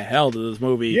question how the hell did this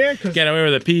movie get away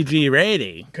with a PG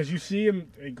rating? Because you see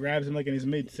him, he grabs him in his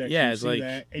midsection. Yeah, it's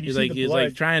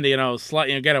he's trying to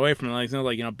get away from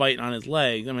him, biting on his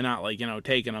legs. I mean, not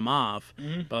taking him off,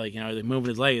 but moving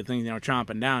his leg, things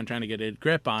chomping down, trying to get a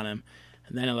grip on him,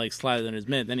 and then it slides in his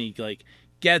mid. Then he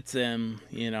gets him,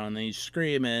 and then he's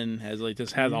screaming as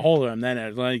just has a hold of him. Then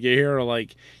it's you hear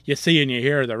you see and you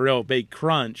hear the real big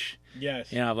crunch.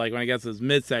 Yes. When he gets his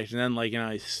midsection, then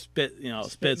he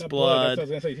spits blood. I was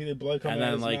gonna say, you see the blood coming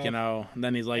out of his mouth.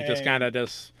 then he's just kind of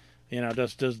just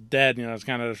dead. It's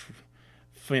kind of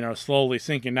slowly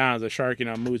sinking down as the shark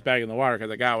moves back in the water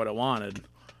because it got what it wanted.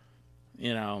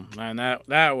 And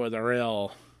that was a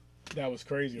real. That was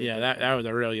crazy. Yeah, that was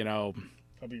a real. I'll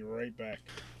be right back.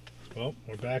 Well,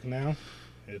 we're back now.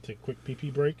 Had to take a quick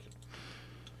pee break.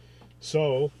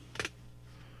 So,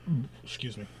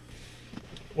 excuse me.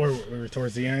 Or we were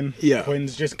towards the end. Yeah,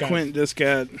 Quint just got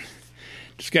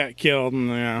killed,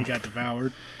 and he got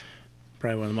devoured.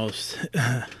 Probably one of the most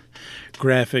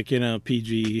graphic,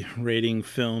 PG rating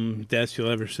film deaths you'll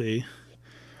ever see.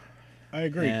 I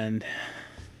agree. And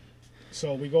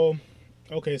so we go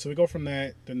from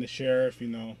that. Then the sheriff,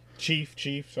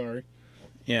 Chief. Sorry.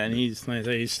 Yeah, and he's as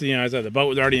I said, the boat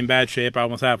was already in bad shape,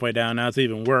 almost halfway down. Now it's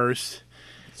even worse.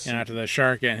 And after the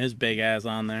shark getting his big ass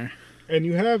on there. And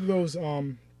you have those,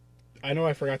 I know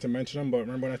I forgot to mention them, but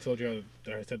remember when I told you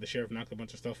that I said the sheriff knocked a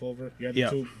bunch of stuff over? You had the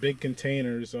two big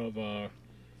containers of, what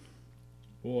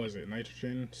was it,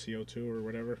 nitrogen, CO2 or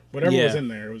whatever? Whatever was in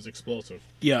there, it was explosive.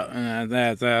 Yeah, and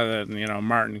that's,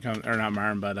 Martin comes, or not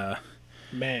Martin, but,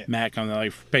 Matt comes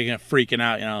freaking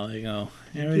out,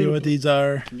 You know what these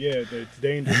are. Yeah, it's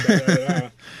dangerous. Da, da, da, da.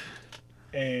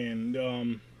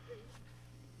 And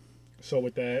so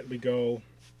with that, we go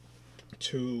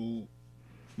to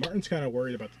Martin's kind of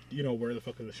worried about where the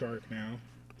fuck is the shark now,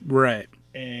 Right.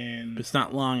 and It's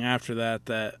not long after that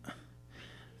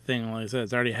thing, like I said,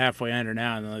 it's already halfway under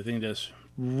now, and the thing just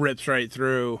rips right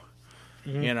through.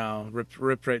 Mhm.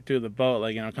 Rips right through the boat,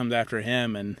 like comes after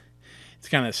him, and it's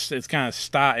kind of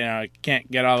stopped. It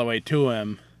can't get all the way to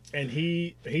him. and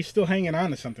he's still hanging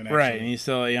on to something. Actually. Right, and he's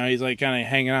still, he's like kind of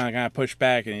hanging on, kind of pushed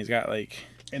back, and he's got like.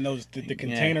 And those the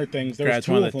container things. There's Grabs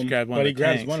two one of of them, the- grabs one but of he the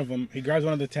grabs tanks. one of them. He grabs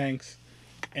one of the tanks,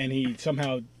 and he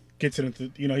somehow gets it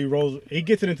into. He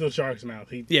gets it into the shark's mouth.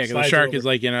 Yeah, because the slides it shark over. is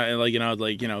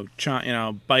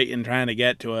biting, trying to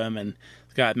get to him, and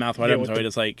it's got mouth wide Yeah, open, with so he the-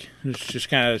 just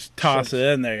kind of toss it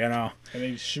in there, and then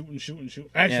he's shooting. Actually,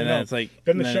 And then no. it's like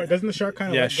Doesn't the shark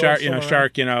kind of shark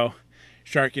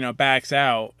backs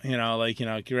out, you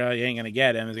really ain't gonna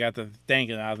get him. He's got the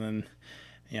tank out, and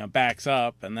then backs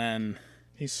up, and then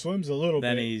he swims a little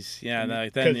then bit. he's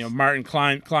Because- Martin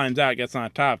climbs out, gets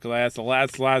on top, because that's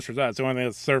the last result. It's the only thing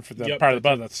that's surface, Yep, part of the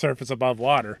boat that's surface above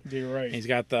water. You're right. He's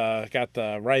got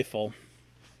the rifle,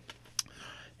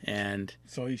 and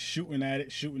So he's shooting at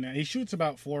it. He shoots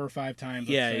about 4 or 5 times.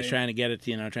 yeah, let's he's say. trying to get it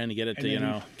to And then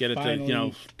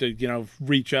to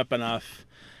reach up enough,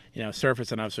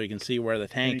 surface enough so he can see where the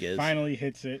And tank he is. finally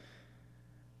hits it,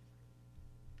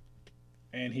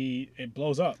 and it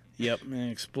blows up Yep, and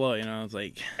it explode. It's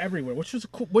like everywhere, which was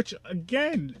cool. Which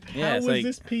again, Yeah, how it's was like-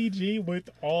 this PG with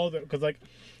all the? Because like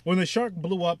when the shark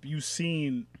blew up, you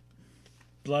seen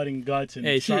blood and guts and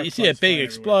yeah, you shark see a parts big flying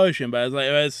explosion, but it's like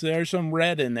there's some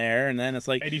red in there, and then it's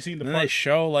like And you seen the and then they part-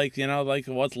 show like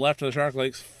what's left of the shark,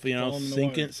 like Falling in the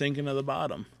water. sinking to the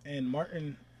bottom. everywhere. And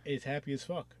Martin is happy as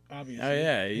fuck. Obviously, Oh,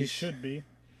 yeah, he he's- should be.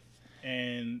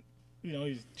 And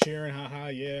he's cheering, haha,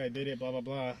 yeah, I did it, blah blah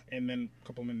blah. And then a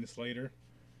couple minutes later,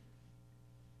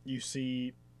 you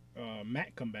see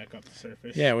Matt come back up the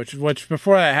surface. Yeah, which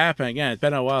before that happened, again, it's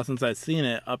been a while since I've seen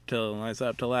it up till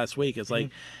last week. It's like,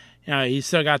 he's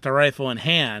still got the rifle in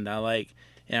hand. I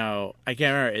can't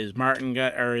remember, is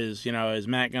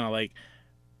Matt gonna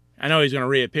I know he's gonna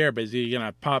reappear, but is he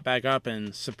gonna pop back up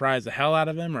and surprise the hell out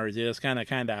of him, or is he just kind of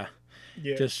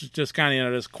Yeah. just kind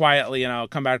of just quietly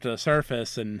come back to the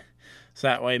surface, and so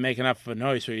that way make enough of a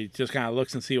noise so he just kind of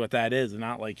looks and see what that is, and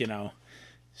not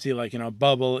see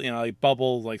bubble,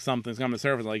 bubbles, like something's coming to the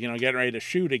surface, getting ready to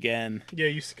shoot again. Yeah,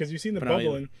 because you seen the But no,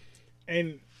 bubbling,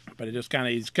 and But it just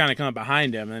he's kind of coming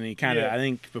behind him, and he Yeah. I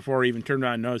think before he even turned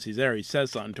around and noticed he's there, he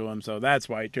says something to him, so that's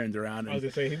why he turns around I was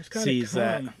and gonna say he was kind sees of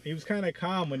calm. that. He was kind of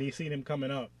calm when he seen him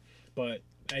coming up, but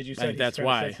as you I said, think he's that's trying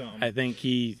to why. say something. I think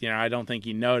I don't think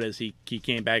he noticed. He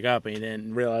came back up, and he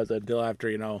didn't realize it until after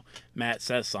Matt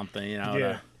says something, Yeah.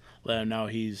 to let him know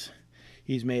he's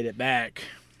made it back.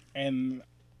 And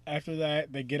after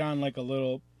that, they get on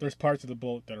there's parts of the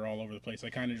boat that are all over the place. They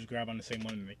kind of just grab on the same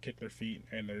one and they kick their feet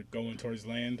and they're going towards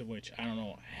land, which I don't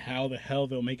know how the hell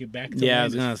they'll make it back to Yeah, I land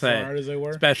was gonna as say, hard as they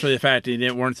were. Especially the fact that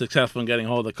he weren't successful in getting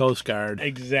hold of the Coast Guard.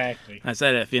 Exactly. I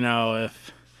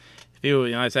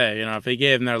said if he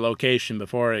gave them their location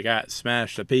before it got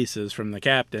smashed to pieces from the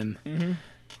captain, Mhm.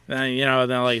 then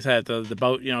then like I said, the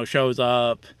boat shows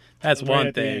up. That's Right one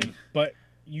at the thing. end. But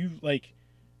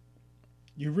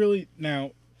you really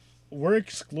now we're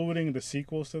excluding the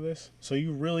sequels to this, so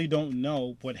you really don't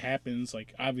know what happens.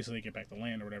 Like obviously they get back to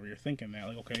land or whatever. You're thinking that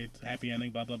okay, it's a happy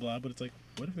ending, blah blah blah. But it's like,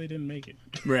 what if they didn't make it?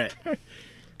 Right.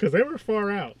 Because they were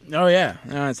far out. Oh yeah.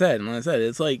 Like I said,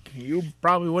 it's like you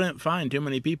probably wouldn't find too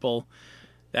many people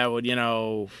that would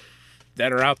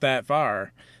that are out that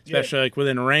far, especially like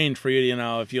within range for you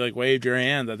to if you waved your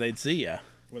hand that they'd see you.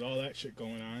 With all that shit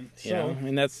going on,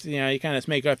 And that's you kind of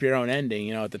make up your own ending.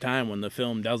 At the time when the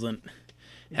film doesn't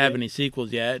have any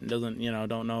sequels yet and doesn't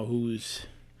don't know who's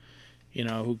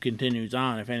who continues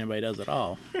on, if anybody does at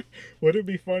all. would it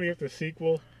be funny if the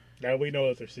sequel? Now we know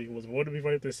that there's sequels. Would it be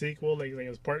funny if the sequel, like it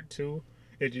was part 2,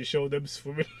 it just showed them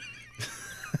swimming,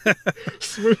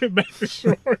 swimming back to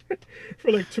shore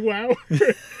for 2 hours?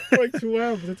 For 2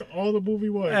 hours. That's all the movie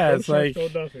was. Yeah, No it's shark,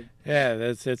 like- no nothing. Yeah,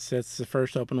 it's the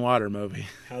first open water movie.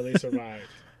 How they survived.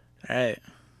 All right.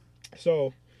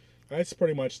 So that's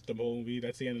pretty much the movie.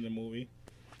 That's the end of the movie.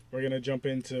 We're gonna jump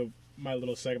into my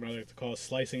little segment I like to call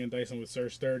 "Slicing and Dicing with Sir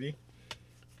Sturdy."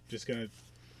 Just gonna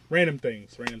random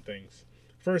things.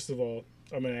 First of all,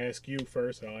 I'm gonna ask you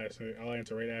first. I'll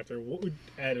answer right after. What would,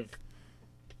 out of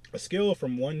a scale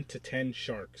from 1 to 10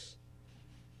 sharks,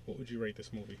 what would you rate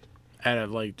this movie? Out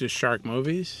of just shark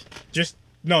movies? Just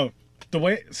no. The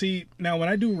way now when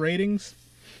I do ratings,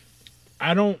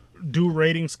 I don't do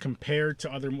ratings compared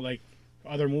to other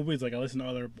other movies. Like I listen to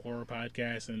other horror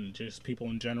podcasts and just people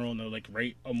in general, and they'll like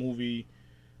rate a movie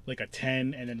like a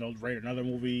 10, and then they'll rate another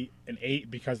movie an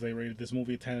 8 because they rated this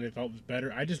movie a 10 and they thought it was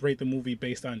better. I just rate the movie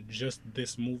based on just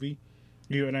this movie.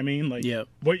 You know what I mean? Like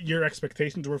what your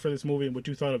expectations were for this movie and what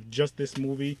you thought of just this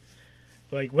movie.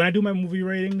 Like when I do my movie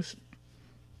ratings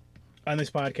on this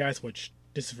podcast, which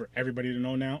this is for everybody to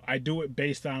know now, I do it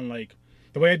based on like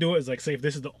the way I do it is like say if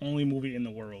this is the only movie in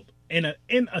the world in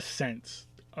a sense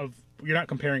of you're not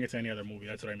comparing it to any other movie.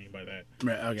 That's what I mean by that.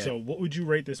 Right. Okay. So what would you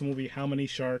rate this movie? How many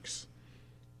sharks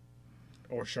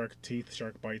or shark teeth,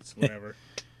 shark bites, whatever?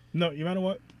 No, you know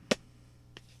what?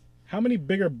 How many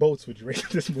bigger boats would you rate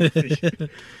this movie?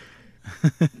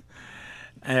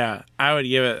 Yeah, I would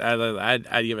give it.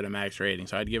 I'd give it a max rating.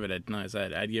 So I'd give it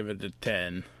I'd give it a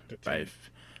 10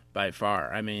 by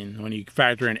far. I mean, when you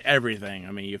factor in everything,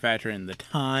 I mean, you factor in the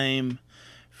time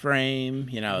frame,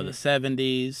 the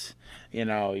 70s,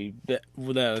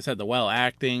 I said the well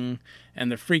acting and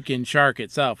the freaking shark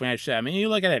itself. I mean, you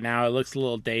look at it now, it looks a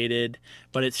little dated,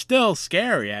 but it's still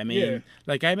scary. I mean,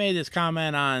 like I made this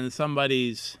comment on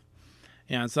somebody's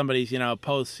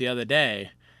post the other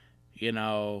day,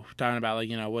 talking about like,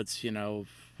 what's,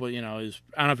 what, is,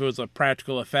 I don't know if it was like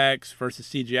practical effects versus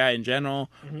CGI in general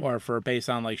or for based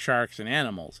on like sharks and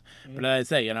animals. But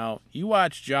as I say, you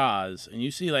watch Jaws and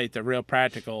you see like the real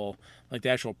practical, like the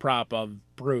actual prop of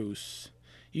Bruce,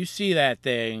 you see that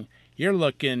thing, you're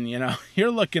looking,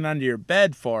 you're looking under your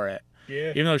bed for it.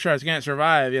 Yeah. Even though sharks can't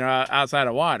survive, outside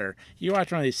of water. You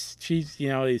watch one of these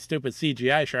these stupid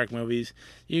CGI shark movies,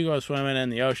 you go swimming in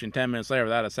the ocean 10 minutes later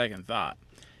without a second thought.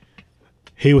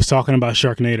 He was talking about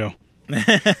Sharknado.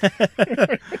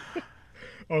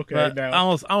 Okay, but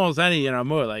now almost any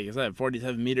movie, like I said,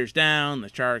 47 meters down, the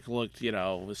shark looked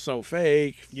was so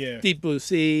fake. Yeah. Deep Blue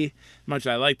Sea. Much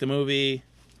as I liked the movie,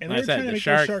 and like I said, the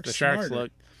sharks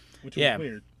looked, which was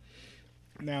weird.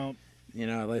 Now,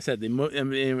 like I said,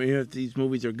 if these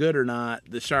movies are good or not,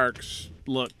 the sharks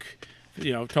look,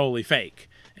 totally fake.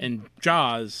 And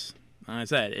Jaws, like I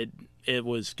said, it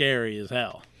was scary as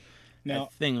hell. Now,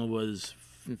 that thing was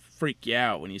freak you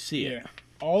out when you see it.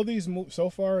 All these movies so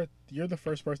far, you're the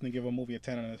first person to give a movie a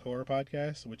 10 on this horror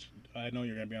podcast, which I know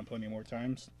you're going to be on plenty more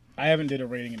times. I haven't did a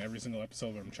rating in every single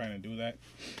episode, but I'm trying to do that.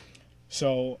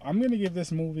 So I'm going to give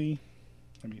this movie,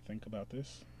 let me think about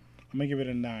this. I'm going to give it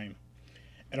a 9.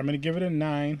 And I'm going to give it a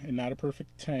 9 and not a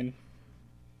perfect 10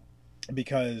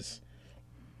 because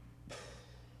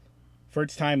for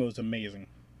its time it was amazing.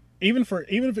 Even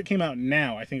if it came out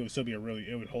now, I think it would still be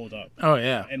it would hold up. Oh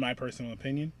yeah. In my personal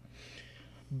opinion.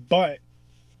 But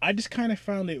I just kind of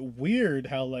found it weird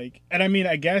how and I mean,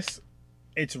 I guess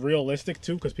it's realistic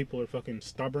too because people are fucking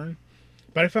stubborn.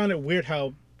 But I found it weird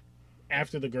how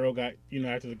after the girl got,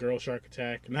 after the girl shark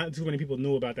attack, not too many people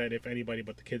knew about that, if anybody,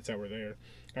 but the kids that were there.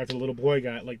 After the little boy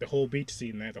got, the whole beach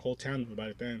scene, the whole town knew about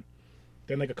it then.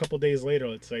 Then, a couple days later,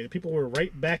 let's say, the people were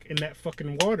right back in that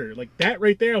fucking water. That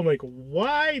right there, I'm like,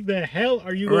 why the hell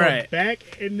are you going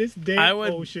back in this damn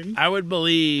ocean? I would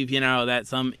believe, that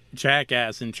some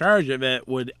jackass in charge of it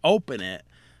would open it.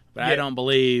 But I don't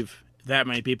believe that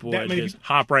many people would just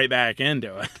hop right back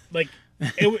into it.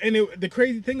 The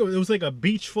crazy thing was, it was like a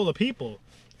beach full of people.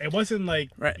 It wasn't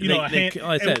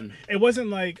it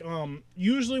wasn't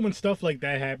usually when stuff like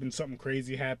that happens, something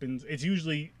crazy happens, it's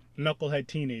usually knucklehead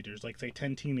teenagers, say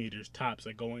 10 teenagers tops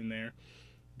that go in there.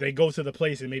 They go to the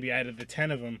place and maybe out of the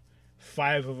 10 of them,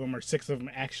 5 of them or 6 of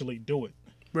them actually do it.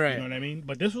 Right. You know what I mean?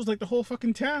 But this was the whole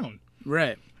fucking town.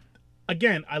 Right.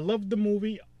 Again, I loved the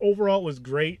movie. Overall, it was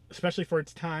great, especially for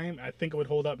its time. I think it would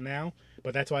hold up now,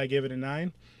 but that's why I gave it a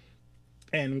 9.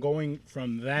 And going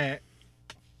from that,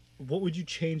 what would you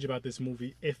change about this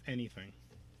movie, if anything?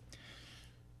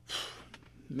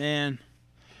 Man,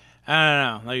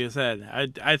 I don't know. Like I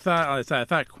said, I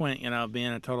thought Quint,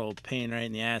 being a total pain right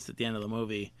in the ass at the end of the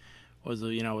movie was a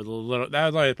little. That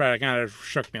was always part that kind of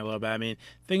shook me a little bit. I mean,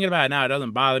 thinking about it now, it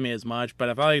doesn't bother me as much. But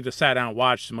if I just sat down and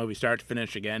watched the movie start to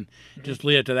finish again, just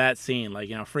lead it to that scene,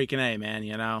 freaking A, man,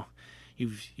 you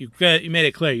made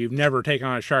it clear you've never taken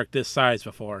on a shark this size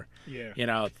before.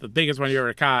 Yeah. The biggest one you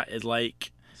ever caught is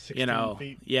 16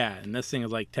 feet. Yeah, and this thing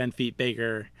is 10 feet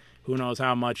bigger. Who knows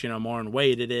how much, more in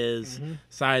weight it is.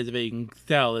 Size of it, you can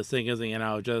tell this thing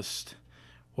isn't, just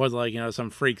was some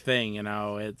freak thing,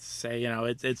 it's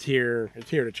here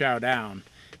to chow down.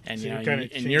 And, so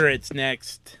you're its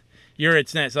next.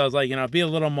 So I was be a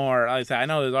little more, like I said, I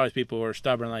know there's always people who are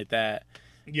stubborn like that.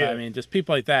 Yeah. But, I mean, just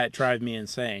people like that drive me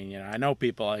insane, I know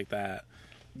people like that.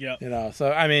 Yeah.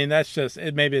 So, I mean, that's just,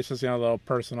 maybe it's just, a little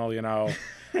personal,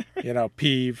 pet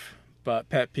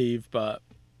peeve, but.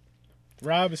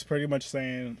 Rob is pretty much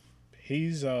saying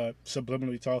he's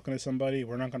subliminally talking to somebody.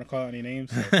 We're not going to call out any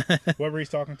names. So whoever he's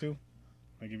talking to,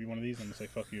 I give you one of these. I'm going to say,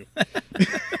 fuck you.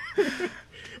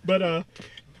 But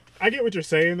I get what you're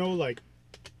saying, though. Like,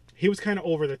 he was kind of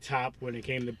over the top when it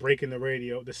came to breaking the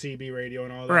radio, the CB radio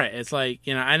and all that. Right. It's like,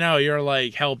 I know you're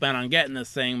like hell-bent on getting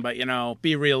this thing, but,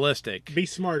 be realistic. Be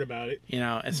smart about it.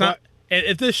 It's not...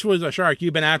 If this was a shark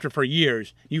you've been after for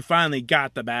years, you finally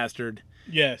got the bastard.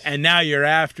 Yes. And now you're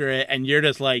after it, and you're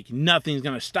just like, nothing's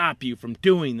going to stop you from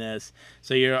doing this.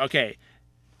 So you're, okay,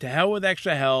 to hell with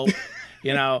extra help.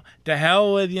 To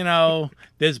hell with,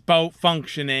 this boat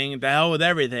functioning. To hell with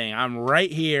everything. I'm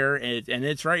right here, and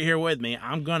it's right here with me.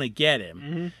 I'm going to get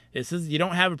him. Mm-hmm. You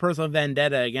don't have a personal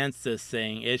vendetta against this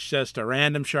thing. It's just a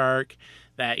random shark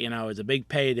that, is a big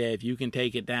payday if you can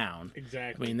take it down.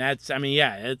 Exactly.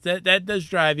 That does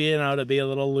drive you, to be a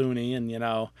little loony and,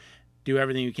 do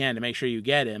everything you can to make sure you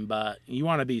get him. But you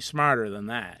want to be smarter than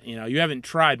that. You haven't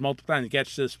tried multiple times to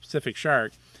catch this specific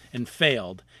shark and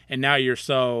failed. And now you're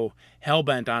so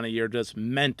hell-bent on it, you're just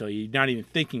mental. You're not even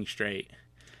thinking straight.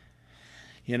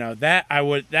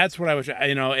 That's what I was,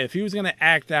 if he was going to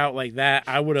act out like that,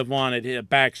 I would have wanted a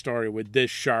backstory with this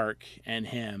shark and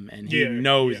him, and he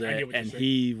knows it, and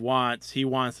he wants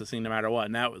this thing no matter what,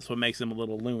 and that was what makes him a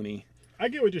little loony. I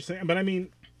get what you're saying, but I mean,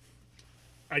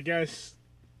 I guess,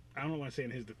 I don't want to say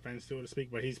in his defense, so to speak,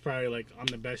 but he's probably like, I'm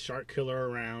the best shark killer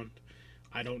around,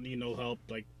 I don't need no help.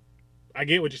 Like, I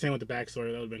get what you're saying with the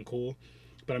backstory, that would have been cool,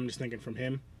 but I'm just thinking from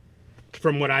him.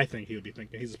 From what I think he would be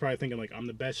thinking. He's probably thinking, like, I'm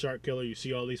the best shark killer. You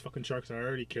see all these fucking sharks I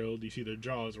already killed. You see their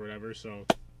jaws or whatever. So,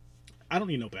 I don't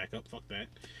need no backup. Fuck that.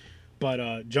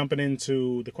 But jumping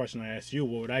into the question I asked you,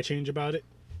 what would I change about it?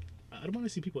 I don't want to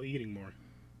see people eating more.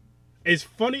 As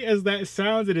funny as that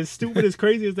sounds, and as stupid, as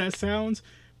crazy as that sounds,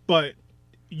 but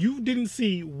you didn't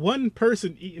see one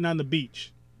person eating on the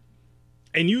beach.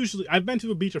 And usually, I've been to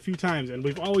the beach a few times, and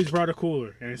we've always brought a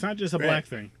cooler. And it's not just a black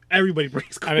thing. Everybody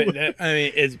brings cooler.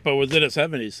 But was it a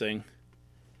 70s thing?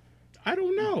 I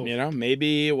don't know.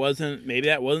 Maybe it wasn't. Maybe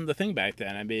that wasn't the thing back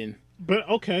then. But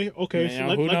okay.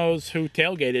 Who knows who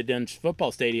tailgated in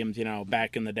football stadiums?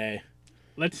 Back in the day.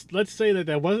 Let's say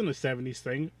that wasn't a 70s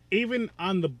thing. Even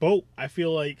on the boat, I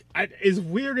feel like, as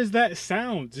weird as that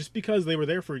sounds, just because they were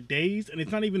there for days, and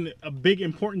it's not even a big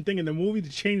important thing in the movie to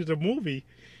change the movie.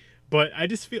 But I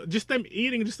just feel, just them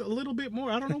eating just a little bit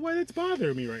more, I don't know why that's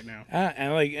bothering me right now.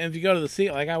 And if you go to the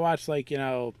sequel, I watched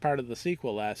part of the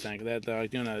sequel last night. They're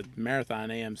doing a marathon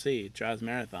AMC, Jaws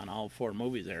Marathon, all 4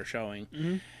 movies they're showing.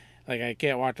 Mm-hmm. I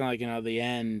can't watch the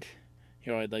end,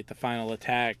 the final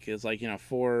attack is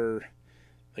 4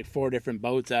 different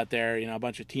boats out there, a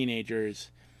bunch of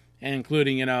teenagers, and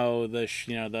including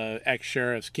the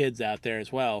ex-sheriff's kids out there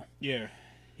as well. Yeah.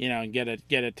 And get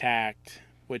attacked.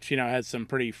 Which, has some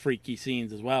pretty freaky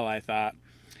scenes as well, I thought.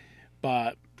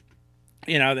 But,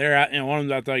 they're out, one of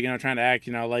them's out there, trying to act,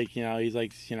 he's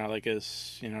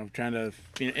trying to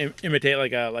imitate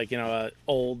a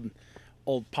old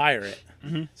pirate.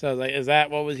 Mm-hmm. So, is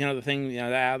that what was, the thing,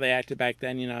 how they acted back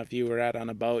then? If you were out on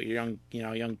a boat, you're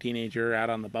young teenager out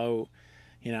on the boat,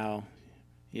 you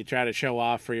try to show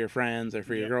off for your friends or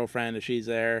for your girlfriend if she's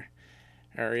there.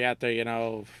 Or you're out there,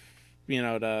 to...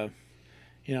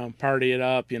 party it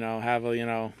up, have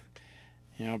a,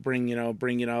 bring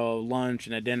lunch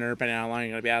and a dinner, depending on how long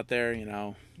you're gonna be out there,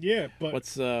 Yeah, but what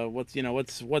was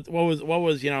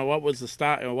the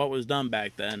style, what was done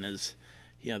back then is,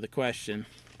 the question.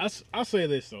 I'll say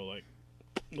this though,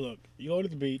 look, you go to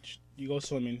the beach, you go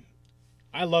swimming.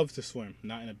 I love to swim,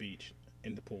 not in a beach,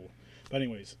 in the pool. But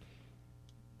anyways,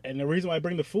 and the reason why I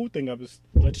bring the food thing up is,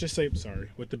 let's just say,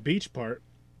 with the beach part,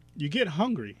 you get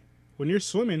hungry. When you're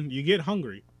swimming, you get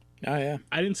hungry. Oh, yeah.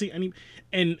 I didn't see any...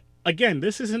 And, again,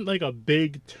 this isn't a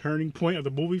big turning point of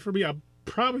the movie for me. I'm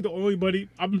probably the only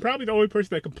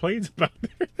person that complains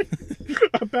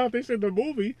about this in the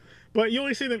movie. But you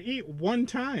only see them eat one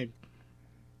time.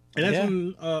 And that's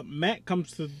when Matt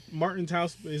comes to Martin's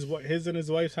house, his and his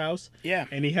wife's house. Yeah.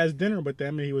 And he has dinner with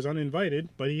them, and he was uninvited,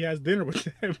 but he has dinner with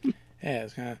them. Yeah,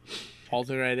 it's kind of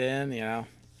halted right in,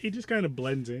 He just kind of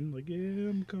blends in,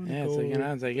 I'm kind of cold.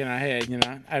 Hey,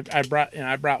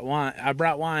 I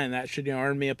brought wine. That should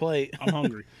earn me a plate. I'm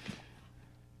hungry.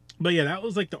 But yeah, that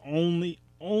was the only.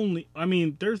 I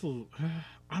mean,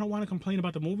 I don't want to complain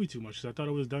about the movie too much because I thought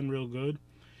it was done real good.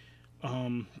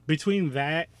 Between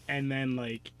that and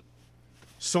then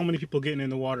so many people getting in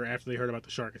the water after they heard about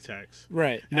the shark attacks.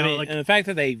 Right. And the fact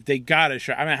that they got a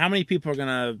shark. I mean, how many people are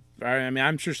gonna?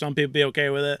 I'm sure some people be okay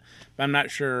with it, but I'm not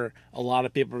sure a lot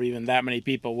of people, or even that many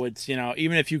people, would.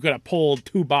 Even if you could have pulled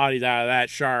 2 bodies out of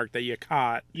that shark that you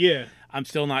caught. Yeah. I'm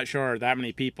still not sure that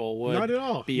many people would Not at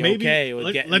all. be Maybe, okay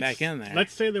with getting back in there.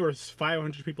 Let's say there was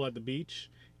 500 people at the beach.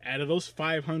 Out of those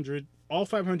 500, all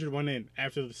 500 went in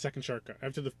after the second shark.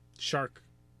 After the shark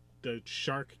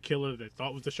killer that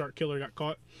thought was the shark killer got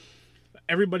caught.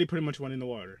 Everybody pretty much went in the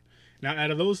water. Now,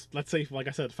 out of those, let's say, like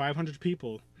I said, 500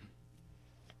 people,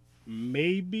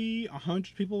 maybe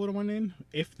 100 people would have went in,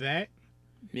 if that.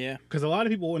 Yeah. Because a lot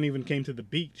of people wouldn't even came to the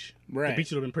beach. Right. The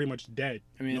beach would have been pretty much dead.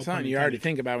 I mean, No it's pun something you already intended.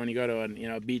 think about when you go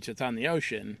to a beach that's on the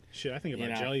ocean. Shit, I think about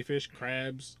you know. jellyfish,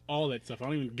 crabs, all that stuff. I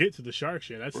don't even get to the shark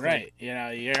shit. That's Right. You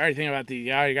already think about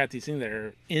you already got these things that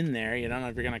are in there. You don't know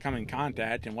if you're going to come in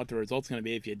contact and what the result's going to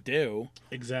be if you do.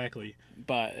 Exactly.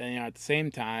 But, at the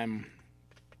same time,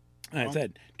 like I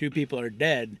said, 2 people are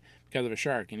dead because of a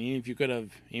shark. And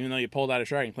even though you pulled out a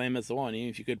shark and claim it's the one, even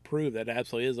if you could prove that it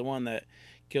absolutely is the one that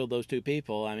killed those 2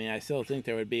 people, I mean, I still think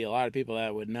there would be a lot of people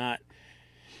that would not,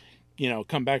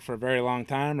 come back for a very long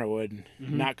time or would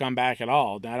not come back at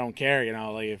all. I don't care,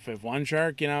 like if one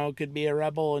shark, could be a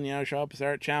rebel and, show up and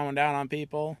start chowing down on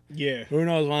people. Yeah. Who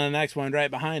knows when the next one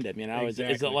right behind him, Is it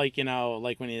Exactly. like,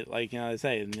 like when they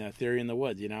say, Theory in the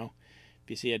Woods, if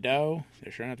you see a doe,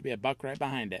 there's sure enough to be a buck right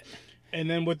behind it. And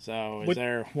then with Is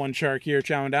there one shark here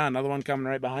chowing down, another one coming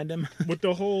right behind him? with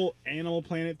the whole Animal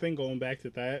Planet thing, going back to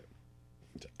that,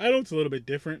 I know it's a little bit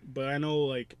different, but I know,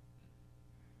 like,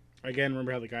 again,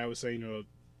 remember how the guy was saying,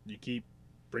 you keep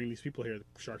bringing these people here,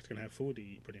 the shark's going to have food to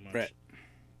eat, pretty much. Right.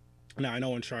 Now, I know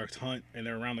when sharks hunt and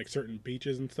they're around, like, certain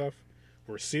beaches and stuff,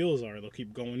 where seals are, they'll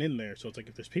keep going in there. So it's like,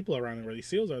 if there's people around where these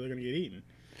seals are, they're going to get eaten.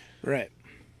 Right.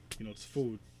 It's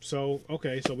food. So,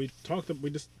 okay, so we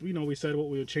said what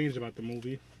we would change about the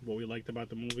movie, what we liked about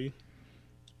the movie.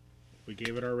 We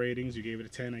gave it our ratings. You gave it a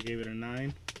 10, I gave it a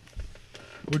 9.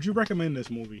 Would you recommend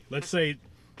this movie? Let's say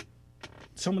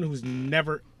someone who's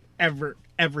never, ever,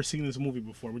 ever seen this movie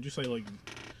before. Would you say, like,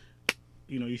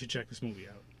 you should check this movie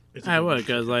out? It's a I good would, movie.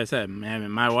 because like I said,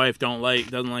 my wife doesn't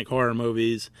like horror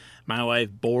movies. My wife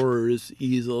bores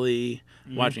easily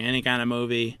watching any kind of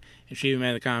movie. And she even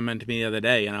made a comment to me the other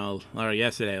day, or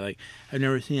yesterday, like, I've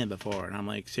never seen it before. And I'm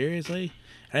like, seriously?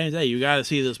 I didn't say, you got to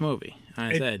see this movie. And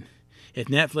I said, if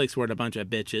Netflix were a bunch of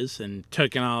bitches and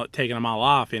taking them all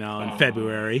off, in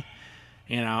February,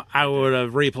 I would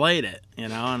have replayed it,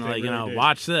 and They really did.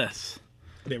 watch this.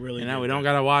 They really We don't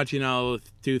got to watch, 2,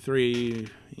 3,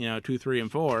 2, 3,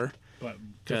 and 4. But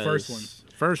the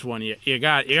First one, you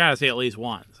got to see at least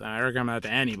once. I recommend that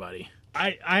to anybody.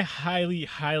 I highly,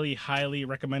 highly, highly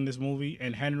recommend this movie.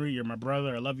 And Henry, you're my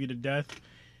brother. I love you to death.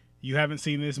 You haven't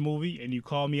seen this movie, and you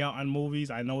call me out on movies.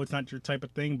 I know it's not your type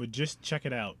of thing, but just check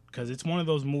it out. Because it's one of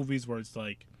those movies where it's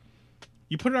like,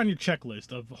 you put it on your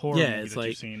checklist of horror movies it's that like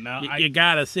you've seen. Now, you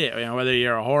got to see it, whether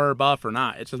you're a horror buff or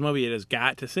not. It's just a movie you just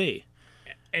got to see.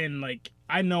 And, like,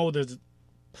 I know there's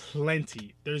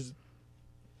plenty. There's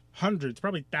hundreds,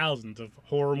 probably thousands of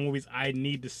horror movies I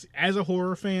need to see. As a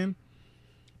horror fan,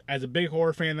 as a big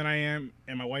horror fan that I am,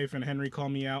 and my wife and Henry call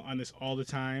me out on this all the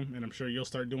time, and I'm sure you'll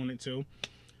start doing it too.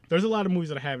 There's a lot of movies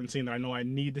that I haven't seen that I know I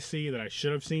need to see, that I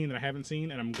should have seen, that I haven't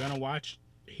seen, and I'm going to watch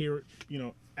here,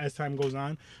 as time goes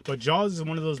on. But Jaws is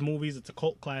one of those movies, it's a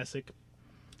cult classic.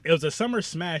 It was a summer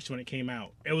smash when it came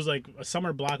out. It was like a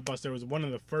summer blockbuster. It was one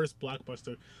of the first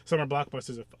summer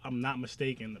blockbusters, if I'm not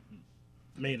mistaken, that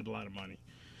made a lot of money.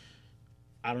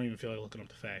 I don't even feel like looking up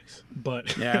the facts.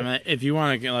 But Yeah, I mean, if you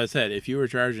want to, like I said, if you were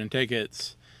charging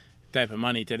tickets type of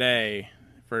money today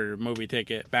for a movie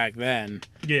ticket back then,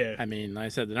 yeah. I mean, like I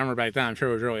said, the number back then I'm sure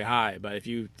was really high. But if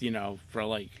you, for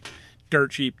like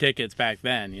dirt cheap tickets back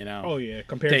then, Oh yeah,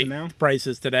 compared to now.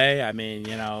 prices today, I mean,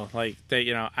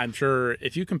 I'm sure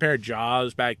if you compare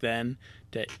Jaws back then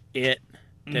to it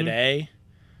today,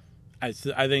 I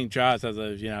think Jaws has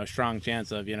a strong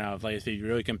chance of if you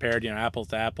really compared apples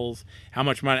to apples, how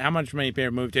much money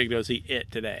per movie ticket to see it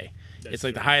today? It's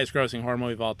like true. the highest grossing horror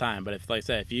movie of all time. But if like I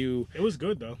said, It was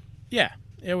good though. yeah,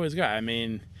 it was good. I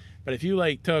mean, but if you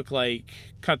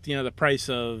cut the price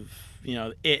of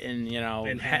it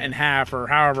in half or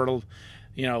however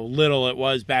little it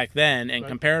was back then and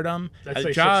compared them, Let's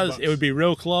say Jaws, $6. it would be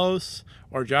real close.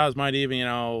 Or Jaws might even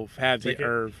have Take it.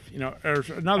 or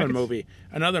another movie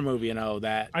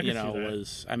that I could see that.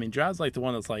 was. I mean, Jaws like the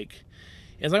one that's like,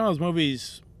 it's like one of those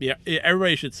movies. Yeah,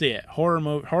 everybody should see it.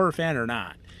 Horror fan or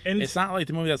not. And It's not like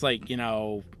the movie that's like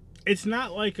it's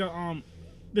not like a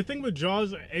the thing with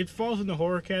Jaws, it falls in the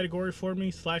horror category for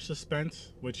me / suspense,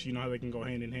 which how they can go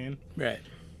hand in hand. right.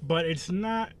 But it's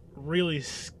not really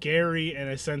scary in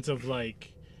a sense of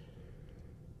like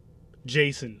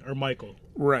Jason or Michael.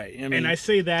 Right. I mean, And I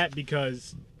say that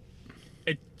because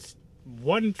it's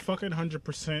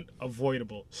 100%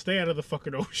 avoidable. Stay out of the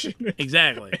fucking ocean.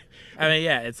 exactly. I mean,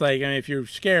 yeah, it's like, I mean, if you're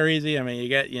scare easy, I mean, you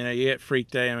get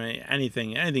freaked out. I mean,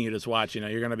 anything you just watch,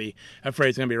 you're going to be afraid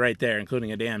it's going to be right there,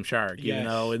 including a damn shark, even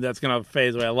though that's going to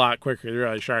phase away a lot quicker. You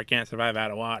realize a shark can't survive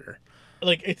out of water.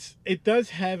 Like, it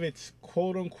does have its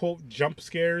quote-unquote jump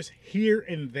scares here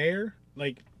and there.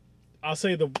 Like, I'll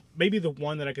say maybe the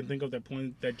one that I can think of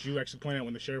that you actually pointed out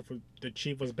when the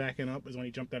chief was backing up is when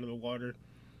he jumped out of the water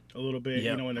a little bit,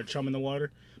 when they're chumming the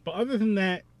water. But other than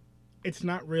that, it's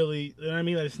not really,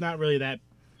 it's not really that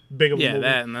big of a movie.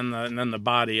 That, and then the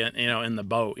body, in the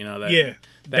boat, that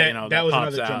was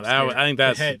pops another out. jump scare. I think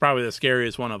that's probably the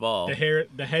scariest one of all. The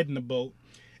head in the boat.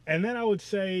 And then I would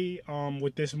say,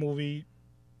 with this movie,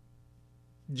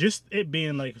 just it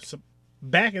being like,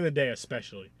 back in the day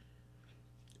especially,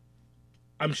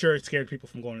 I'm sure it scared people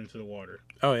from going into the water.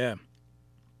 Oh, yeah.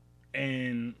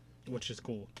 And, which is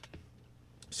cool.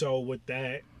 So with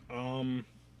that,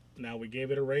 now we gave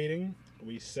it a rating.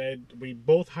 We said we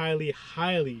both highly,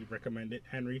 highly recommend it.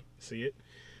 Henry, see it.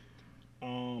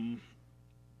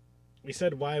 We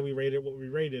said why we rated what we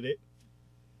rated it.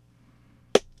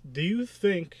 Do you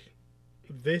think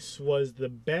this was the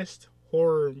best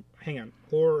horror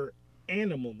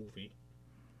animal movie?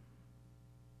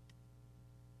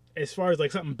 As far as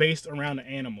like something based around an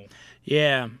animal.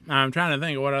 Yeah, I'm trying to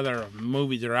think of what other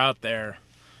movies are out there,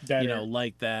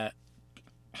 like that.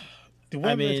 The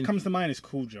one that comes to mind is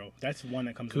Cujo. That's one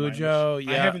that comes to mind. Cujo,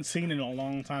 yeah. I haven't seen it in a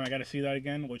long time. I got to see that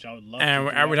again, which I would love. And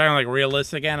are we talking like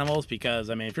realistic animals? Because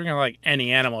if you're gonna like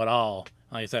any animal at all,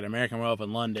 like I said, American Werewolf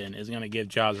in London is gonna give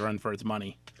Jaws a run for its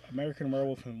money. American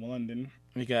Werewolf in London.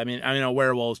 Because I know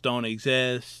werewolves don't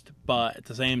exist, but at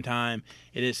the same time,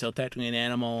 it is still technically an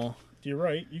animal. You're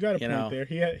right. You got a point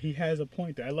there. He has a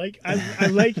point there. I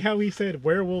like how he said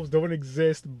werewolves don't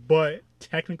exist, but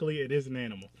technically it is an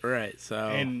animal. Right. So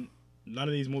and none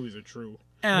of these movies are true.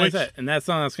 And that's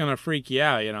something that's gonna freak you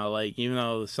out. Like even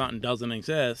though something doesn't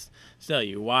exist, still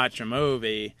you watch a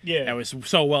movie. Yeah. That was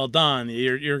so well done.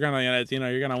 You're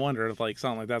gonna wonder if like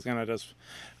something like that's gonna just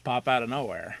pop out of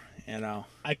nowhere.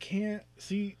 I can't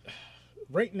see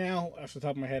right now off the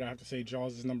top of my head. I have to say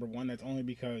Jaws is number one. That's only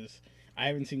because I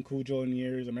haven't seen Cujo in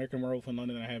years. American Werewolf in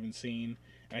London I haven't seen.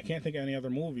 And I can't think of any other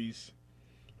movies,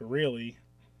 really.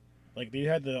 Like, they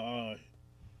had the,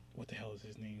 what the hell is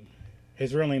his name?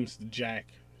 His real name's Jack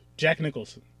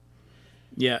Nicholson.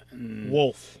 Yeah.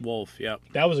 Wolf, yep.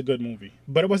 That was a good movie.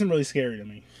 But it wasn't really scary to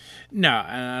me. No,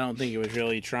 and I don't think it was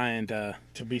really trying to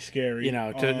be scary.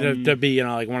 To be,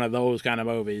 like one of those kind of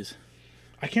movies.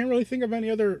 I can't really think of any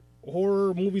other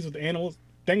horror movies with animals.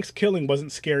 Thanksgiving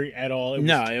wasn't scary at all.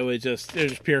 It was just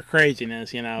pure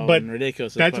craziness, but and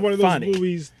ridiculous. That's one of those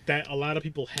movies that a lot of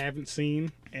people haven't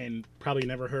seen and probably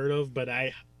never heard of. But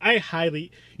I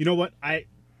highly,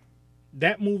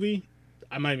 that movie,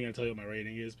 I'm not even gonna tell you what my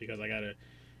rating is because I gotta.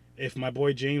 If my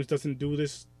boy James doesn't do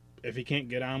this, if he can't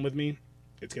get on with me,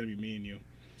 it's gonna be me and you.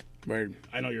 Word.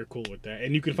 I know you're cool with that,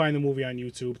 and you can find the movie on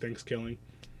YouTube. Thanksgiving.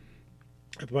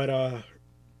 But I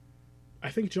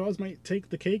think Jaws might take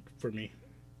the cake for me.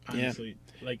 Honestly,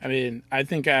 I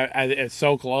think it's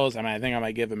so close. I think I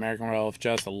might give American Werewolf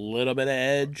just a little bit of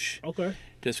edge. Okay.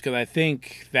 Just because I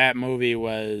think that movie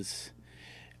was,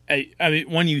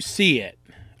 when you see it,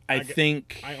 I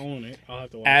think I own it. I'll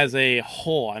have to watch as a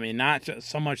whole. Not just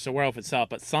so much the werewolf itself,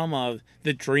 but some of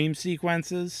the dream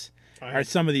sequences are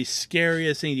some of the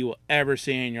scariest things you will ever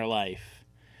see in your life,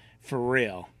 for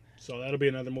real. So that'll be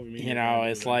another movie.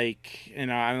 It's like, when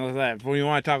you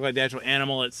want to talk about the actual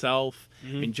animal itself,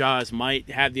 Jaws might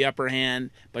have the upper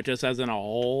hand, but just as in a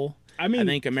whole, I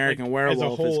think American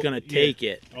Werewolf is going to take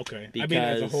it. Okay. Because,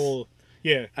 as a whole,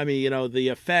 yeah.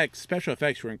 The special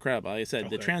effects were incredible. Like I said,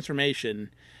 the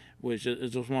transformation was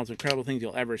just one of the most incredible things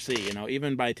you'll ever see.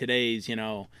 Even by today's,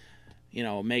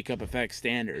 makeup effects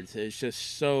standards, it's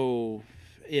just so,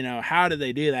 how did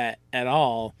they do that at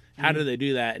all? How did they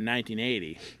do that in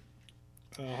 1980?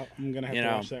 I'm gonna have to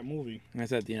watch that movie. Like I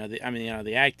said,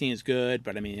 the acting is good,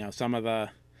 but some of the,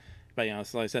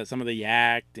 so like I said, some of the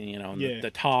act, and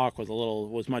the talk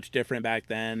was much different back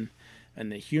then,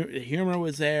 and the humor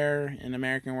was there in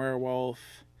American Werewolf,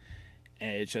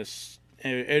 and it was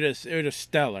just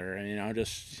stellar, and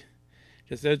just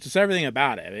everything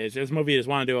about it. It's just a movie you just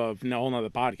want to do a whole nother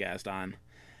podcast on.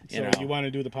 You want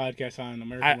to do the podcast on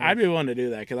American Werewolf? I'd be willing to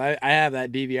do that because I have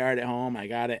that DVR at home. I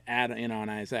got it and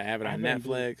I have it on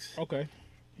Netflix. Okay.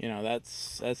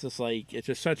 That's just like, it's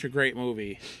just such a great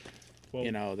movie.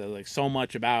 Well, there's like so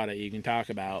much about it you can talk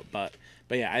about, but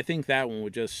yeah, I think that one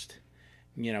would just,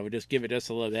 would just give it just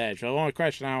a little edge. So the only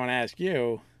question I want to ask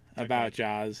you about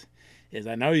Jaws is,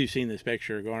 I know you've seen this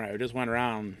picture going around. It just went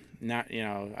around not too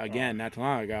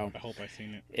long ago. I hope I've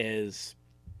seen it. Is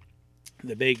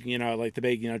the big,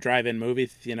 drive-in movie,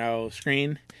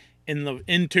 screen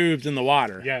in tubes in the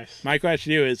water. Yes. My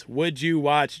question to you is, would you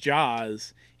watch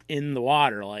Jaws in the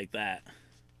water like that?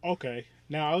 Okay.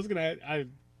 Now, I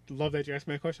love that you asked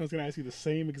me that question. I was going to ask you the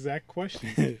same exact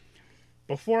question.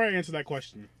 Before I answer that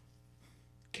question,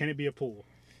 can it be a pool?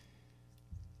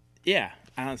 Yeah,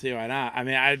 I don't see why not. I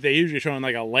mean, they usually show in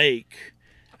like a lake.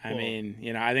 I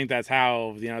mean, I think that's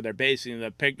how, they're basing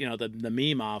the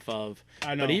meme off of.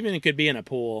 I know. But even it could be in a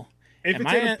pool. If and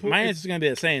it's my answer is going to be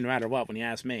the same no matter what when you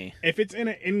ask me. If it's in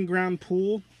an in-ground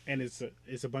pool and it's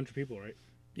a bunch of people, right?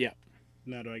 Yeah.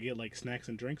 Now, do I get like snacks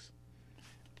and drinks?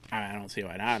 I don't see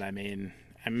why not. I mean,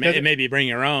 maybe bring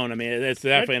your own. I mean, it's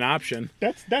definitely an option.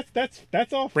 That's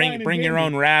all. Bring your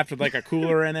own raft with like a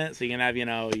cooler in it, so you can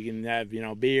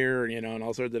have beer, and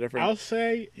all sorts of different. I'll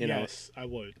say yes, I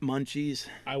would. Munchies.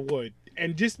 I would,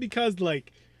 and just because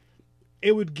like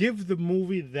it would give the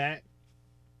movie that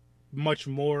much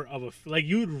more of a like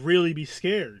you'd really be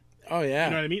scared. Oh yeah.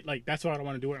 You know what I mean? Like that's why I don't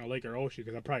want to do it in a lake or ocean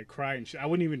because I'd probably cry and shit. I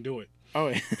wouldn't even do it. Oh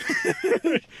yeah.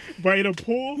 But in a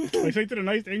pool, like say it's in a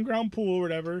nice in-ground pool or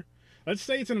whatever. Let's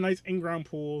say it's in a nice in-ground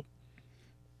pool,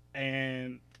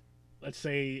 and let's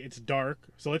say it's dark.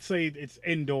 So let's say it's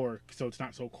indoor, so it's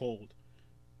not so cold.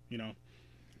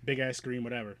 Big ass screen,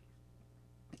 whatever.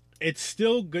 It's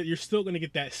still good. You're still gonna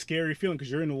get that scary feeling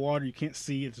because you're in the water. You can't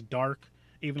see. It's dark.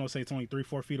 Even though say it's only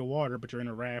 3-4 feet of water, but you're in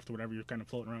a raft or whatever. You're kind of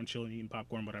floating around, chilling, eating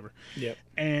popcorn, whatever. Yep.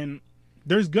 And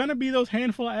there's gonna be those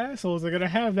handful of assholes that are gonna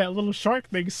have that little shark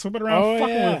thing swimming around,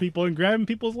 fucking with people and grabbing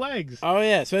people's legs. Oh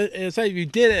yeah. So it's like if you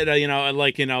did it,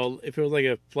 if it was like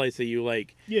a place that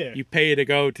you pay to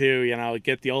go to,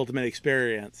 get the ultimate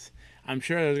experience. I'm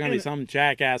sure there's gonna be some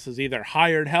jackass who's either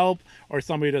hired help or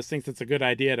somebody just thinks it's a good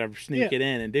idea to sneak it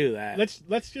in and do that.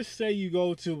 Let's just say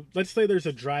let's say there's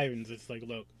a drive-in. It's like,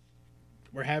 look,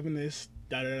 we're having this.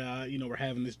 We're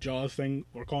having this Jaws thing.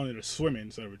 We're calling it a swim-in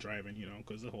instead of a drive-in,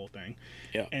 because the whole thing.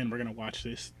 Yeah. And we're gonna watch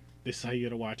this. This is how you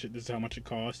gotta watch it. This is how much it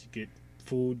costs. You get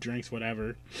food, drinks,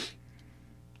 whatever.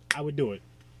 I would do it.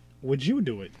 Would you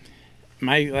do it?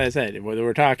 Like I said, whether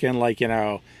we're talking like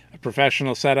a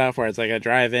professional setup where it's like a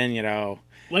drive-in,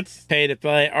 let's pay to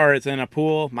play, or it's in a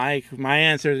pool. My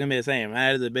answer is gonna be the same.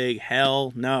 That is a big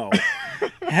hell no.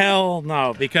 Hell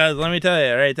no, because let me tell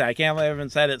you right there, I can't believe I haven't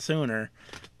said it sooner.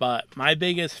 But my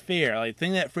biggest fear, like the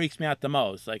thing that freaks me out the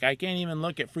most, like I can't even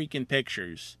look at freaking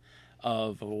pictures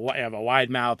of a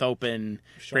wide mouth open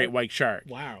great white shark.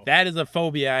 Wow. That is a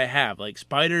phobia I have. Like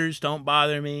spiders don't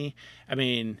bother me. I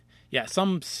mean, yeah,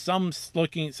 some snakes,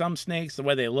 the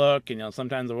way they look,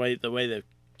 sometimes the way the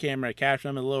camera captures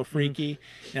them is a little freaky.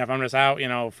 If I'm just out,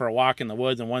 for a walk in the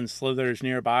woods and one slithers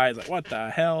nearby, it's like, what the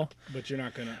hell? But you're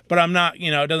not gonna. But I'm not,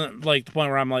 it doesn't like the point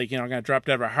where I'm like, gonna drop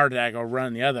dead of a heart attack or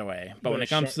run the other way. But when it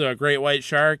comes to a great white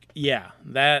shark, yeah,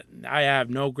 that I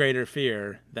have no greater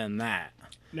fear than that.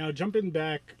 Now jumping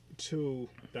back to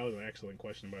that was an excellent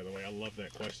question, by the way. I love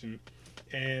that question.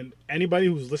 And anybody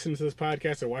who's listening to this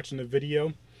podcast or watching the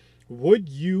video, would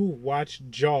you watch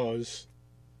Jaws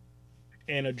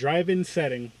in a drive-in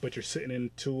setting, but you're sitting in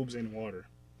tubes and water?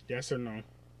 Yes or no?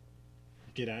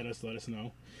 Get at us, let us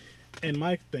know. And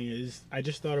my thing is, I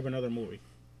just thought of another movie,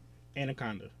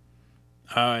 Anaconda.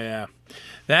 Oh yeah,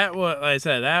 that was like I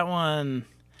said. That one.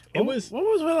 What was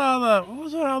with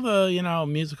all the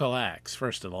musical acts?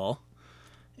 First of all,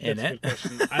 in That's it.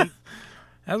 a good question.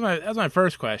 That's my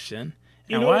first question.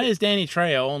 And why is Danny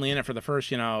Trejo only in it for the first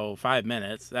 5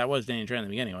 minutes? That was Danny Trejo in the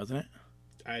beginning, wasn't it?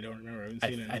 I don't remember. I haven't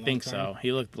seen it in a I long think time. so.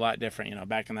 He looked a lot different,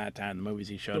 back in that time, the movies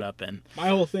he showed up in. My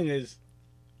whole thing is,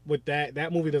 with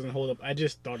that movie doesn't hold up. I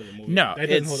just thought of the movie. No, that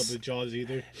doesn't hold up with Jaws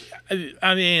either.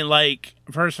 I mean, like,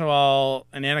 first of all,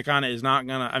 an anaconda is not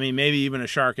gonna. I mean, maybe even a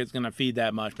shark is gonna feed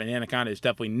that much, but an anaconda is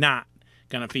definitely not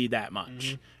gonna feed that much.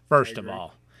 Mm-hmm. First of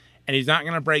all, and he's not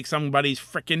gonna break somebody's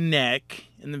freaking neck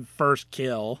in the first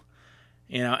kill.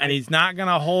 And he's not going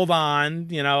to hold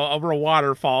on, over a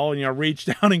waterfall and, reach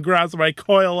down and grab somebody,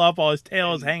 coil up while his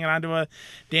tail is hanging onto a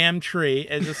damn tree.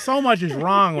 It's just so much is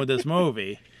wrong with this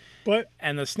movie.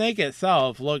 And the snake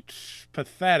itself looked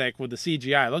pathetic with the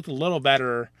CGI. It looked a little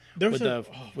better with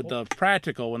the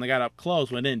practical when they got up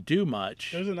close when it didn't do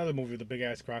much. There's another movie with a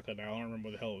big-ass crocodile. I don't remember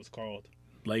what the hell it was called.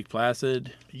 Lake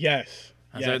Placid? Yes.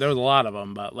 There was a lot of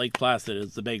them, but Lake Placid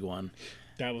is the big one.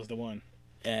 That was the one.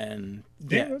 And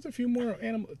there's a few more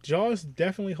animals. Jaws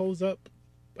definitely holds up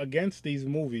against these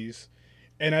movies,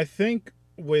 and I think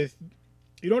what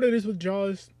it is with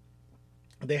Jaws,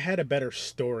 they had a better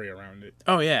story around it.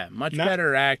 Oh yeah, much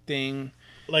better acting.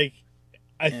 Like,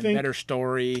 I think better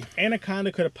story.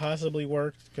 Anaconda could have possibly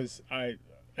worked because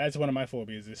that's one of my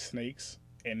phobias is snakes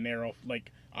and narrow.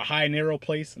 Like a high narrow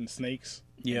place and snakes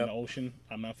in Yep. the ocean.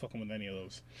 I'm not fucking with any of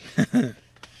those.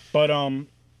 But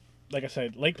like I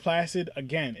said, Lake Placid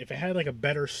again. If it had like a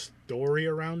better story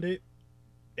around it,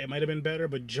 it might have been better.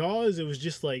 But Jaws, it was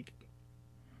just like.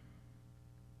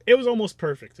 It was almost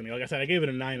perfect to me. Like I said, I gave it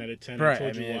a 9 out of 10. Right. I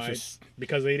told I mean, you it's why. just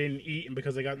Because they didn't eat and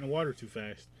because they got in the water too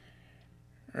fast.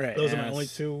 right. Those are and my only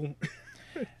it's two.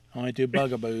 only two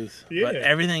bugaboos. Yeah. But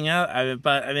everything else,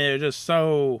 they're just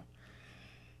so.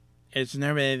 It's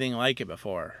never been anything like it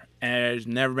before, and there's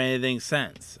never been anything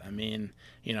since. I mean,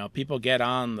 people get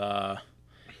on the.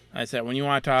 I said when you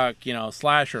want to talk,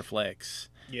 slasher flicks.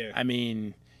 Yeah. I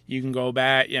mean, you can go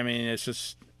back. I mean, it's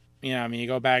just. You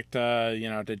go back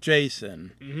to, to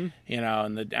Jason,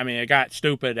 and it got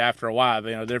stupid after a while,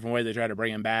 the different ways they try to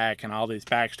bring him back and all these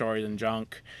backstories and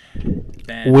junk.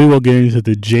 And, we will get into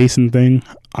the Jason thing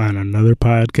on another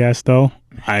podcast, though.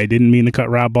 I didn't mean to cut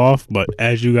Rob off, but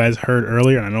as you guys heard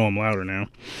earlier, and I know I'm louder now,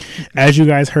 as you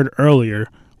guys heard earlier,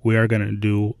 we are going to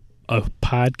do a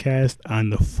podcast on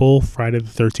the full Friday the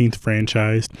 13th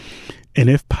franchise, and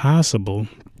if possible,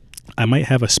 I might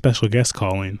have a special guest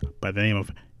call in by the name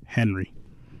of Henry.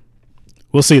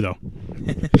 We'll see, though.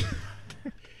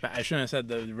 But I shouldn't have said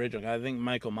the original. I think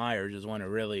Michael Myers is one who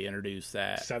really introduced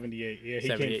that. 78, yeah, he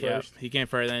 78, came first. Yep. He came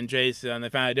first, then Jason. They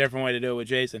found a different way to do it with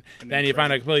Jason. And Then you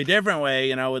found a completely different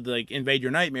way, with like Invade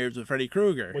Your Nightmares with Freddy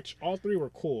Krueger. Which all three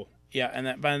were cool.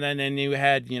 Yeah, but then you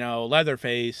had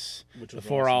Leatherface Which was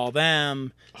before awesome. all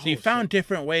them. So you Oh, found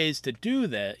different ways to do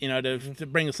that, to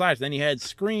bring the slash. Then you had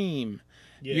Scream.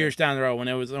 Yeah. Years down the road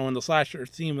when the slasher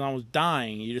seemed almost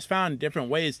dying, you just found different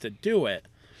ways to do it.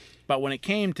 But when it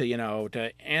came to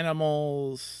to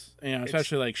animals,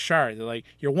 especially like sharks, like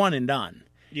you're one and done.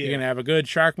 Yeah. You're gonna have a good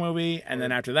shark movie, and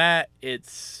then after that, you're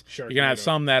gonna have Sharknado.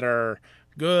 some that are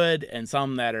good and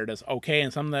some that are just okay,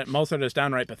 and some that most are just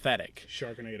downright pathetic.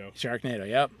 Sharknado.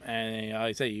 Yep. And like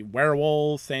I say,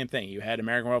 werewolves, same thing. You had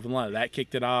American Werewolf in London, that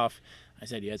kicked it off. I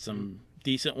said you had some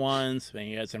decent ones, and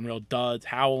you had some real duds.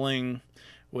 Howling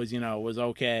was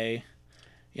okay.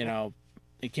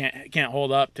 It can't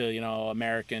hold up to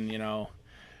American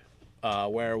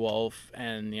Werewolf,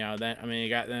 and then you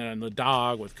got then the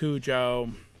dog with Cujo.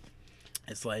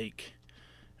 It's like,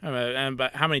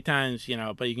 but how many times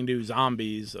but you can do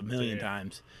zombies a million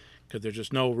times because there's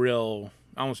just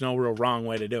almost no real wrong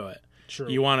way to do it. True.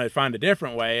 You want to find a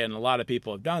different way, and a lot of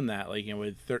people have done that. Like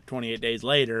with 28 Days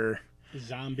Later.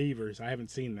 Zombievers. I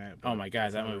haven't seen that. Oh my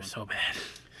god, that movie was so bad.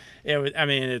 It was. I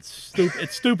mean, it's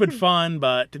stupid fun,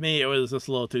 but to me, it was just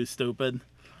a little too stupid.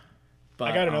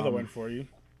 But I got another one for you,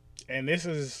 and this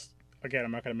is again. I'm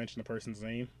not going to mention the person's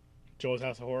name. Joe's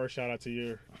House of Horror. Shout out to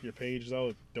your page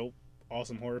though. Dope,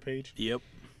 awesome horror page. Yep.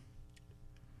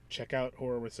 Check out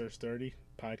Horror with Sir Sturdy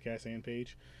podcast and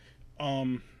page.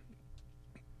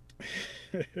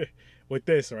 With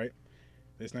this right,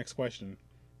 this next question.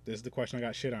 This is the question I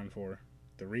got shit on for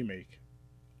the remake.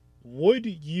 Would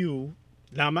you?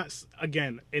 Now, I'm not,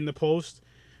 again, in the post,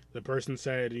 the person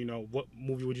said, what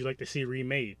movie would you like to see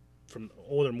remade from an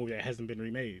older movie that hasn't been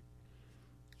remade?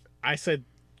 I said,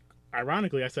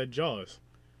 ironically, I said Jaws.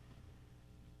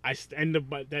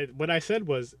 What I said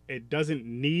was, it doesn't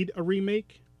need a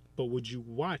remake, but would you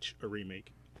watch a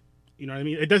remake? You know what I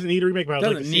mean? It doesn't need a remake, but I'd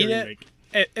like to see a remake.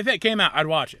 If it came out, I'd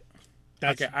watch it.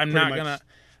 That's okay, I'm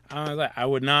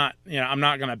would not, I'm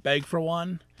not going to beg for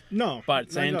one. No, but at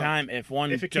the same time, if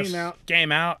it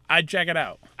came out, I'd check it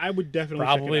out. I would definitely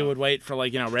probably check it out. would wait for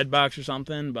Redbox or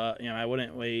something, but I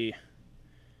wouldn't wait.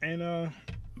 And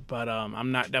but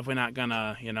I'm definitely not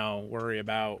gonna worry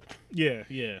about yeah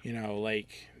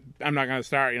I'm not gonna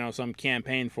start some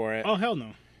campaign for it. Oh hell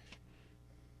no.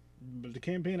 But the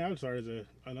campaign I would start is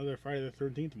another Friday the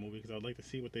 13th movie because I'd like to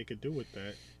see what they could do with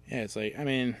that. Yeah, it's like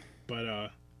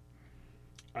But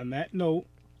on that note,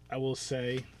 I will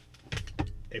say.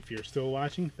 If you're still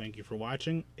watching, thank you for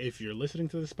watching. If you're listening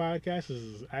to this podcast, this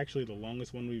is actually the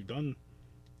longest one we've done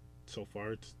so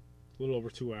far. It's a little over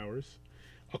 2 hours.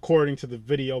 According to the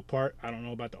video part. I don't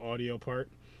know about the audio part.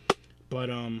 But,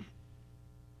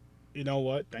 you know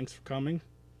what? Thanks for coming.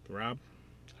 Rob,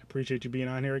 I appreciate you being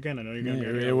on here again. I know you're going to be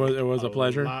on here it was a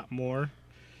pleasure. A lot more.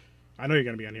 I know you're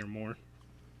going to be on here more.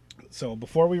 So,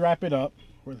 before we wrap it up,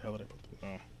 where the hell did I put this?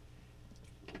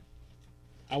 Oh.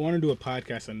 I want to do a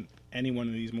podcast on any one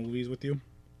of these movies with you.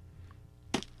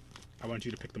 I want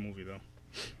you to pick the movie though.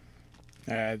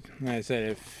 Like I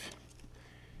said,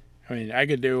 I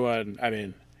could do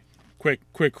quick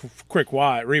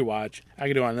rewatch. I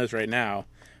could do on this right now,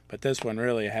 but this one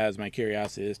really has my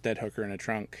curiosity. This Dead Hooker in a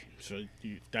Trunk. So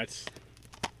that's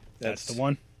the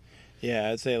one. Yeah,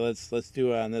 I'd say let's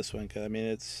do it on this one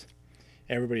because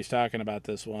everybody's talking about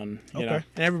this one. You know, Okay.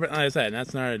 and everybody, like I said,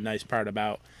 that's another nice part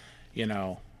about,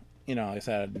 like I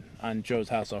said on Joe's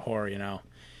House of Horror.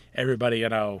 Everybody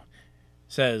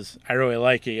says I really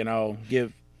like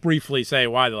it. Briefly say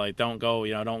why they like. Don't go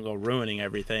ruining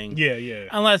everything. Yeah.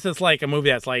 Unless it's like a movie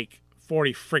that's like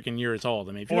 40 freaking years old.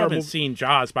 I mean, if you haven't seen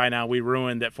Jaws by now, we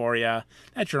ruined it for you.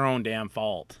 That's your own damn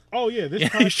fault. Oh yeah,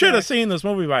 this You should have seen this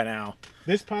movie by now.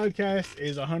 This podcast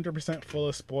is 100% full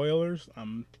of spoilers.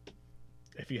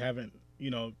 If you haven't,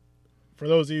 for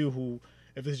those of you who,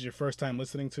 if this is your first time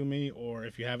listening to me, or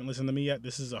if you haven't listened to me yet,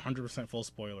 this is 100% full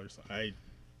spoilers.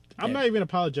 I'm not even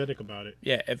apologetic about it.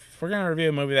 Yeah, if we're gonna review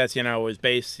a movie that's was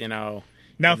based Now,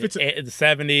 if it's in the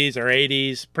 70s or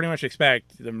 80s, pretty much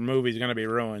expect the movie's gonna be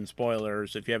ruined.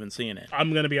 Spoilers if you haven't seen it.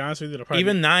 I'm gonna be honest with you, it'll probably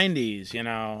Even 90s,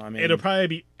 I mean, it'll probably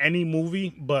be any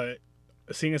movie, but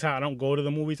seeing as how I don't go to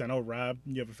the movies, I know Rob,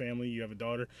 you have a family, you have a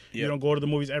daughter. You don't go to the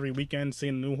movies every weekend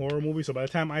seeing a new horror movie. So by the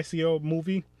time I see a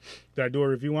movie that I do a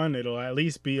review on, it'll at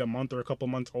least be a month or a couple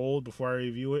months old before I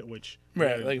review it. Which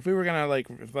right, like if we were gonna like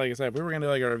I said, if we were gonna do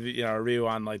like a review, a review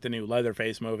on like the new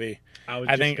Leatherface movie,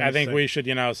 I think we should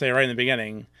say right in the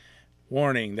beginning,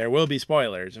 warning, there will be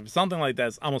spoilers. If something like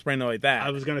that's almost brand new like that,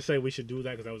 I was gonna say we should do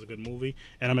that because that was a good movie,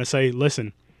 and I'm gonna say,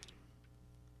 listen.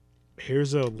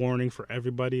 Here's a warning for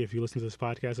everybody. If you listen to this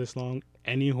podcast this long,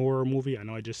 any horror movie, I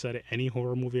know I just said it, any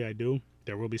horror movie I do,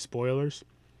 there will be spoilers.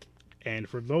 And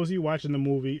for those of you watching the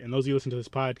movie and those of you listening to this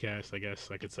podcast, I guess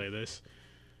I could say this.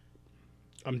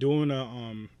 I'm doing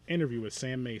a interview with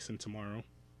Sam Mason tomorrow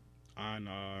on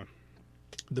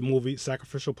the movie.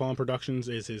 Sacrificial Pawn Productions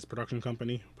is his production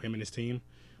company, him and his team.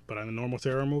 But on the Normal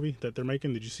Terror movie that they're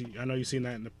making, did you see? I know you've seen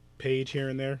that in the page here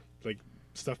and there, like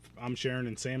stuff I'm sharing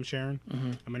and Sam's sharing.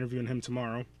 Mm-hmm. I'm interviewing him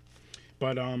tomorrow.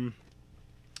 But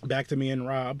back to me and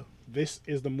Rob. This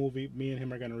is the movie me and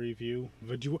him are going to review.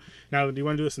 Do you want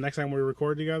to do this the next time we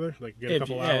record together? Like get a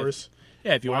couple hours?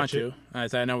 Yeah, if you want to.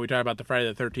 I know we talked about the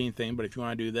Friday the 13th thing, but if you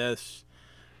want to do this,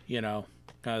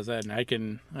 because I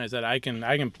can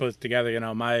put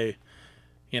together, my,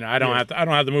 I don't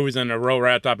have the movies in a row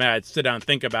right off the top of my head. I'd sit down and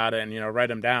think about it and, write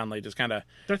them down, like just kind of.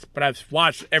 But I've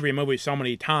watched every movie so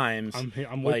many times.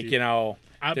 I'm with you.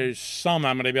 There's some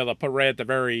I'm going to be able to put right at the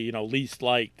very, least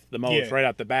liked the most right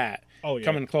off the bat. Oh, yeah.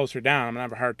 Coming closer down, I'm going to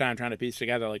have a hard time trying to piece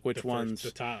together, like, which ones, the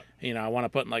top. I want to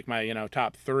put in, like, my,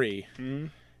 top three.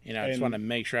 Mm-hmm. I just want to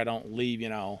make sure I don't leave,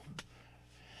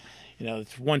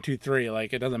 it's 1, 2, 3.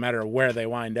 Like, it doesn't matter where they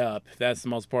wind up. That's the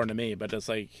most important to me. But it's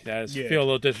like, I just feel a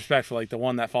little disrespectful, like the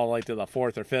one that fall like to the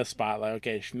 4th or 5th spot. Like,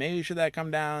 okay, maybe should that come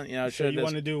down? So you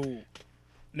want to do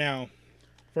now?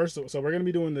 First, so we're gonna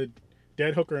be doing the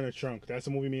Dead Hooker in the Trunk. That's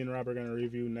the movie me and Rob are gonna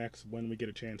review next when we get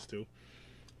a chance to.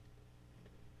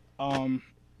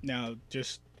 Now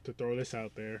just to throw this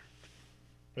out there,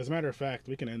 as a matter of fact,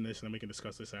 we can end this and then we can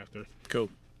discuss this after. Cool.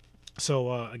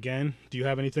 So again, do you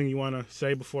have anything you want to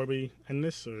say before we end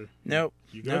this, or nope?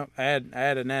 You good? Nope. I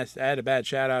had a bad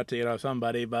shout out to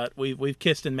somebody, but we've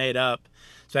kissed and made up,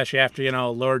 especially after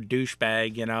Lord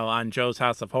Douchebag on Joe's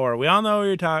House of Horror. We all know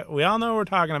what we're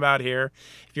talking about here.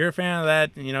 If you're a fan of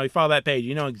that, you follow that page,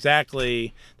 you know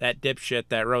exactly that dipshit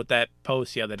that wrote that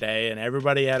post the other day, and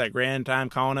everybody had a grand time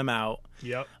calling him out.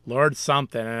 Yep. Lord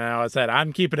something, and I said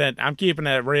I'm keeping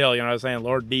it real. I was saying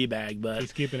Lord D-bag, but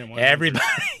he's keeping it 100.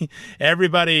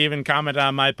 everybody even commented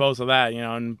on my post of that,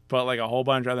 and put like a whole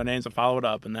bunch of other names to follow it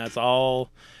up, and that's all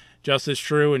just as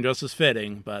true and just as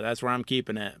fitting. But that's where I'm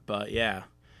keeping it. But yeah,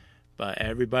 but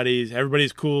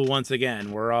everybody's cool once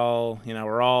again. We're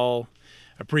all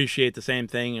appreciate the same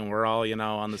thing, and we're all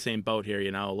on the same boat here.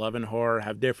 Loving horror,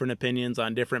 have different opinions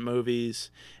on different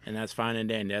movies, and that's fine and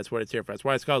dandy. That's what it's here for. That's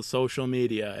why it's called social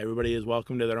media. Everybody is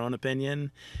welcome to their own opinion,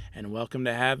 and welcome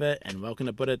to have it, and welcome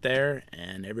to put it there.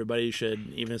 And everybody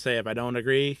should even say, if I don't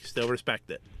agree, still respect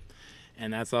it.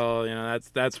 And that's all.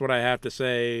 That's what I have to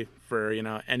say for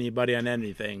anybody on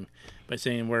anything. By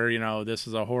saying this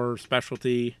is a horror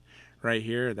specialty right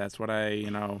here. That's what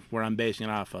where I'm basing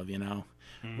it off of.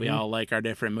 Mm-hmm. We all like our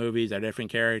different movies, our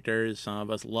different characters. Some of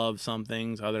us love some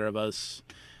things. Other of us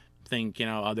think,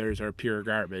 others are pure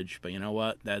garbage. But you know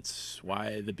what? That's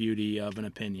why the beauty of an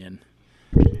opinion.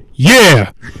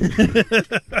 Yeah!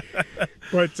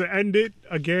 But to end it,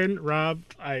 again, Rob,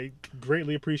 I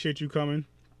greatly appreciate you coming.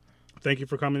 Thank you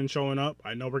for coming and showing up.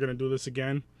 I know we're going to do this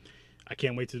again. I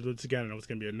can't wait to do this again. I know it's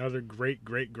going to be another great,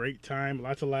 great, great time.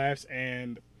 Lots of laughs.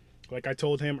 And like I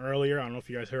told him earlier, I don't know if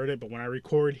you guys heard it, but when I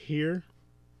record here,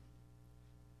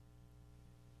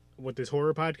 with this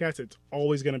horror podcast, it's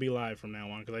always going to be live from now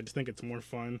on because I just think it's more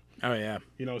fun. Oh, yeah.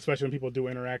 Especially when people do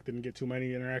interact and get too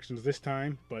many interactions this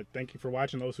time. But thank you for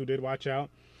watching. Those who did watch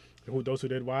out. those who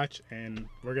did watch, and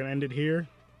we're gonna end it here.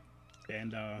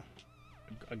 And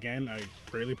again, I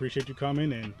greatly appreciate you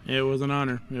coming, and It was an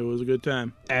honor. It was a good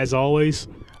time. as always,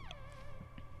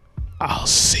 I'll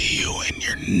see you in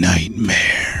your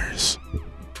nightmares.